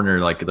the corner,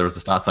 like there was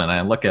a stop sign, and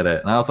I look at it,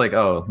 and I was like,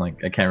 oh,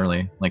 like I can't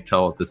really like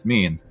tell what this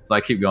means. So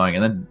I keep going,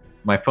 and then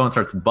my phone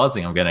starts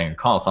buzzing. I'm getting a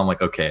call, so I'm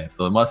like, okay,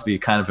 so it must be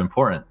kind of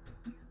important.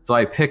 So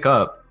I pick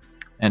up,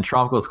 and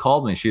Tropical's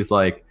called me. She's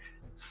like,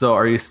 so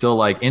are you still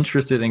like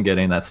interested in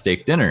getting that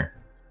steak dinner?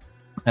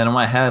 And in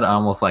my head, I'm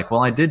almost like,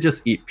 well, I did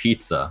just eat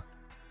pizza,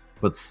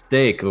 but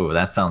steak, ooh,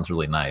 that sounds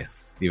really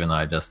nice, even though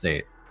I just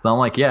ate. So I'm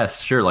like, yeah,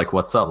 sure. Like,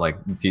 what's up? Like,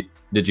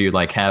 did you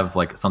like have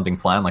like something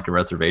planned, like a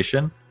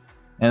reservation?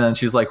 And then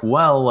she's like,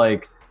 well,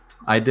 like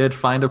I did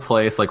find a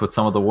place like with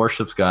some of the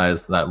Warships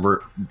guys that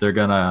we're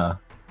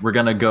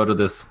gonna go to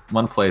this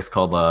one place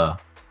called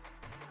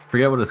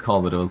forget what it's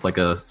called, but it was like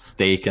a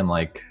steak and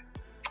like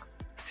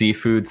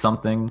seafood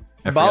something.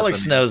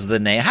 Bollocks knows the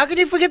name. How could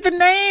you forget the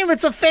name?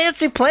 It's a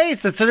fancy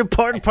place. It's an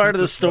important part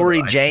of the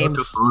story, James.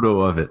 I took a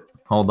photo of it.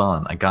 Hold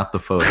on. I got the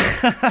photo.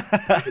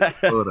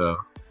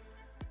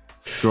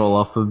 Scroll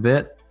off a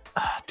bit.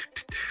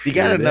 You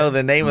got to know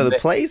the name of the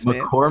place,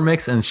 man.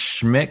 McCormick's and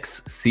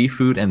Schmick's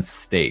Seafood and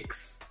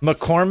Steaks.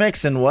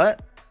 McCormick's and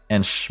what?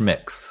 And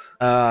Schmick's.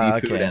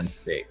 Seafood and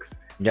Steaks.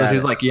 So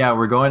she's like, yeah,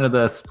 we're going to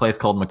this place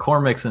called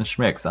McCormick's and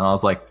Schmick's. And I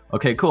was like,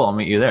 okay, cool. I'll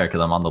meet you there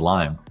because I'm on the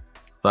line.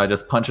 So I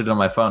just punch it on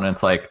my phone and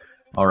it's like,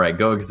 all right,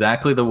 go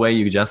exactly the way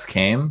you just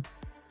came.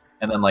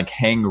 And then like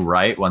hang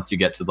right once you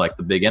get to like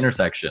the big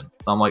intersection.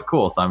 So I'm like,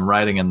 cool. So I'm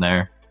riding in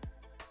there.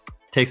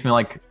 Takes me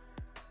like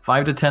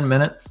 5 to 10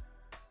 minutes.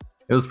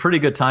 It was pretty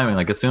good timing.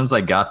 Like as soon as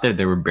I got there,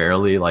 they were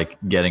barely like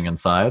getting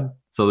inside.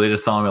 So they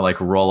just saw me like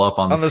roll up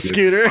on the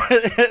scooter.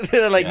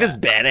 They're like, this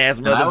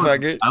badass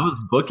motherfucker. I was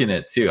booking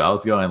it too. I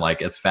was going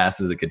like as fast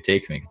as it could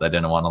take me because I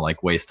didn't want to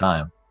like waste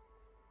time.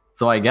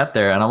 So I get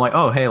there and I'm like,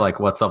 oh, hey, like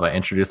what's up? I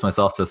introduced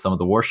myself to some of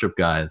the worship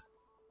guys.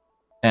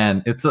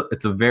 And it's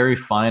a very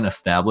fine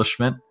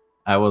establishment.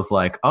 I was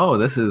like, oh,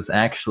 this is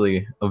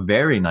actually a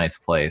very nice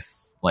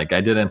place. Like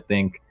I didn't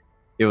think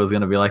it was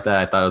going to be like that.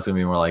 I thought it was going to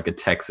be more like a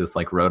Texas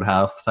like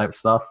Roadhouse type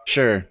stuff.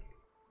 Sure.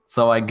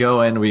 So I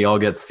go in, we all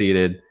get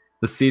seated.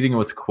 The seating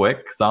was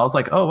quick. So I was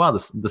like, oh, wow,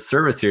 the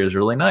service here is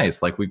really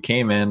nice. Like we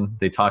came in,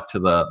 they talked to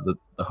the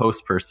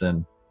host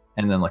person.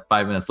 And then like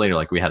 5 minutes later,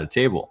 like we had a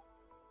table.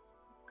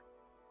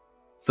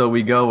 So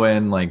we go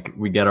in, like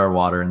we get our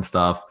water and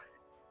stuff.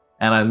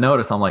 And I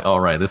noticed, I'm like, all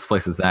right, this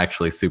place is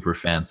actually super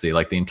fancy.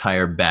 Like the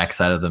entire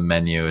backside of the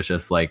menu is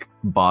just like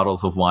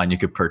bottles of wine you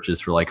could purchase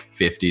for like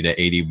 $50 to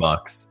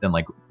 $80 and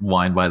like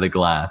wine by the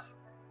glass.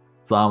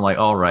 So I'm like,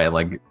 all right,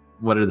 like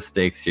what are the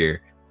stakes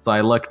here? So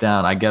I look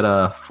down, I get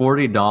a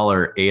 $40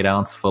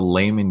 8-ounce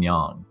filet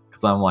mignon.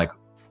 Because I'm like,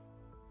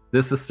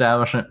 this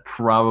establishment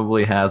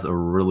probably has a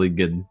really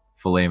good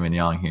filet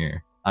mignon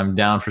here. I'm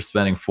down for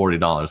spending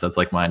 $40. That's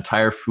like my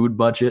entire food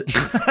budget.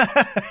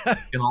 I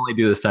can only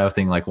do this type of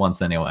thing like once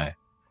anyway.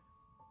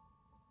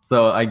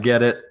 So I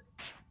get it.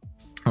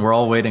 We're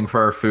all waiting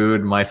for our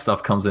food. My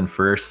stuff comes in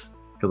first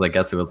because I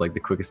guess it was like the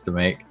quickest to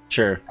make.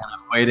 Sure. And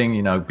I'm waiting,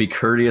 you know, be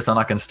courteous. I'm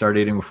not going to start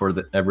eating before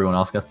everyone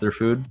else gets their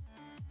food.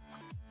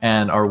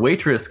 And our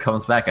waitress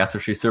comes back after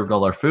she served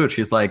all our food.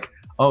 She's like,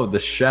 oh, the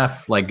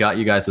chef like got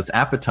you guys this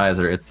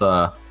appetizer. It's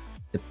a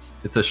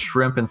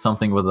shrimp and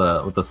something with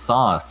a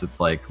sauce. It's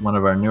like one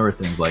of our newer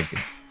things. Like,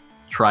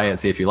 try it,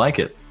 see if you like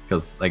it.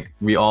 Because like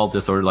we all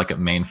just ordered like a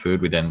main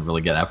food. We didn't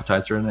really get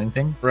appetizer or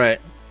anything.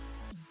 Right.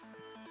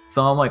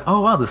 So I'm like,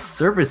 oh wow, the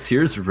service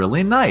here is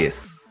really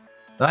nice.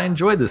 I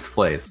enjoyed this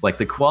place. Like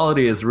the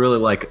quality is really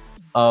like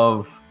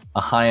of a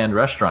high-end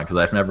restaurant because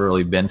I've never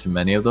really been to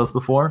many of those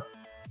before.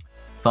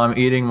 So I'm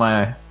eating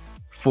my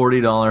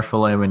 $40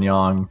 filet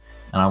mignon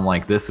and I'm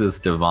like, this is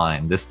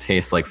divine. This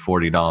tastes like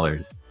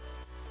 $40.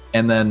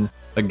 And then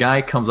a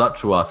guy comes up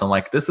to us. I'm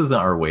like, this isn't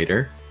our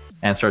waiter.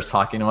 And starts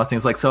talking to us. And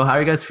he's like, so how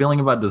are you guys feeling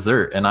about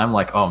dessert? And I'm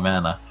like, oh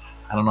man, I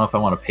don't know if I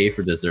want to pay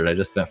for dessert. I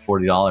just spent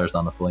 $40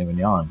 on the filet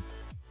mignon. And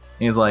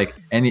he's like,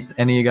 any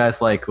of you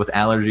guys like with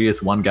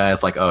allergies? One guy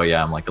is like, oh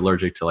yeah, I'm like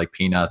allergic to like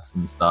peanuts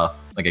and stuff.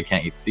 Like I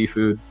can't eat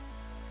seafood.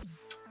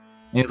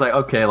 And he's like,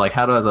 okay, like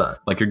how does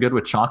like you're good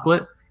with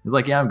chocolate? He's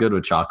like, yeah, I'm good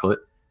with chocolate.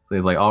 So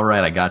he's like, all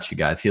right, I got you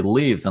guys. He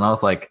leaves. And I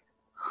was like,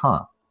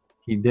 huh.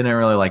 He didn't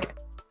really like,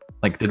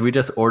 did we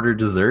just order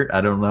dessert? I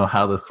don't know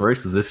how this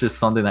works. Is this just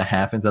something that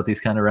happens at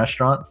these kind of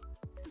restaurants?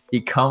 He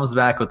comes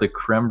back with a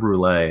creme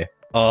brulee,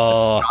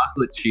 a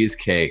chocolate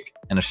cheesecake,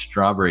 and a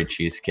strawberry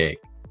cheesecake.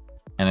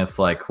 And it's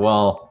like,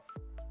 well,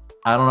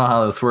 I don't know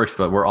how this works,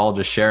 but we're all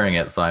just sharing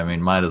it. So, I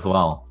mean, might as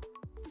well.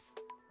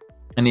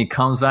 And he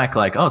comes back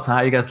like, oh, so how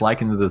are you guys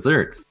liking the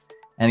desserts?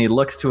 And he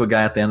looks to a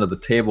guy at the end of the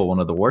table, one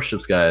of the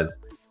worships guys.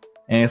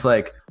 And he's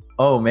like,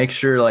 oh, make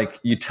sure like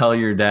you tell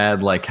your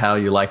dad like how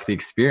you like the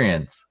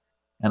experience.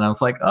 And I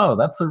was like, oh,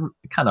 that's a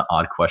kind of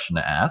odd question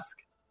to ask,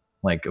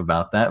 like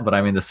about that. But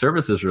I mean, the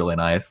service is really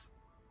nice.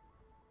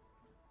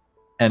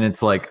 And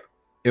it's like,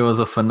 it was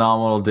a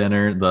phenomenal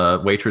dinner.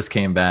 The waitress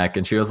came back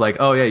and she was like,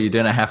 oh yeah, you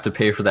didn't have to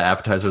pay for the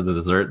appetizer or the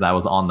dessert. That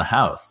was on the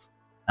house.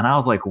 And I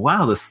was like,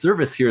 wow, the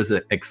service here is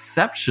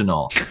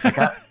exceptional.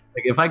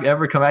 Like, if I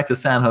ever come back to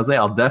San Jose,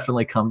 I'll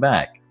definitely come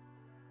back.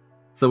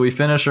 So we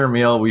finish our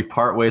meal. We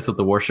part ways with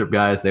the worship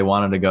guys. They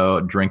wanted to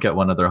go drink at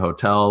one of their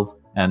hotels.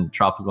 And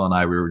Tropical and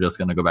I, we were just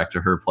going to go back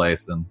to her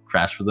place and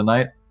crash for the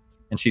night.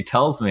 And she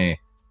tells me,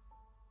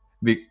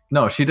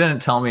 no, she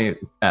didn't tell me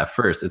at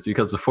first. It's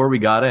because before we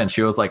got in,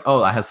 she was like,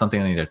 oh, I have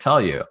something I need to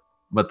tell you.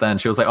 But then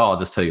she was like, oh, I'll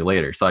just tell you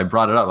later. So I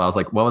brought it up. I was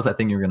like, what was that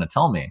thing you were going to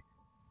tell me?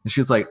 And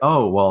she's like,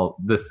 oh, well,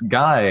 this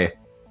guy,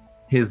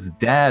 his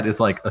dad is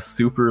like a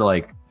super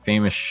like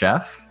famous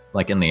chef,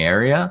 like in the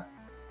area.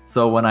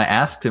 So when I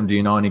asked him, do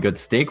you know any good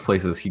steak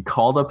places? He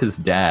called up his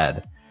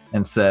dad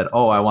and said,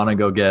 oh, I want to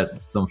go get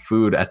some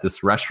food at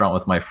this restaurant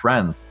with my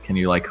friends. Can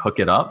you like hook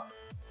it up?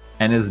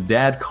 And his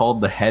dad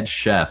called the head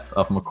chef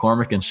of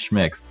McCormick and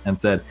Schmick's and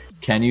said,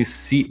 can you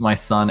seat my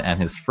son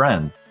and his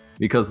friends?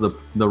 Because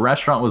the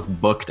restaurant was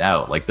booked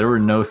out. Like there were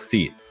no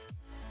seats.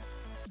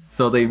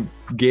 So they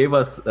gave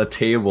us a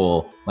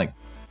table, like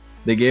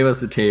they gave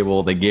us a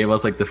table, they gave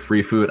us like the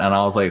free food, and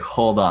I was like,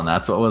 hold on,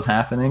 that's what was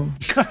happening?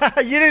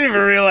 You didn't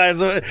even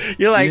realize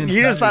you're like,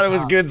 you just thought it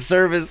was good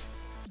service.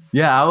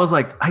 Yeah, I was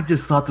like, I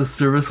just thought the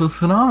service was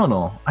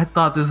phenomenal. I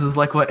thought this is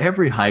like what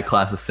every high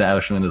class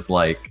establishment is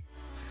like.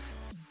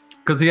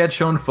 Because he had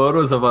shown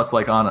photos of us,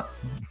 like on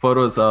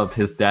photos of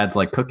his dad's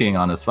like cooking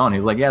on his phone.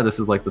 He's like, yeah, this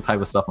is like the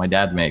type of stuff my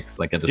dad makes.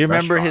 Like at this Do you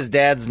remember restaurant. his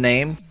dad's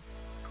name?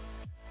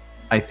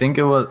 I think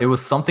it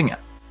was something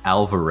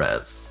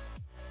Alvarez.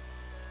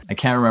 I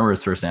can't remember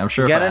his first name. I'm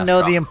sure. You gotta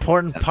know the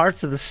important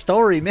parts of the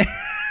story, man.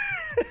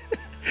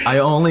 I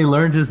only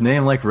learned his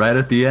name like right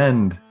at the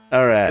end.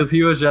 All right. Because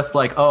he was just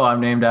like, oh, I'm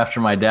named after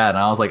my dad. And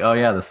I was like, oh,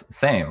 yeah, the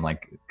same.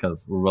 Like,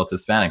 because we're both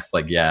Hispanics.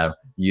 Like, yeah,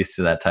 used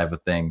to that type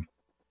of thing.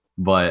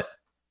 But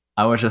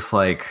I was just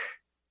like,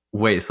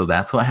 wait, so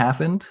that's what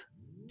happened?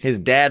 His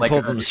dad like,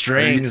 pulled some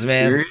strings,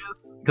 man.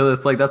 Because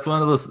it's like that's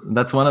one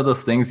of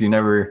those things you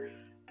never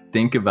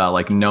think about,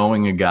 like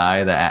knowing a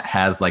guy that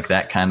has like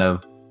that kind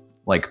of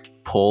like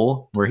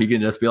pull where he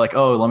can just be like,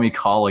 oh, let me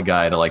call a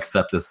guy to like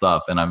set this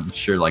up, and I'm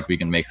sure like we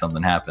can make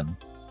something happen.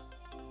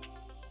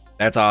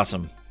 That's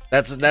awesome.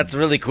 That's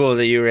really cool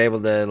that you were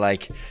able to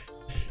like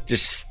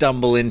just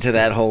stumble into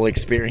that whole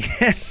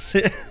experience.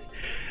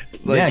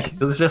 Yeah,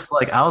 because it's just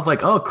like I was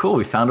like, oh, cool,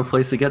 we found a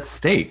place to get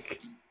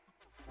steak.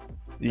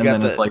 And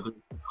then it's like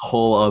this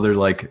whole other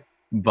like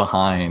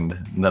behind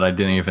that I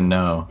didn't even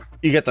know.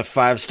 You got the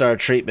 5-star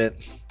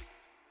treatment.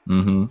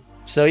 Mm-hmm.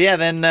 So yeah,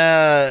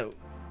 then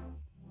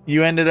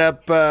you ended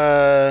up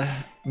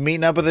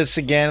meeting up with us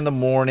again in the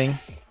morning,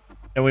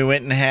 and we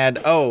went and had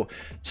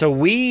so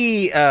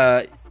we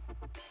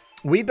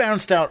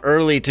bounced out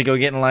early to go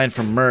get in line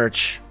for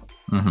merch.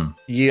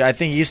 Mm-hmm. I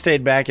think you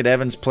stayed back at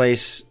Evan's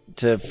place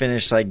to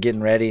finish like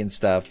getting ready and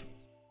stuff.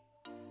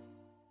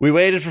 We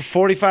waited for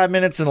 45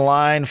 minutes in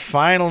line.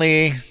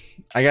 Finally,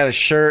 I got a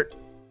shirt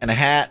and a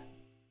hat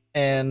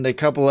and a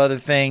couple other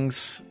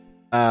things.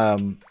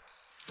 I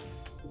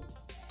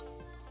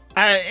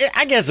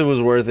guess it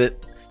was worth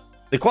it.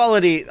 The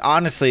quality,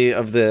 honestly,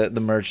 of the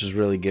merch is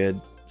really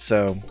good.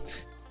 So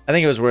I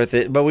think it was worth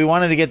it. But we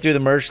wanted to get through the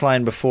merch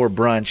line before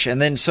brunch.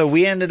 And then so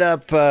we ended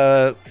up,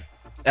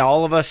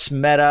 all of us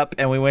met up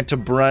and we went to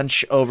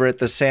brunch over at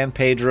the San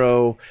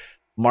Pedro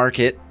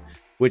Market,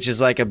 which is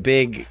like a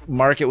big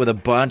market with a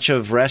bunch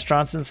of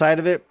restaurants inside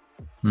of it.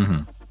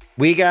 Mm-hmm.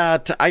 I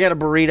got a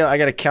burrito. I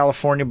got a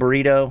California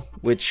burrito,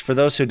 which for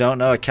those who don't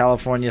know, a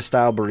California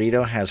style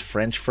burrito has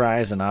French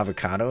fries and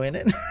avocado in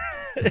it.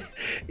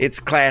 It's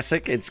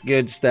classic. It's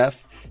good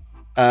stuff.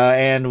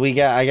 And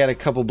I got a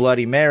couple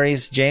Bloody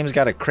Marys. James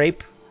got a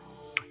crepe.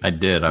 I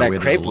did.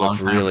 That crepe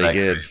looked really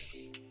good.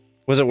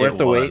 Was it worth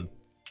the wait?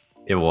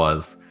 It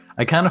was.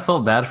 I kind of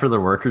felt bad for the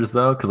workers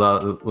though,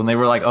 because when they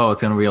were like, "Oh,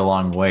 it's gonna be a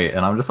long wait,"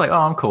 and I'm just like, "Oh,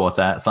 I'm cool with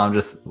that." So I'm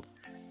just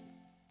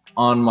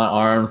on my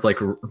arms, like,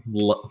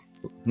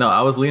 no,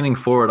 I was leaning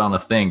forward on a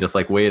thing, just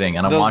like waiting,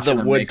 and I'm watching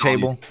the them wood make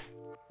table.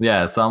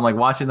 Yeah, so I'm like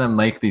watching them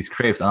make these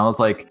crepes, and I was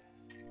like,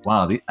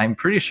 "Wow, I'm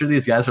pretty sure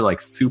these guys are like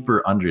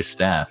super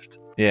understaffed."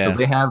 Yeah, because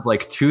they have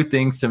like 2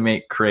 things to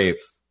make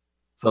crepes,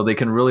 so they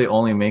can really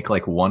only make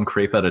like 1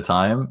 crepe at a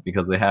time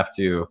because they have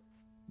to.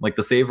 Like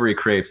the savory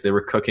crepes, they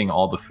were cooking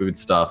all the food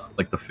stuff,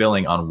 like the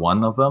filling on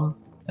one of them,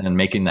 and then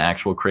making the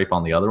actual crepe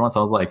on the other one. So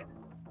I was like,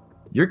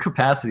 your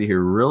capacity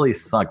here really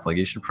sucks. Like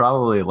you should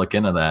probably look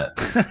into that.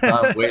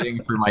 I'm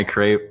waiting for my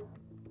crepe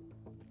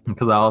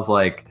because I was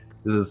like,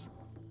 this is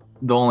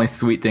the only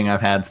sweet thing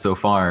I've had so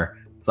far.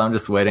 So I'm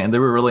just waiting. And they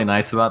were really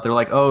nice about it. They're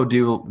like, oh,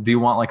 do you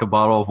want like a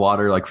bottle of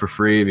water like for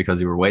free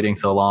because you were waiting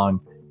so long?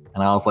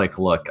 And I was like,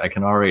 look, I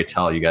can already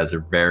tell you guys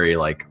are very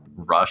like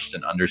rushed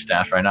and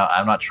understaffed right now.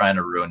 I'm not trying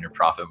to ruin your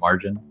profit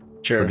margin.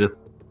 Sure. So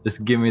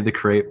just give me the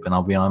crepe and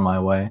I'll be on my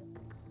way.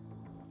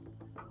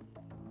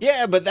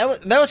 Yeah, but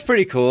that was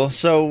pretty cool.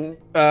 So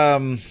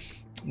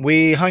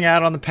we hung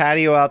out on the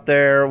patio out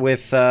there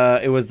with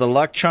it was the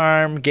Luck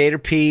Charm, Gator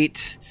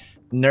Pete,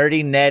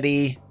 Nerdy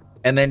Netty,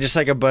 and then just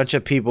like a bunch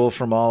of people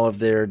from all of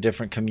their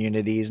different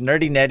communities.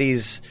 Nerdy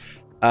Netty's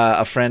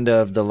a friend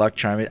of the Luck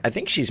Charm. I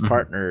think she's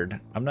partnered.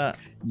 I'm not.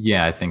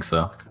 Yeah, I think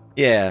so.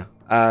 Yeah.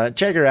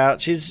 Check her out.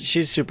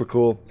 She's super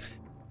cool.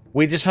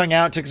 We just hung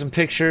out, took some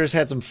pictures,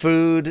 had some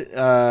food,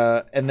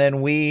 and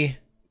then we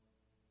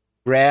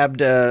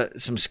grabbed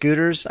some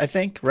scooters, I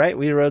think, right?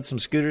 We rode some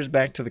scooters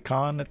back to the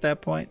con at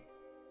that point,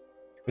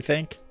 we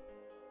think.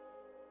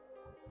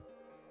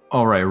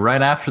 All right.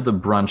 Right after the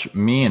brunch,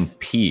 me and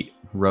Pete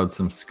rode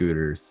some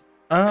scooters.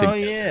 Oh,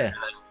 yeah.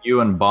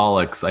 You and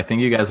Bollocks, I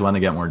think you guys want to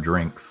get more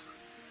drinks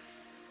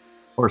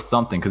or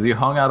something because you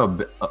hung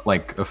out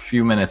like a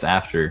few minutes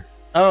after.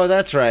 Oh,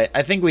 that's right.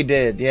 I think we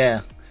did.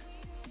 Yeah,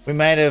 we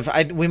might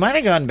have. We might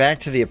have gone back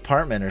to the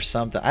apartment or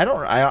something. I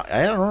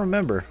don't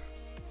remember.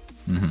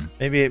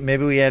 Mm-hmm.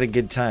 Maybe we had a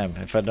good time.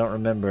 If I don't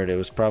remember it, it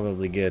was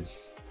probably good.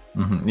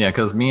 Mm-hmm. Yeah,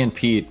 because me and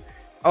Pete.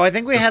 Oh, I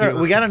think we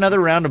got another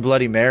round of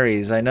Bloody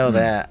Marys. I know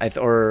that. I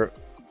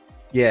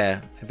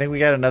think we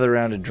got another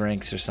round of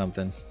drinks or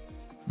something.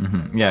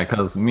 Mm-hmm. Yeah,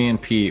 because me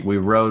and Pete, we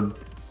rode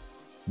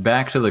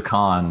back to the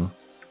con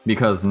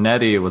because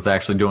Nettie was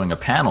actually doing a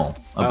panel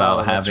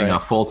about having a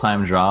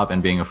full-time job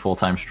and being a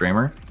full-time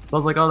streamer. So I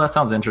was like, oh, that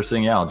sounds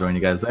interesting. Yeah, I'll join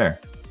you guys there.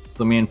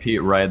 So me and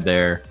Pete ride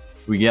there.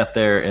 We get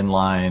there in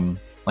line,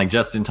 like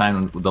just in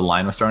time the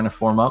line was starting to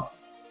form up.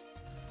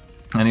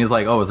 And he's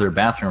like, oh, is there a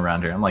bathroom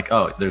around here? I'm like,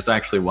 oh, there's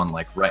actually one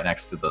like right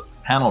next to the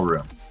panel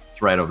room.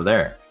 It's right over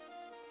there.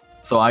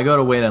 So I go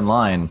to wait in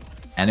line,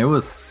 and it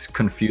was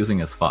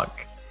confusing as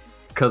fuck.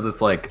 Because it's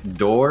like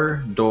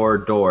door, door,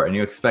 door, and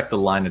you expect the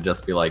line to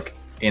just be like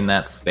in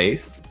that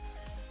space.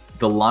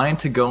 The line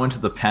to go into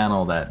the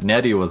panel that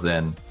Nettie was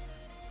in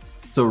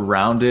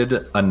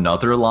surrounded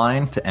another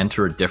line to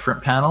enter a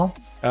different panel.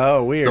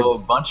 Oh, weird. So a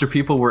bunch of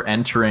people were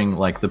entering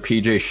like the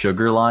PJ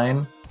Sugar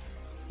line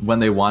when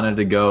they wanted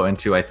to go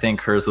into, I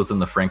think hers was in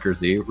the Franker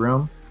Z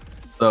room.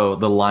 So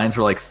the lines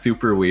were like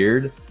super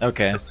weird.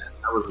 Okay.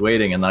 I was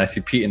waiting, and then I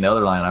see Pete in the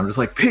other line. I'm just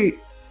like, Pete,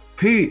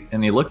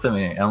 and he looks at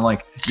me, and I'm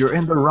like, you're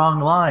in the wrong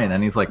line.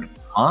 And he's like,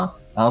 huh?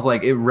 I was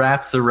like, it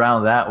wraps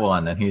around that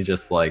one. And he's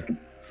just like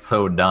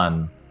so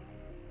done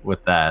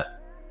with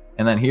that.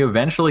 And then he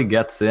eventually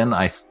gets in.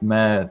 I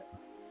met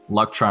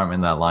Luck Charm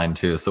in that line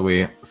too, so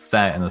we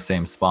sat in the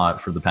same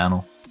spot for the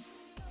panel.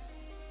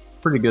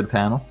 Pretty good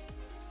panel.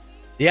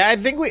 Yeah, I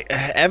think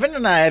Evan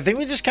and I think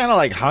we just kind of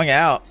like hung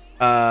out,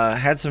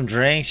 had some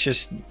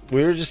drinks,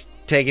 we were just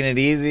taking it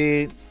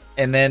easy.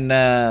 And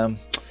then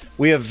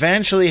we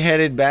eventually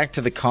headed back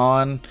to the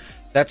con.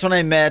 That's when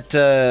I met,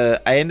 I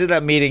ended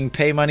up meeting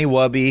Pay Money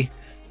Wubby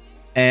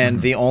and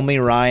The Only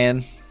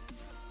Ryan,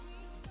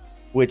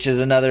 which is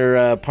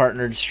another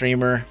partnered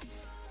streamer.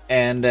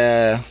 And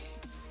I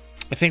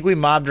think we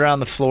mobbed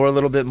around the floor a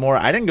little bit more.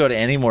 I didn't go to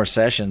any more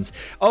sessions.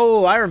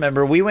 Oh, I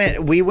remember. We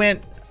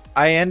went,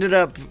 I ended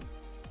up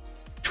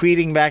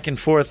tweeting back and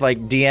forth, like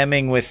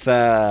DMing with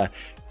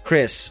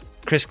Chris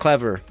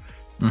Clever.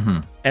 Mm-hmm.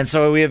 And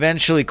so we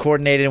eventually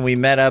coordinated and we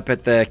met up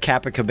at the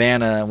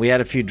Capacabana. We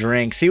had a few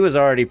drinks. He was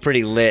already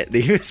pretty lit.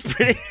 He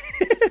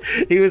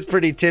was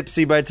pretty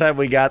tipsy by the time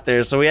we got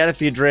there. So we had a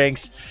few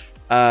drinks,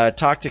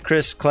 talked to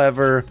Chris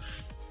Clever.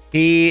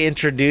 He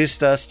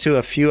introduced us to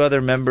a few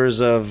other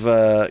members of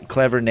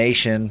Clever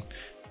Nation,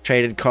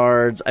 traded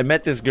cards. I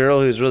met this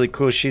girl who's really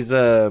cool. She's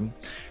a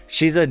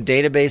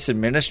database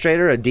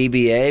administrator, a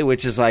DBA,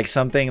 which is like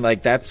something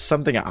like that's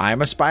something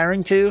I'm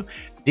aspiring to.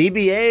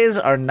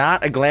 DBAs are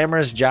not a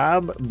glamorous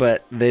job,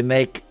 but they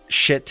make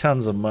shit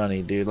tons of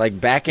money, dude. Like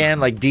back end,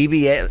 like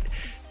DBA.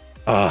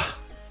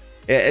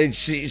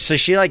 So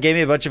she like gave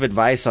me a bunch of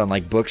advice on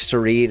like books to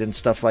read and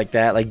stuff like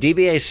that. Like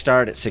DBAs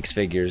start at 6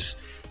 figures.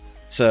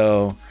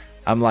 So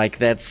I'm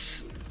like,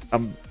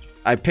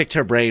 I picked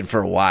her brain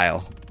for a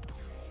while.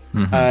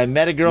 Mm-hmm. I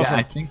met a girl from...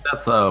 I think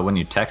that's when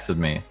you texted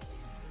me.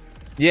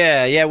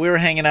 Yeah, we were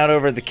hanging out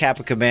over at the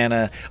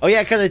Capacabana. Oh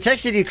yeah, because I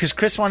texted you because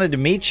Chris wanted to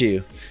meet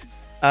you.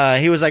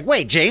 He was like,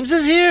 wait, James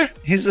is here?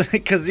 He's like,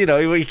 because,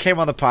 he came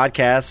on the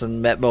podcast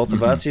and met both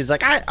of us. He's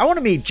like, I want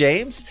to meet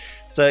James.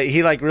 So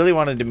he like really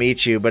wanted to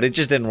meet you, but it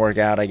just didn't work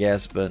out, I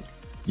guess. But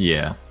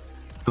yeah,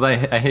 because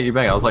I hit you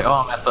back. I was like, oh,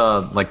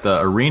 I'm at the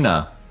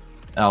arena.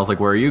 And I was like,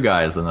 where are you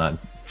guys? And I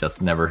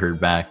just never heard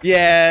back.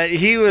 Yeah,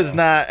 he was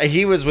not.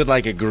 He was with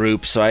like a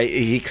group, so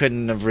he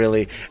couldn't have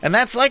really. And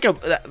that's like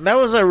that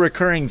was a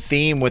recurring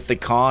theme with the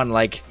con.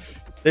 Like,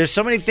 there's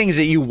so many things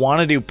that you want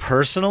to do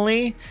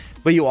personally,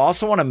 but you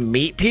also want to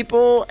meet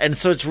people, and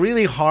so it's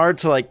really hard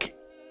to like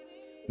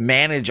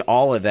manage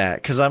all of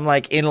that, because I'm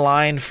like in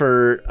line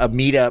for a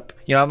meetup.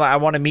 I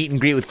want to meet and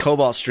greet with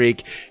Cobalt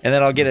Streak, and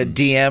then I'll get a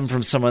DM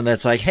from someone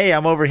that's like, hey,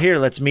 I'm over here,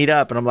 let's meet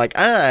up. And I'm like,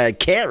 I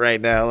can't right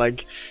now.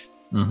 Like,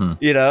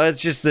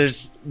 it's just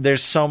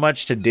there's so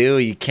much to do.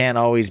 You can't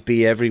always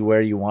be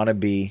everywhere you want to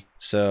be.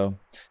 So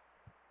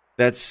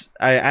that's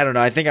I don't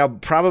know. I think I'll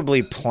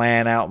probably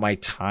plan out my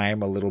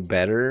time a little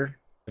better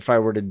if I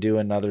were to do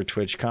another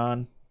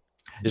TwitchCon.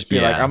 Just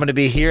be like, I'm going to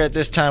be here at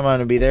this time, I'm going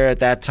to be there at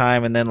that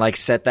time, and then like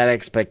set that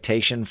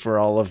expectation for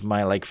all of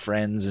my like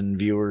friends and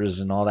viewers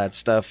and all that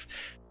stuff,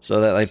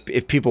 so that like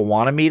if people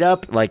want to meet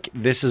up, like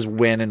this is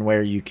when and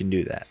where you can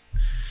do that.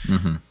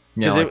 Mm-hmm.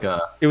 Yeah, like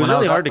it was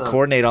really hard to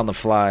coordinate on the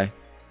fly.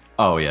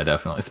 Oh yeah,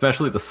 definitely.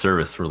 Especially the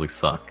service really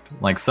sucked.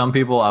 Like some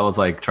people I was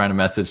like trying to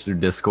message through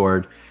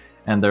Discord,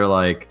 and they're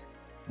like,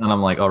 and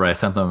I'm like, all right, I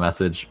sent them a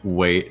message,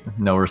 wait,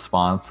 no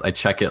response. I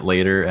check it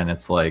later, and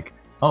it's like,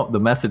 oh, the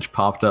message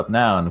popped up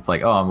now, and it's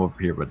like, oh, I'm over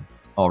here, but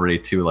it's already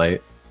too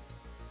late.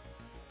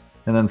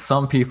 And then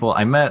some people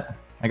I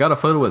got a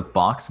photo with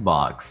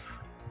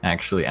BoxBox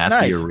actually at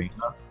the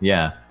arena.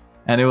 Yeah.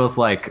 And it was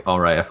like,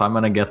 all right, if I'm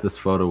going to get this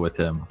photo with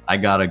him, I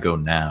got to go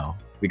now.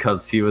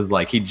 Because he was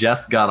like, he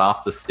just got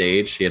off the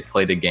stage. He had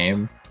played a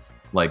game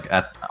like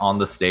on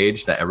the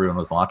stage that everyone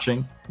was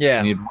watching. Yeah.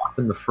 And he'd walked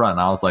in the front, and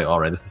I was like, all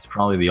right, this is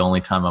probably the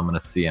only time I'm going to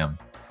see him.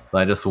 So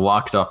I just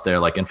walked up there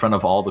like in front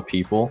of all the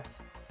people.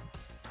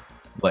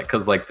 Like,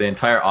 because like the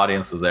entire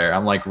audience was there.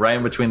 I'm like right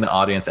in between the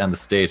audience and the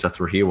stage. That's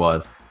where he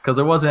was, because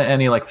there wasn't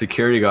any like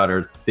security guard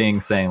or thing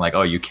saying like,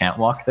 oh, you can't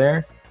walk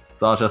there.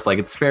 So I was just like,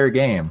 it's fair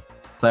game.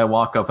 So I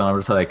walk up and I'm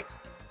just like,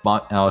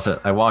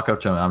 I walk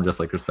up to him and I'm just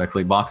like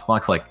respectfully, Box,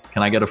 like,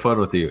 can I get a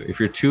photo with you? If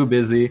you're too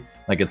busy,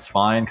 like it's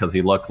fine, because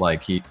he looked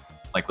like he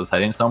like was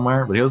heading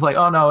somewhere, but he was like,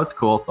 oh no, it's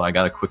cool. So I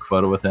got a quick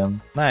photo with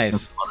him. Nice.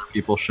 And some other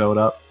people showed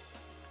up,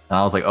 and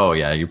I was like, oh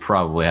yeah, you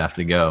probably have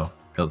to go,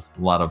 because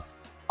a lot of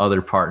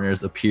other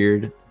partners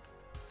appeared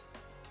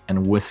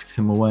and whisked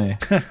him away.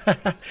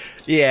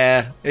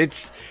 Yeah,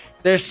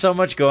 there's so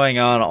much going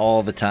on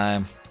all the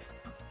time.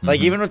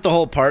 Like even with the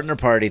whole partner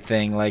party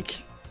thing, like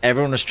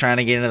everyone was trying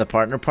to get into the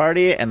partner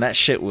party, and that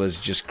shit was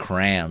just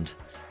crammed.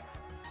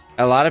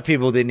 A lot of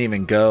people didn't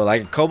even go.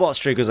 Like Cobalt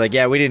Streak was like,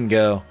 yeah, we didn't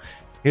go.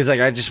 He was like,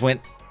 I just went.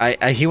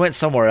 He went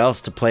somewhere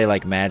else to play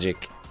like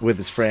Magic with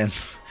his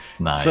friends.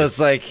 Nice. So it's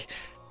like,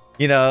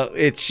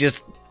 it's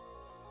just,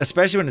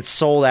 especially when it's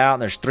sold out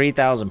and there's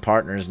 3,000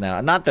 partners now.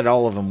 Not that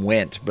all of them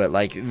went, but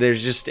like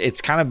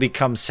it's kind of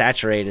become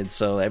saturated.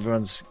 So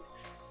everyone's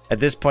at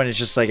this point, it's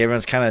just like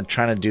everyone's kind of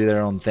trying to do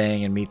their own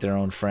thing and meet their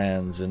own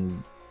friends,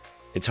 and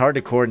it's hard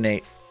to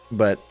coordinate.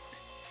 But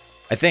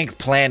I think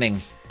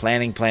planning.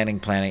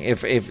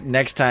 If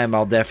next time,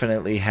 I'll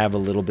definitely have a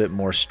little bit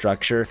more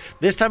structure.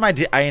 This time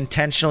I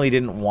intentionally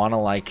didn't want to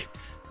like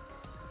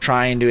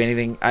try and do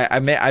anything.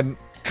 I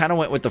kind of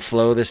went with the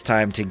flow this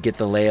time to get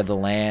the lay of the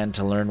land,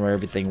 to learn where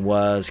everything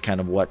was, kind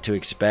of what to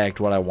expect,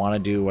 what I want to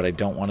do, what I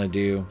don't want to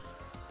do.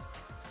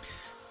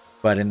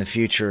 But in the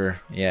future,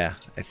 yeah,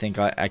 I think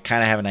I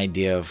kind of have an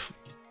idea of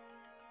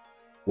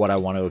what I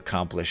want to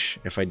accomplish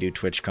if I do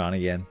TwitchCon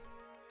again.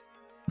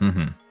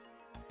 And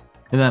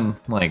then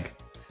like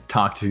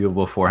talk to people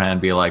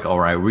beforehand, be like, all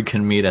right, we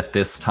can meet at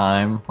this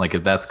time. Like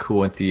if that's cool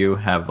with you,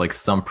 have like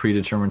some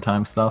predetermined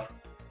time stuff.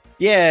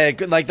 Yeah,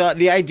 like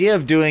the idea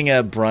of doing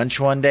a brunch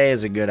one day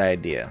is a good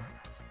idea.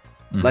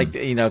 Like,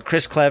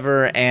 Chris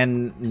Clever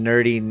and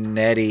Nerdy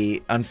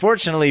Netty,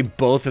 unfortunately,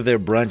 both of their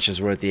brunches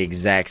were at the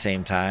exact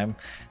same time.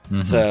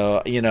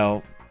 So,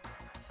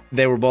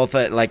 they were both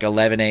at like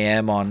 11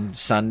 a.m. on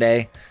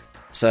Sunday.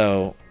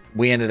 So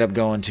we ended up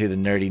going to the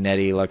Nerdy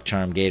Netty, Luck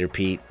Charm, Gator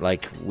Pete.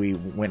 Like, we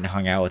went and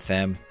hung out with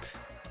them.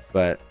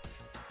 But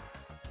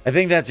I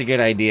think that's a good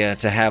idea,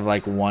 to have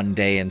like one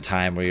day in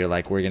time where you're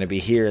like, we're going to be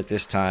here at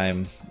this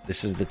time.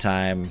 This is the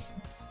time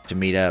to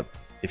meet up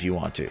if you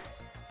want to.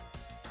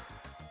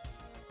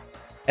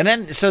 And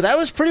then, so that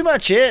was pretty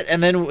much it.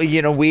 And then,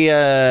 we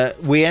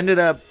ended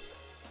up,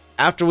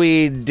 after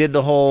we did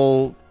the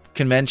whole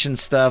convention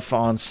stuff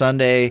on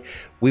Sunday,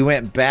 we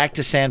went back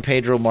to San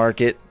Pedro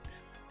Market,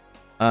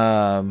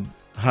 hung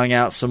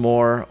out some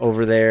more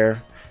over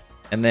there,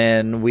 and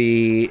then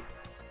we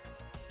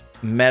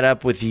met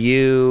up with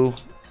you.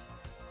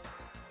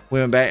 We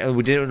went back.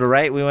 We did it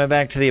right. We went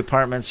back to the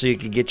apartment so you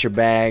could get your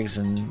bags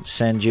and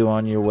send you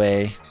on your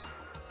way.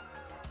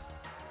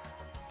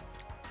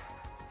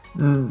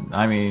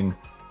 I mean,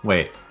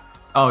 wait.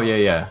 Oh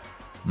yeah.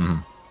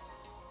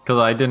 Because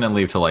I didn't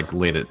leave till like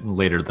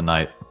later the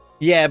night.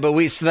 Yeah, but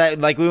we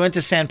went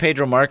to San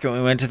Pedro Market.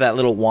 We went to that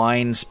little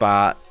wine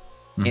spot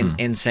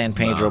in San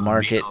Pedro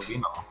Market.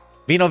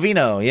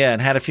 Vino, yeah,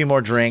 and had a few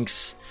more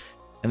drinks.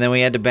 And then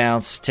we had to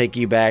bounce, take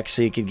you back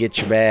so you could get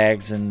your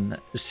bags and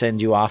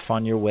send you off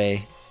on your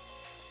way.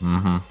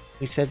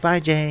 We said, bye,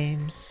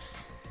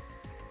 James.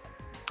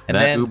 And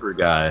that Uber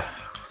guy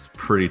was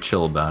pretty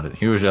chill about it.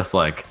 He was just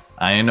like,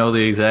 I know the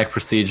exact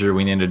procedure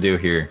we need to do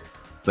here.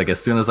 It's like, as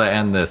soon as I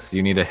end this,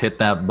 you need to hit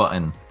that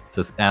button.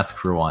 Just ask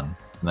for one.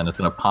 And then it's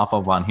going to pop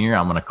up on here.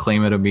 I'm going to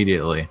claim it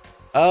immediately.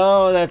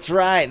 Oh, that's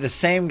right. The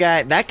same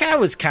guy. That guy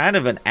was kind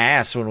of an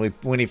ass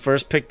when he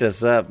first picked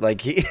us up.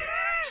 Like, he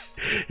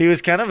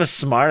was kind of a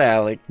smart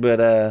aleck. But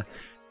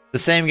the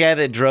same guy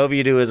that drove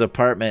you to his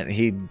apartment,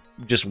 he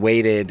just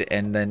waited,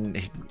 and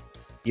then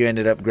you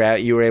ended up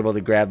you were able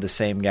to grab the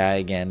same guy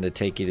again to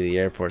take you to the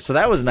airport. So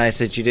that was nice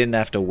that you didn't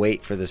have to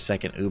wait for the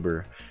second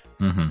Uber.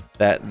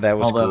 That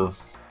was cool.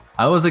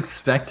 I was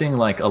expecting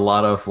like a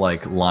lot of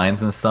like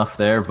lines and stuff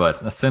there,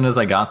 but as soon as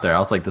I got there, I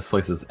was like, this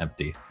place is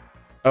empty.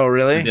 Oh,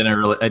 really? I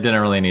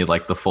didn't really need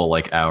like the full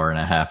like hour and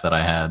a half that I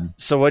had.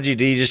 So what'd you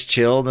do? You just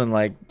chilled and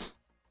like...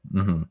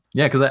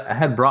 Yeah, because I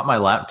had brought my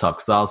laptop,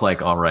 because I was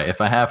like, all right,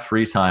 if I have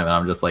free time and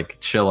I'm just like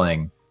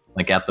chilling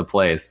like at the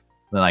place,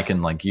 then I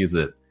can like use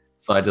it.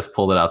 So I just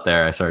pulled it out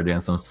there. I started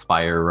doing some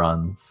Spire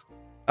runs.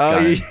 Oh,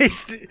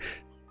 he's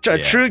a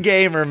true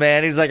gamer,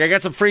 man. He's like, I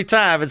got some free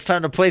time. It's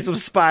time to play some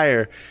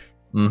Spire.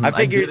 I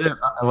figured I did it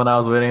when I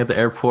was waiting at the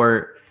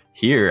airport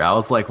here. I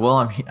was like,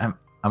 well,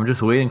 I'm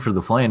just waiting for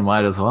the plane.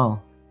 Might as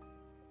well.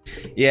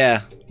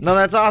 Yeah. No,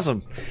 that's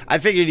awesome. I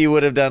figured you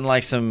would have done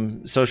like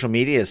some social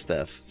media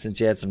stuff since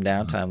you had some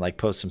downtime, like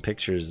post some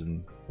pictures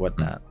and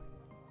whatnot.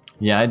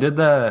 Yeah, I did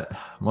that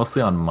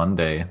mostly on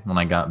Monday when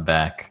I got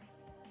back.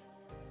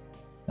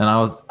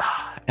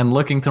 And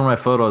looking through my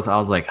photos, I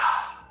was like,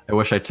 I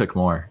wish I took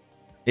more.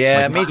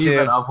 Yeah, like, me too.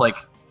 Not even of like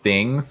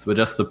things, but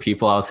just the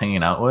people I was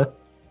hanging out with.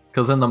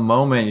 Because in the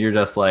moment, you're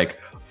just like,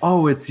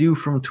 oh, it's you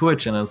from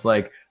Twitch. And it's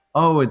like,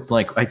 oh, it's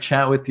like, I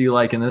chat with you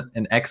like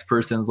an X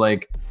person's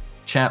like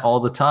chat all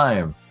the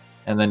time.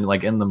 And then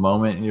like in the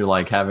moment, you're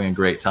like having a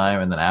great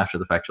time. And then after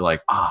the fact, you're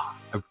like, I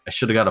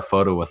should have got a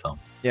photo with them.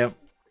 Yep.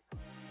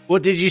 Well,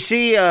 did you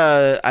see?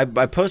 I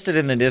posted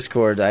in the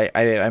Discord.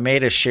 I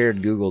made a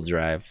shared Google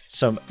Drive.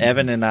 So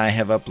Evan and I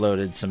have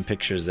uploaded some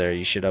pictures there.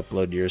 You should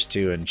upload yours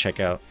too and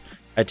check out.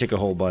 I took a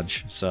whole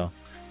bunch, so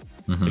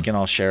we can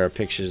all share our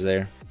pictures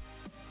there.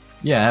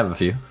 Yeah, I have a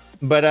few.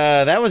 But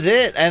that was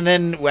it. And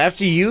then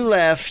after you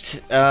left,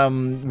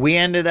 we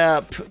ended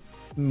up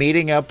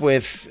meeting up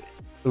with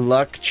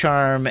Luck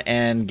Charm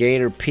and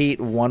Gator Pete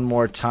one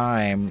more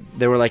time.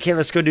 They were like, hey,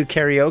 let's go do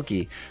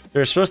karaoke. They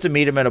were supposed to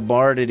meet him at a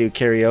bar to do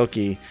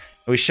karaoke.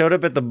 We showed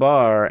up at the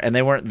bar, and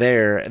they weren't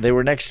there. They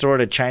were next door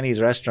to a Chinese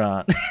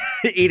restaurant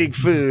eating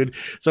food.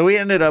 So we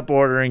ended up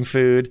ordering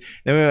food.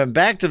 Then we went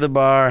back to the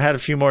bar, had a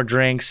few more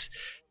drinks,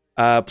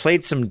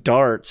 played some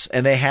darts.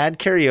 And they had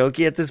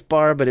karaoke at this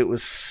bar, but it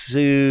was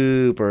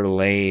super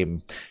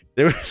lame.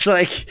 There was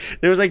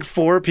like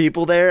 4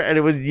 people there,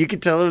 and you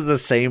could tell it was the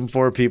same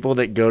 4 people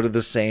that go to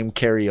the same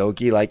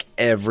karaoke like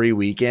every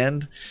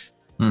weekend.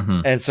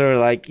 And so we're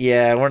like,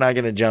 yeah, we're not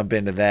going to jump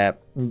into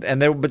that.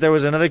 But there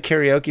was another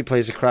karaoke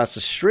place across the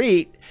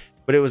street,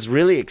 but it was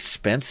really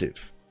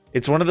expensive.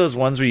 It's one of those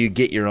ones where you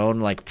get your own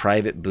like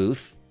private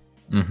booth.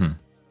 So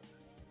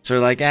we're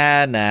like,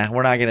 nah,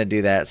 we're not going to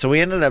do that. So we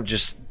ended up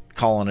just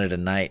calling it a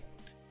night.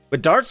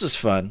 But darts was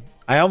fun.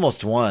 I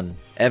almost won.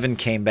 Evan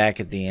came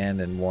back at the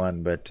end and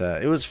won, but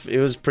it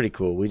was pretty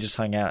cool. We just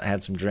hung out,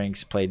 had some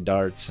drinks, played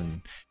darts,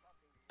 and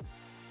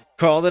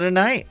called it a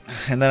night.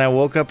 And then I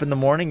woke up in the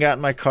morning, got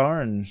in my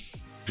car, and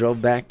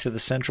drove back to the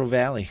Central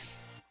Valley.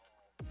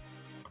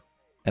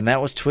 And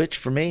that was Twitch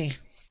for me.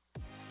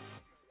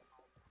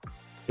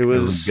 It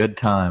was a good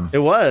time. It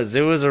was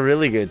a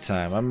really good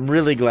time. I'm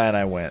really glad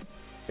I went.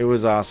 It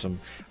was awesome.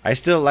 I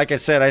still, like I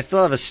said, I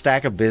still have a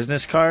stack of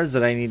business cards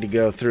that I need to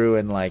go through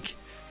and like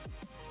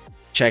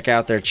check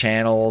out their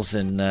channels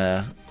and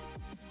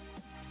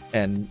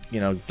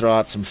throw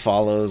out some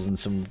follows and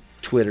some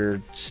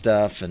Twitter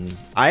stuff. And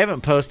I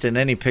haven't posted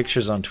any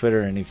pictures on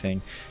Twitter or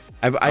anything.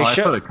 I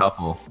put a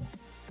couple.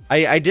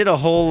 I did a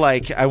whole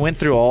I went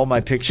through all my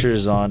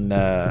pictures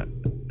on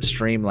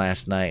stream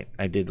last night.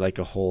 I did like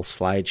a whole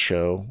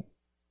slideshow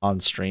on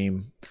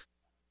stream.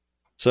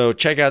 So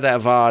check out that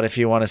VOD if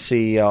you want to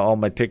see all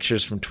my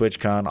pictures from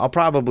TwitchCon. I'll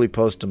probably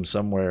post them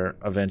somewhere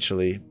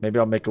eventually. Maybe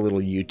I'll make a little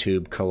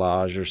YouTube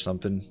collage or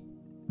something.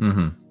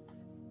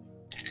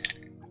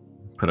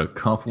 Put a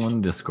couple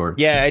in Discord.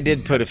 Yeah, I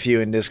did put a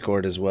few in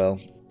Discord as well.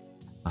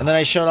 And then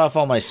I showed off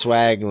all my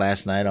swag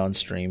last night on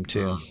stream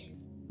too.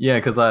 Yeah,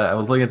 because I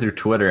was looking through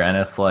Twitter and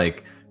it's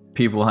like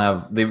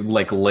they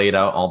like laid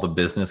out all the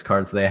business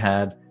cards they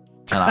had.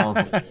 And I was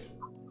like,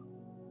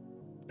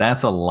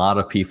 that's a lot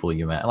of people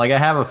you met. Like I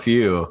have a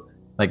few,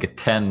 like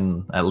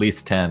at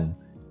least 10.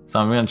 So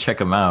I'm going to check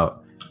them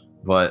out.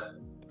 But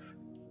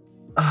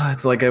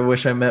it's like I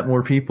wish I met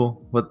more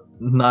people, but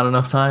not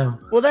enough time.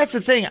 Well, that's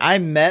the thing. I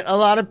met a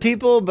lot of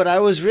people, but I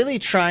was really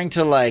trying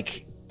to I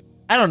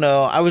don't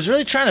know. I was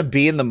really trying to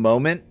be in the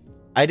moment.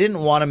 I didn't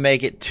want to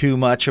make it too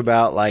much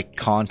about like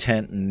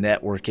content and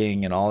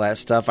networking and all that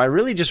stuff. I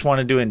really just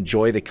wanted to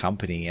enjoy the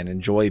company and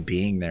enjoy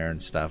being there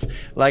and stuff.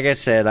 Like I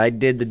said, I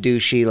did the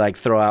douchey, like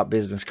throw out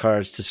business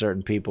cards to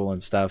certain people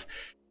and stuff.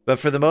 But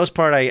for the most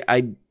part,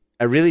 I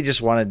really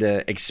just wanted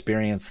to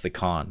experience the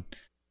con.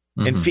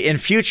 In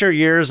future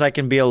years, I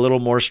can be a little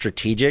more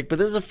strategic, but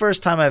this is the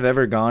first time I've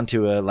ever gone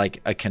to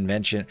a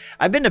convention.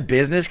 I've been to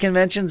business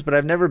conventions, but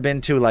I've never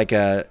been to like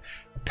a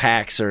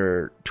PAX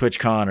or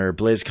TwitchCon or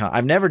BlizzCon.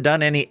 I've never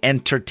done any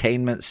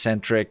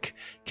entertainment-centric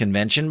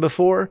convention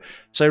before,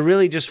 so I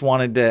really just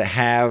wanted to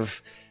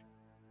have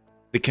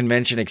the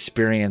convention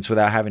experience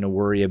without having to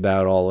worry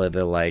about all of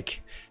the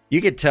you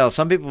could tell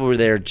some people were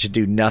there to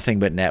do nothing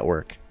but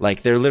network.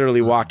 Like they're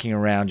literally walking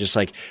around just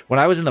like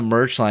when I was in the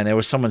merch line, there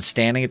was someone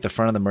standing at the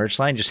front of the merch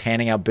line just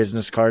handing out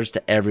business cards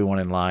to everyone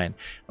in line.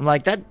 I'm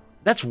like,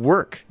 that's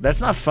work. That's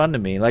not fun to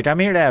me. Like I'm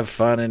here to have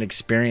fun and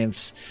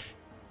experience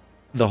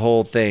the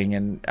whole thing.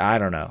 And I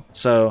don't know.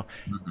 So,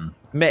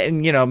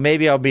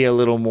 maybe I'll be a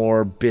little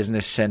more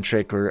business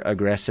centric or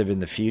aggressive in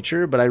the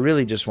future, but I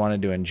really just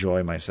wanted to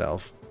enjoy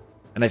myself.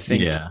 And I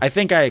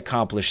think I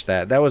accomplished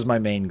that. That was my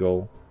main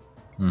goal.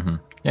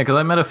 Yeah, because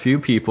I met a few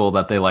people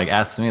that they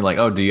asked me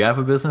oh, do you have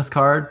a business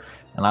card?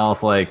 And I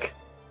was like,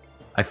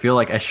 I feel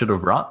like I should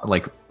have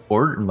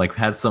ordered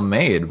had some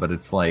made, but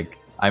it's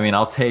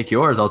I'll take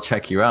yours, I'll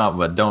check you out,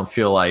 but don't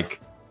feel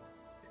like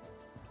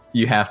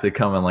you have to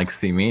come and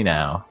see me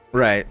now.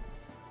 Right.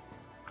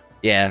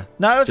 Yeah.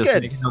 No, it was just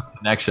good. Making those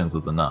connections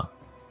was enough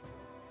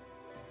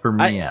for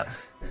me.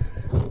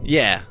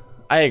 Yeah,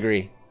 I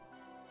agree.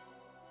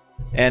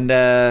 And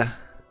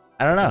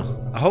I don't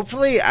know.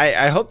 Hopefully,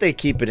 I hope they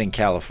keep it in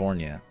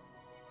California.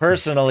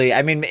 Personally,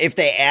 I mean, if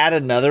they add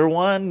another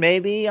one,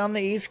 maybe on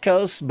the East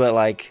Coast, but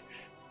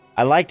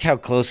I liked how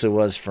close it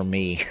was for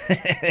me.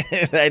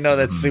 I know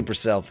that's super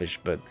selfish,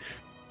 but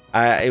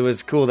it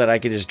was cool that I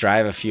could just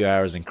drive a few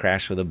hours and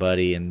crash with a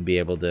buddy and be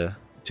able to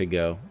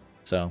go.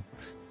 So,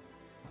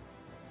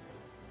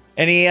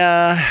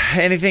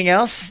 anything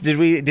else? Did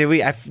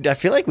we? I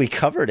feel like we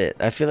covered it.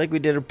 I feel like we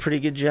did a pretty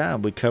good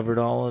job. We covered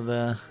all of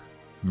the.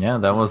 Yeah,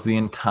 that was the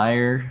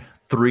entire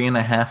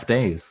 3.5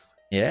 days.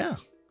 Yeah.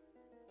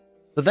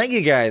 So thank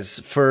you guys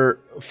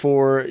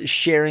for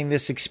sharing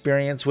this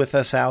experience with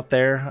us out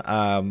there.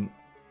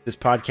 This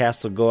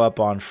podcast will go up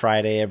on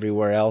Friday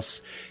everywhere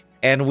else.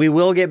 And we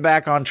will get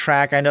back on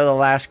track. I know the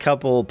last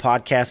couple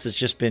podcasts has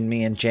just been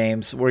me and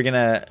James.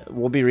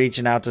 We'll be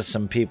reaching out to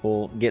some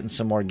people, getting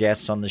some more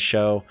guests on the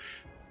show.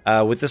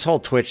 With this whole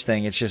Twitch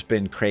thing, it's just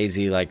been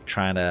crazy, like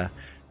trying to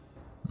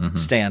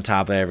stay on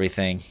top of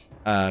everything.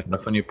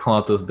 That's when you pull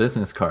out those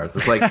business cards.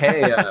 It's like,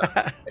 hey,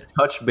 I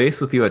touched base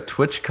with you at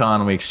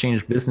TwitchCon. We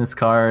exchanged business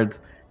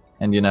cards.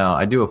 And,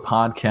 I do a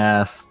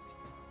podcast.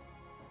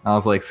 I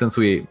was like, since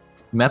we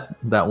met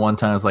that one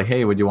time, I was like,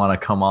 hey, would you want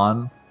to come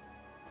on?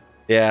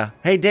 Yeah.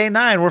 Hey, Day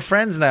 9, we're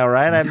friends now,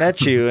 right? I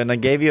met you and I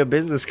gave you a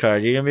business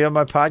card. You going to be on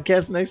my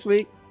podcast next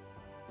week?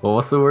 Well,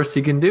 what's the worst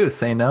you can do?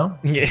 Say no?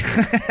 Yeah.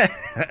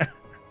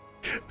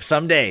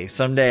 Someday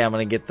I'm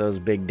going to get those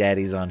big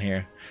daddies on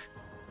here.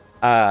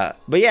 But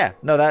yeah,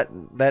 no,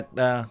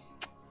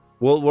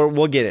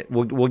 we'll get it.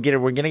 We'll get it.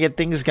 We're going to get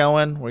things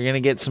going. We're going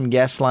to get some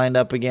guests lined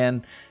up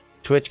again.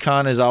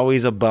 TwitchCon is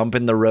always a bump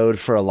in the road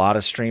for a lot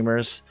of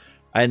streamers.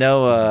 I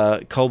know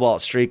Cobalt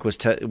Streak was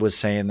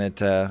saying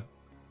that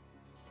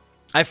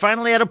I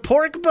finally had a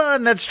pork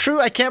bun. That's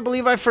true. I can't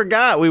believe I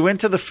forgot. We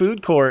went to the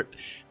food court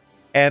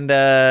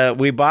and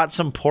we bought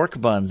some pork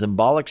buns, and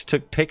Bollocks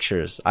took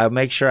pictures. I'll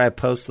make sure I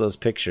post those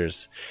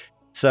pictures.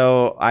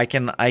 So I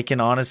can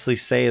honestly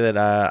say that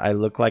I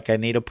look like I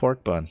need a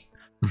pork bun.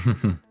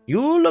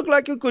 You look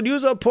like you could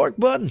use a pork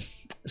bun.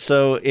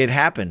 So it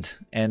happened,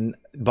 and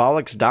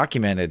Bollocks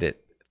documented it.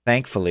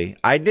 Thankfully,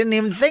 I didn't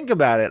even think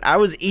about it. I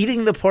was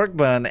eating the pork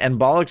bun, and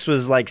Bollocks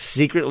was like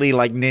secretly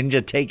like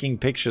ninja taking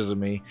pictures of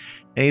me.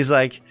 And he's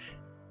like,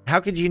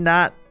 "How could you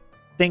not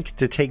think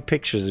to take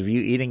pictures of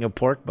you eating a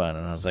pork bun?"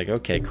 And I was like,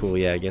 "Okay, cool.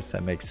 Yeah, I guess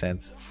that makes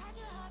sense."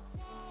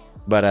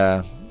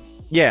 But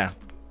yeah,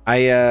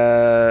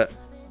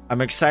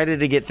 I'm excited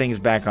to get things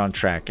back on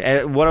track.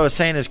 And what I was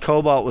saying is,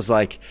 Cobalt was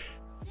like,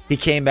 he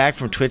came back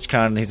from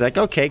TwitchCon and he's like,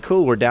 okay,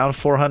 cool, we're down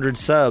 400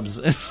 subs.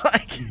 It's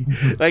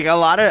like a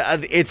lot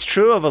of, it's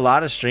true of a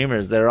lot of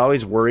streamers. They're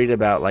always worried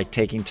about like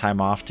taking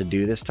time off to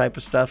do this type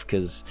of stuff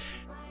because,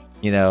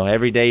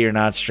 every day you're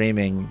not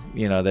streaming,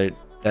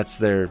 that's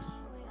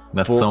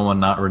someone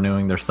not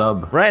renewing their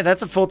sub. Right,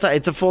 it's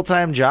a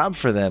full-time job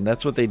for them.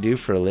 That's what they do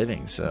for a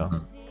living, so.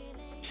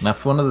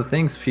 That's one of the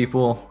things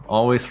people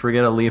always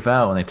forget to leave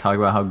out when they talk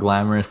about how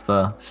glamorous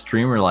the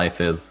streamer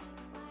life is.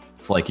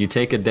 It's like you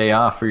take a day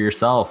off for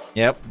yourself.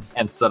 Yep.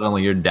 And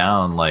suddenly you're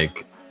down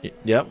like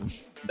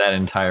that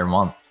entire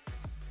month.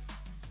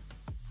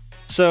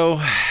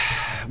 So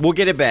we'll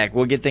get it back.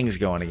 We'll get things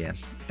going again.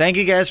 Thank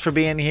you guys for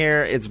being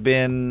here. It's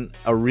been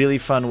a really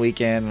fun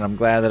weekend, and I'm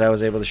glad that I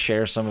was able to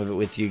share some of it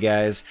with you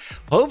guys.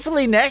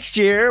 Hopefully next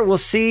year we'll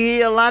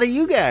see a lot of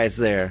you guys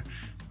there.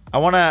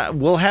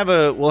 We'll have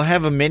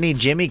a mini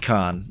Jimmy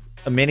Con,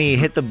 a mini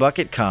Hit the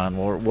Bucket Con.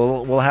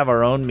 We'll have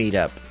our own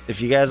meetup.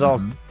 If you guys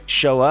all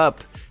show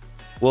up,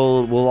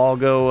 we'll all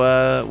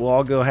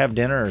go have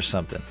dinner or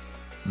something.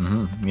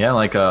 Yeah,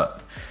 like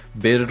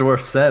Beta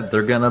Dwarf said,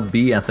 they're gonna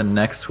be at the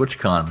next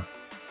TwitchCon.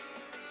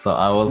 So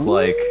I was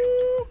like,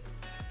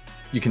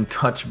 you can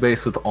touch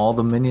base with all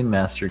the Minion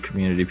Master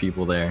community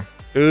people there.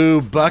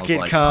 Ooh,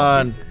 Bucket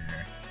Con.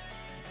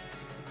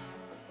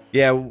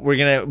 Yeah,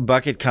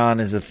 Bucket Con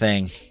is a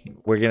thing.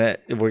 We're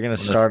gonna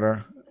start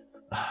our.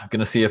 I'm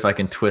gonna see if I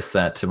can twist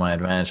that to my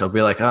advantage. I'll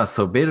be like,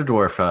 so Beta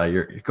Dwarf,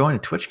 you're going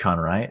to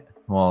TwitchCon, right?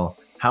 Well,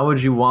 how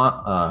would you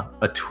want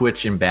a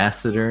Twitch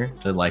ambassador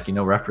to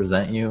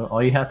represent you?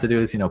 All you have to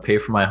do is pay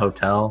for my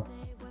hotel.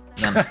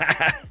 And then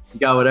you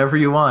got whatever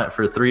you want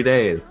for 3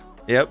 days.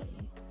 Yep.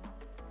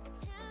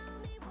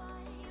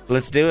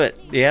 Let's do it.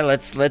 Yeah,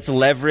 let's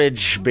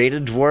leverage Beta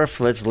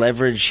Dwarf. Let's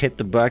leverage Hit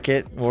the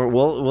Bucket. Or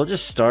we'll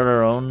just start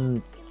our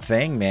own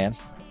thing, man.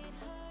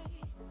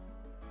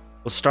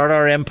 We'll start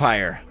our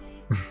empire.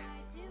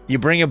 You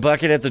bring a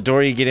bucket at the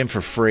door, you get in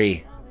for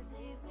free.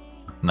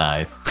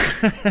 Nice.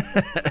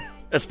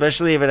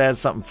 Especially if it has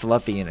something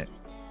fluffy in it.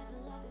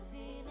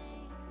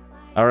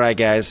 All right,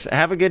 guys.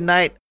 Have a good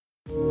night.